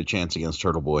crow stand a chance against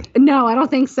Turtle Boy. No, I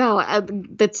don't think so.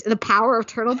 The power of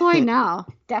Turtle Boy? No,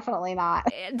 definitely not.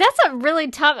 That's a really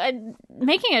tough.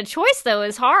 Making a choice though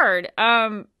is hard.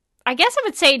 I guess I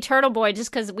would say Turtle Boy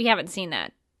just because we haven't seen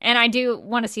that. And I do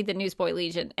want to see the Newsboy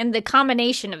Legion. And the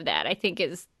combination of that, I think,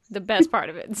 is the best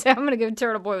part of it. So I'm going to go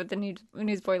Turtle Boy with the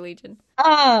Newsboy Legion.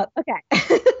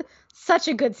 Okay. Such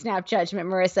a good snap judgment,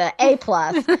 Marissa. A+.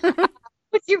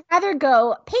 Would you rather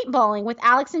go paintballing with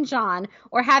Alex and John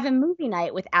or have a movie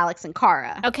night with Alex and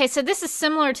Kara? Okay, so this is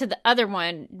similar to the other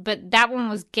one, but that one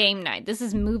was game night. This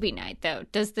is movie night, though.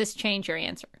 Does this change your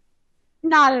answer?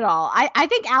 Not at all. I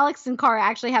think Alex and Kara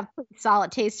actually have pretty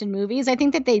solid taste in movies. I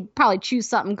think that they'd probably choose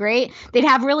something great. They'd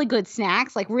have really good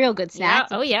snacks, like real good snacks.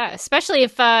 Yeah. Oh yeah, especially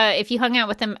if you hung out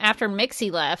with him after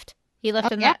Mixie left. He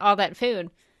left all that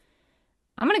food.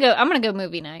 I'm gonna go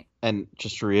movie night. And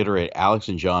just to reiterate, Alex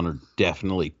and John are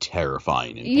definitely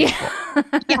terrifying in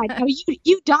paintball. Yeah, no,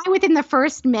 you die within the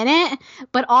first minute,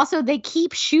 but also they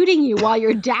keep shooting you while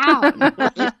you're down.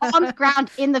 Like, you're on the ground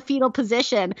in the fetal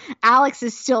position. Alex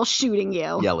is still shooting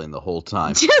you. Yelling the whole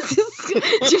time.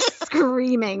 just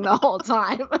screaming the whole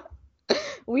time.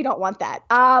 We don't want that.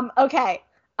 Okay.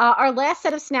 Our last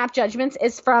set of snap judgments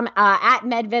is from at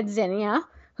Medvedzinnia,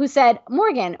 who said,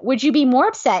 Morgan, would you be more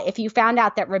upset if you found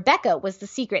out that Rebecca was the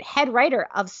secret head writer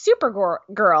of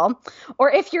Supergirl,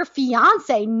 or if your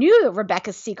fiance knew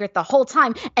Rebecca's secret the whole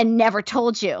time and never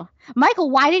told you? Michael,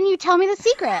 why didn't you tell me the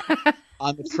secret?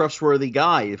 I'm a trustworthy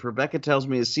guy. If Rebecca tells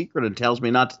me a secret and tells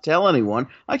me not to tell anyone,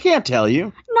 I can't tell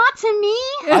you. Not to me.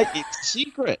 It's a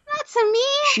secret. Not to me.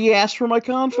 She asked for my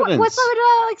confidence. What's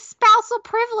with spousal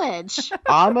privilege?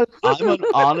 I'm an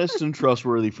honest and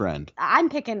trustworthy friend. I'm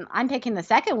picking the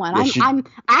second one. Yeah, I'm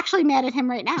actually mad at him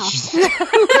right now.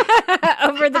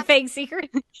 Over the fake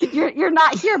secret. You're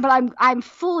not here, but I'm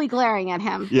fully glaring at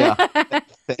him. Yeah.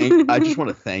 I just want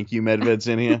to thank you, Medved's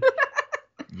in here.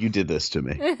 You did this to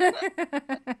me.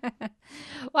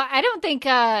 Well, I don't think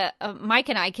Mike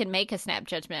and I can make a snap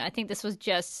judgment. I think this was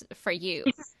just for you.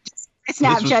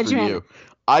 Snap this was judgment. For you.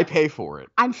 I pay for it.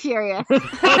 I'm furious.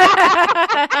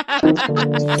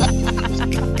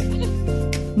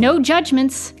 No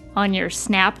judgments on your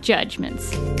snap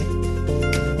judgments.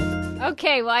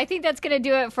 Okay, well, I think that's going to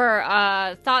do it for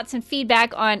thoughts and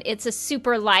feedback on It's a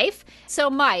Super Life. So,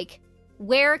 Mike,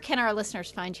 where can our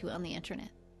listeners find you on the internet?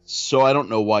 So I don't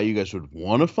know why you guys would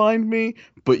want to find me,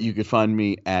 but you could find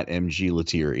me at MG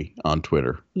Lettieri on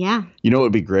Twitter. Yeah. You know what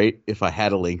would be great? If I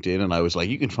had a LinkedIn and I was like,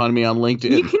 you can find me on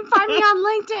LinkedIn. You can find me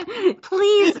on LinkedIn.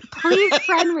 Please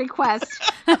friend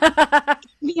request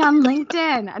me on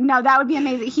LinkedIn. No, that would be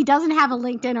amazing. He doesn't have a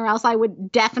LinkedIn, or else I would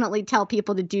definitely tell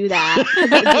people to do that.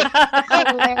 It's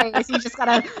hilarious. You just got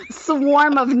a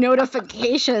swarm of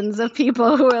notifications of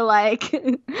people who are like,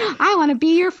 I want to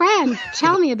be your friend.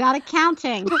 Tell me about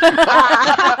accounting.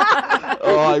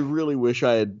 Oh, I really wish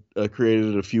I had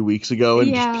created it a few weeks ago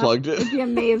and just plugged it. It'd be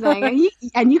amazing.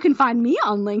 And you can find me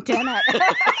on LinkedIn.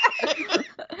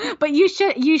 But you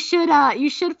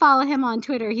should follow him on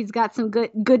Twitter. He's got some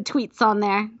good tweets on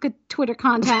there. Good Twitter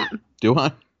content. Do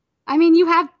I? I mean, you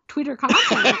have Twitter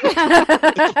content.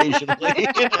 Occasionally.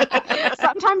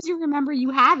 Sometimes you remember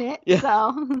you have it. Yeah.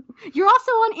 So you're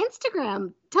also on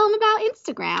Instagram. Tell them about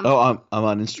Instagram. Oh, I'm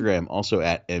on Instagram, also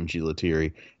at MG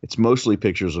Lettieri. It's mostly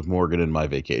pictures of Morgan and my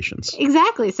vacations.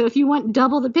 Exactly. So if you want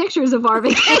double the pictures of our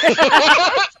vacations,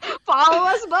 follow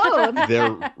us both.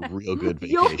 They're real good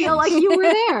vacations. You'll feel like you were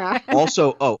there.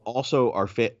 Also our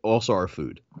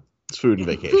food. It's food and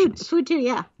vacations. Food too.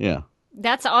 Yeah. Yeah.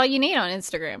 That's all you need on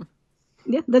Instagram.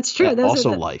 Yeah, that's true. Those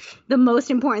also are life. The most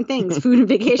important things, food and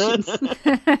vacations.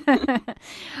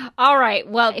 All right.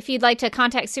 Well, if you'd like to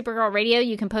contact Supergirl Radio,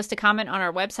 you can post a comment on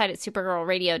our website at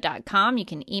supergirlradio.com. You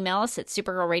can email us at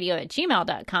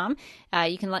supergirlradio@gmail.com.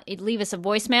 You can leave us a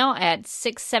voicemail at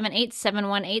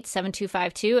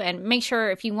 678-718-7252. And make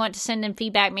sure, if you want to send in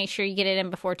feedback, make sure you get it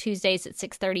in before Tuesdays at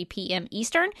 6:30 p.m.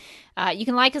 Eastern. You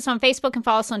can like us on Facebook and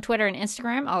follow us on Twitter and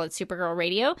Instagram, all at Supergirl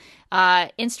Radio.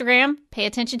 Instagram, pay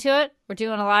attention to it. We're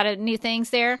doing a lot of new things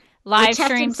there. Live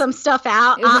streams. Some stuff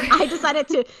out. I decided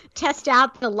to test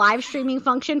out the live streaming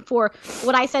function for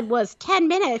what I said was 10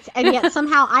 minutes, and yet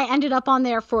somehow I ended up on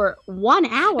there for 1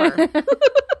 hour.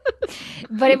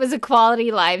 But it was a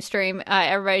quality live stream.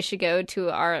 Everybody should go to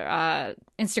our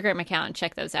Instagram account and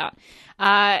check those out.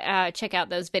 Check out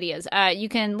those videos. You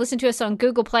can listen to us on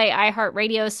Google Play,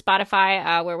 iHeartRadio,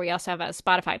 Spotify, where we also have a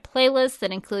Spotify playlist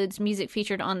that includes music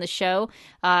featured on the show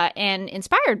and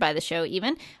inspired by the show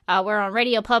even. We're on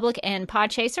Radio Public and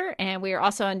Podchaser, and we are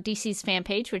also on DC's fan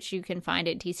page, which you can find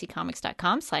at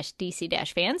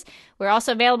dccomics.com/DC-fans. We're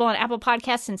also available on Apple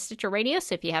Podcasts and Stitcher Radio,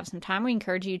 so if you have some time, we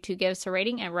encourage you to give us a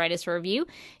rating and write us a review.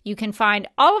 You can find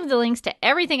all of the links to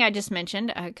everything I just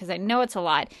mentioned, because I know it's a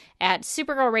lot, at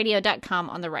supergirlradio.com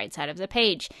on the right side of the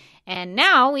page. And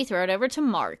now we throw it over to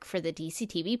Mark for the DC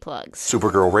TV plugs.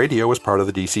 Supergirl Radio is part of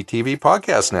the DC TV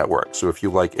Podcast Network, so if you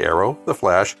like Arrow, The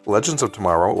Flash, Legends of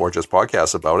Tomorrow, or just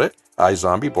podcasts about it,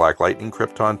 iZombie, Black Lightning,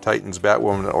 Krypton, Titans,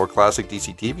 Batwoman, or classic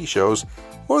DC TV shows,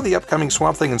 or the upcoming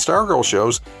Swamp Thing and Stargirl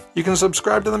shows, you can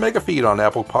subscribe to the Mega Feed on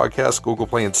Apple Podcasts, Google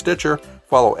Play, and Stitcher,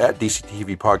 follow at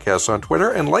DCTV Podcasts on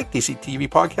Twitter, and like DCTV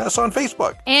Podcasts on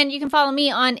Facebook. And you can follow me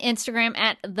on Instagram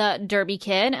at The Derby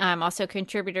Kid. I'm also a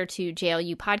contributor to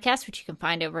JLU Podcast, which you can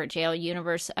find over at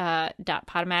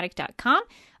jluniverse.podomatic.com.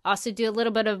 Also do a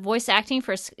little bit of voice acting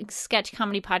for a sketch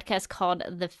comedy podcast called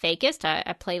The Fakest.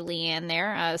 I play Leanne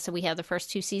there. So we have the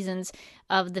first 2 seasons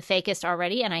of The Fakest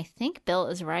already, and I think Bill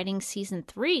is writing season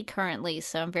 3 currently.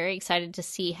 So I'm very excited to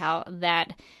see how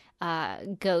that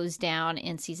goes down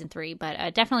in season 3.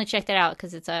 But definitely check that out,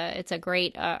 because it's a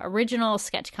great original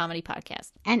sketch comedy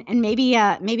podcast. And maybe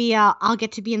I'll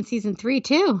get to be in season 3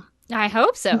 too. I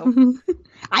hope so.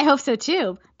 I hope so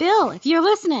too. Bill, if you're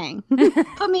listening,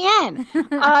 put me in.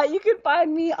 You can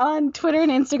find me on Twitter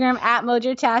and Instagram at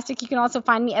Mojotastic. You can also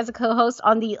find me as a co-host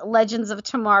on the Legends of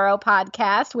Tomorrow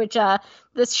podcast, which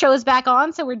this show is back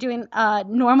on. So we're doing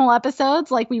normal episodes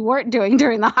like we weren't doing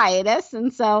during the hiatus.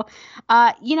 And so,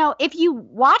 if you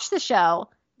watch the show,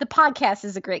 the podcast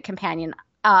is a great companion.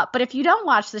 But if you don't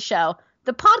watch the show,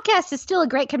 the podcast is still a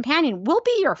great companion. We'll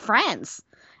be your friends.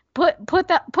 Put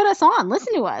us on.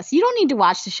 Listen to us. You don't need to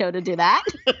watch the show to do that.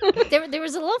 There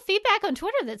was a little feedback on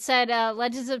Twitter that said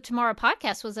Legends of Tomorrow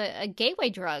podcast was a gateway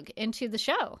drug into the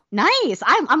show. Nice.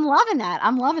 I'm loving that.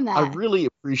 I really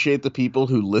appreciate the people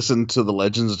who listen to the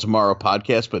Legends of Tomorrow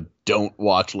podcast but don't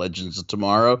watch Legends of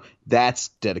Tomorrow. That's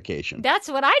dedication. That's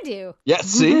what I do. Yes,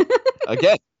 see?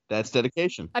 Again, that's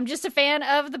dedication. I'm just a fan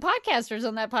of the podcasters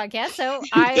on that podcast, so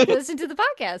I listen to the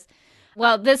podcast.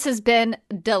 Well, this has been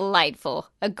delightful.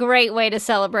 A great way to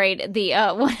celebrate the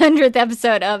 100th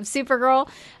episode of Supergirl.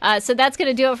 So that's going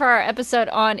to do it for our episode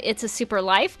on It's a Super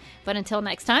Life. But until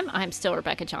next time, I'm still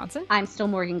Rebecca Johnson. I'm still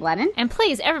Morgan Glennon. And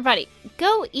please, everybody,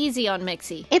 go easy on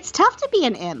Mixie. It's tough to be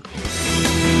an imp.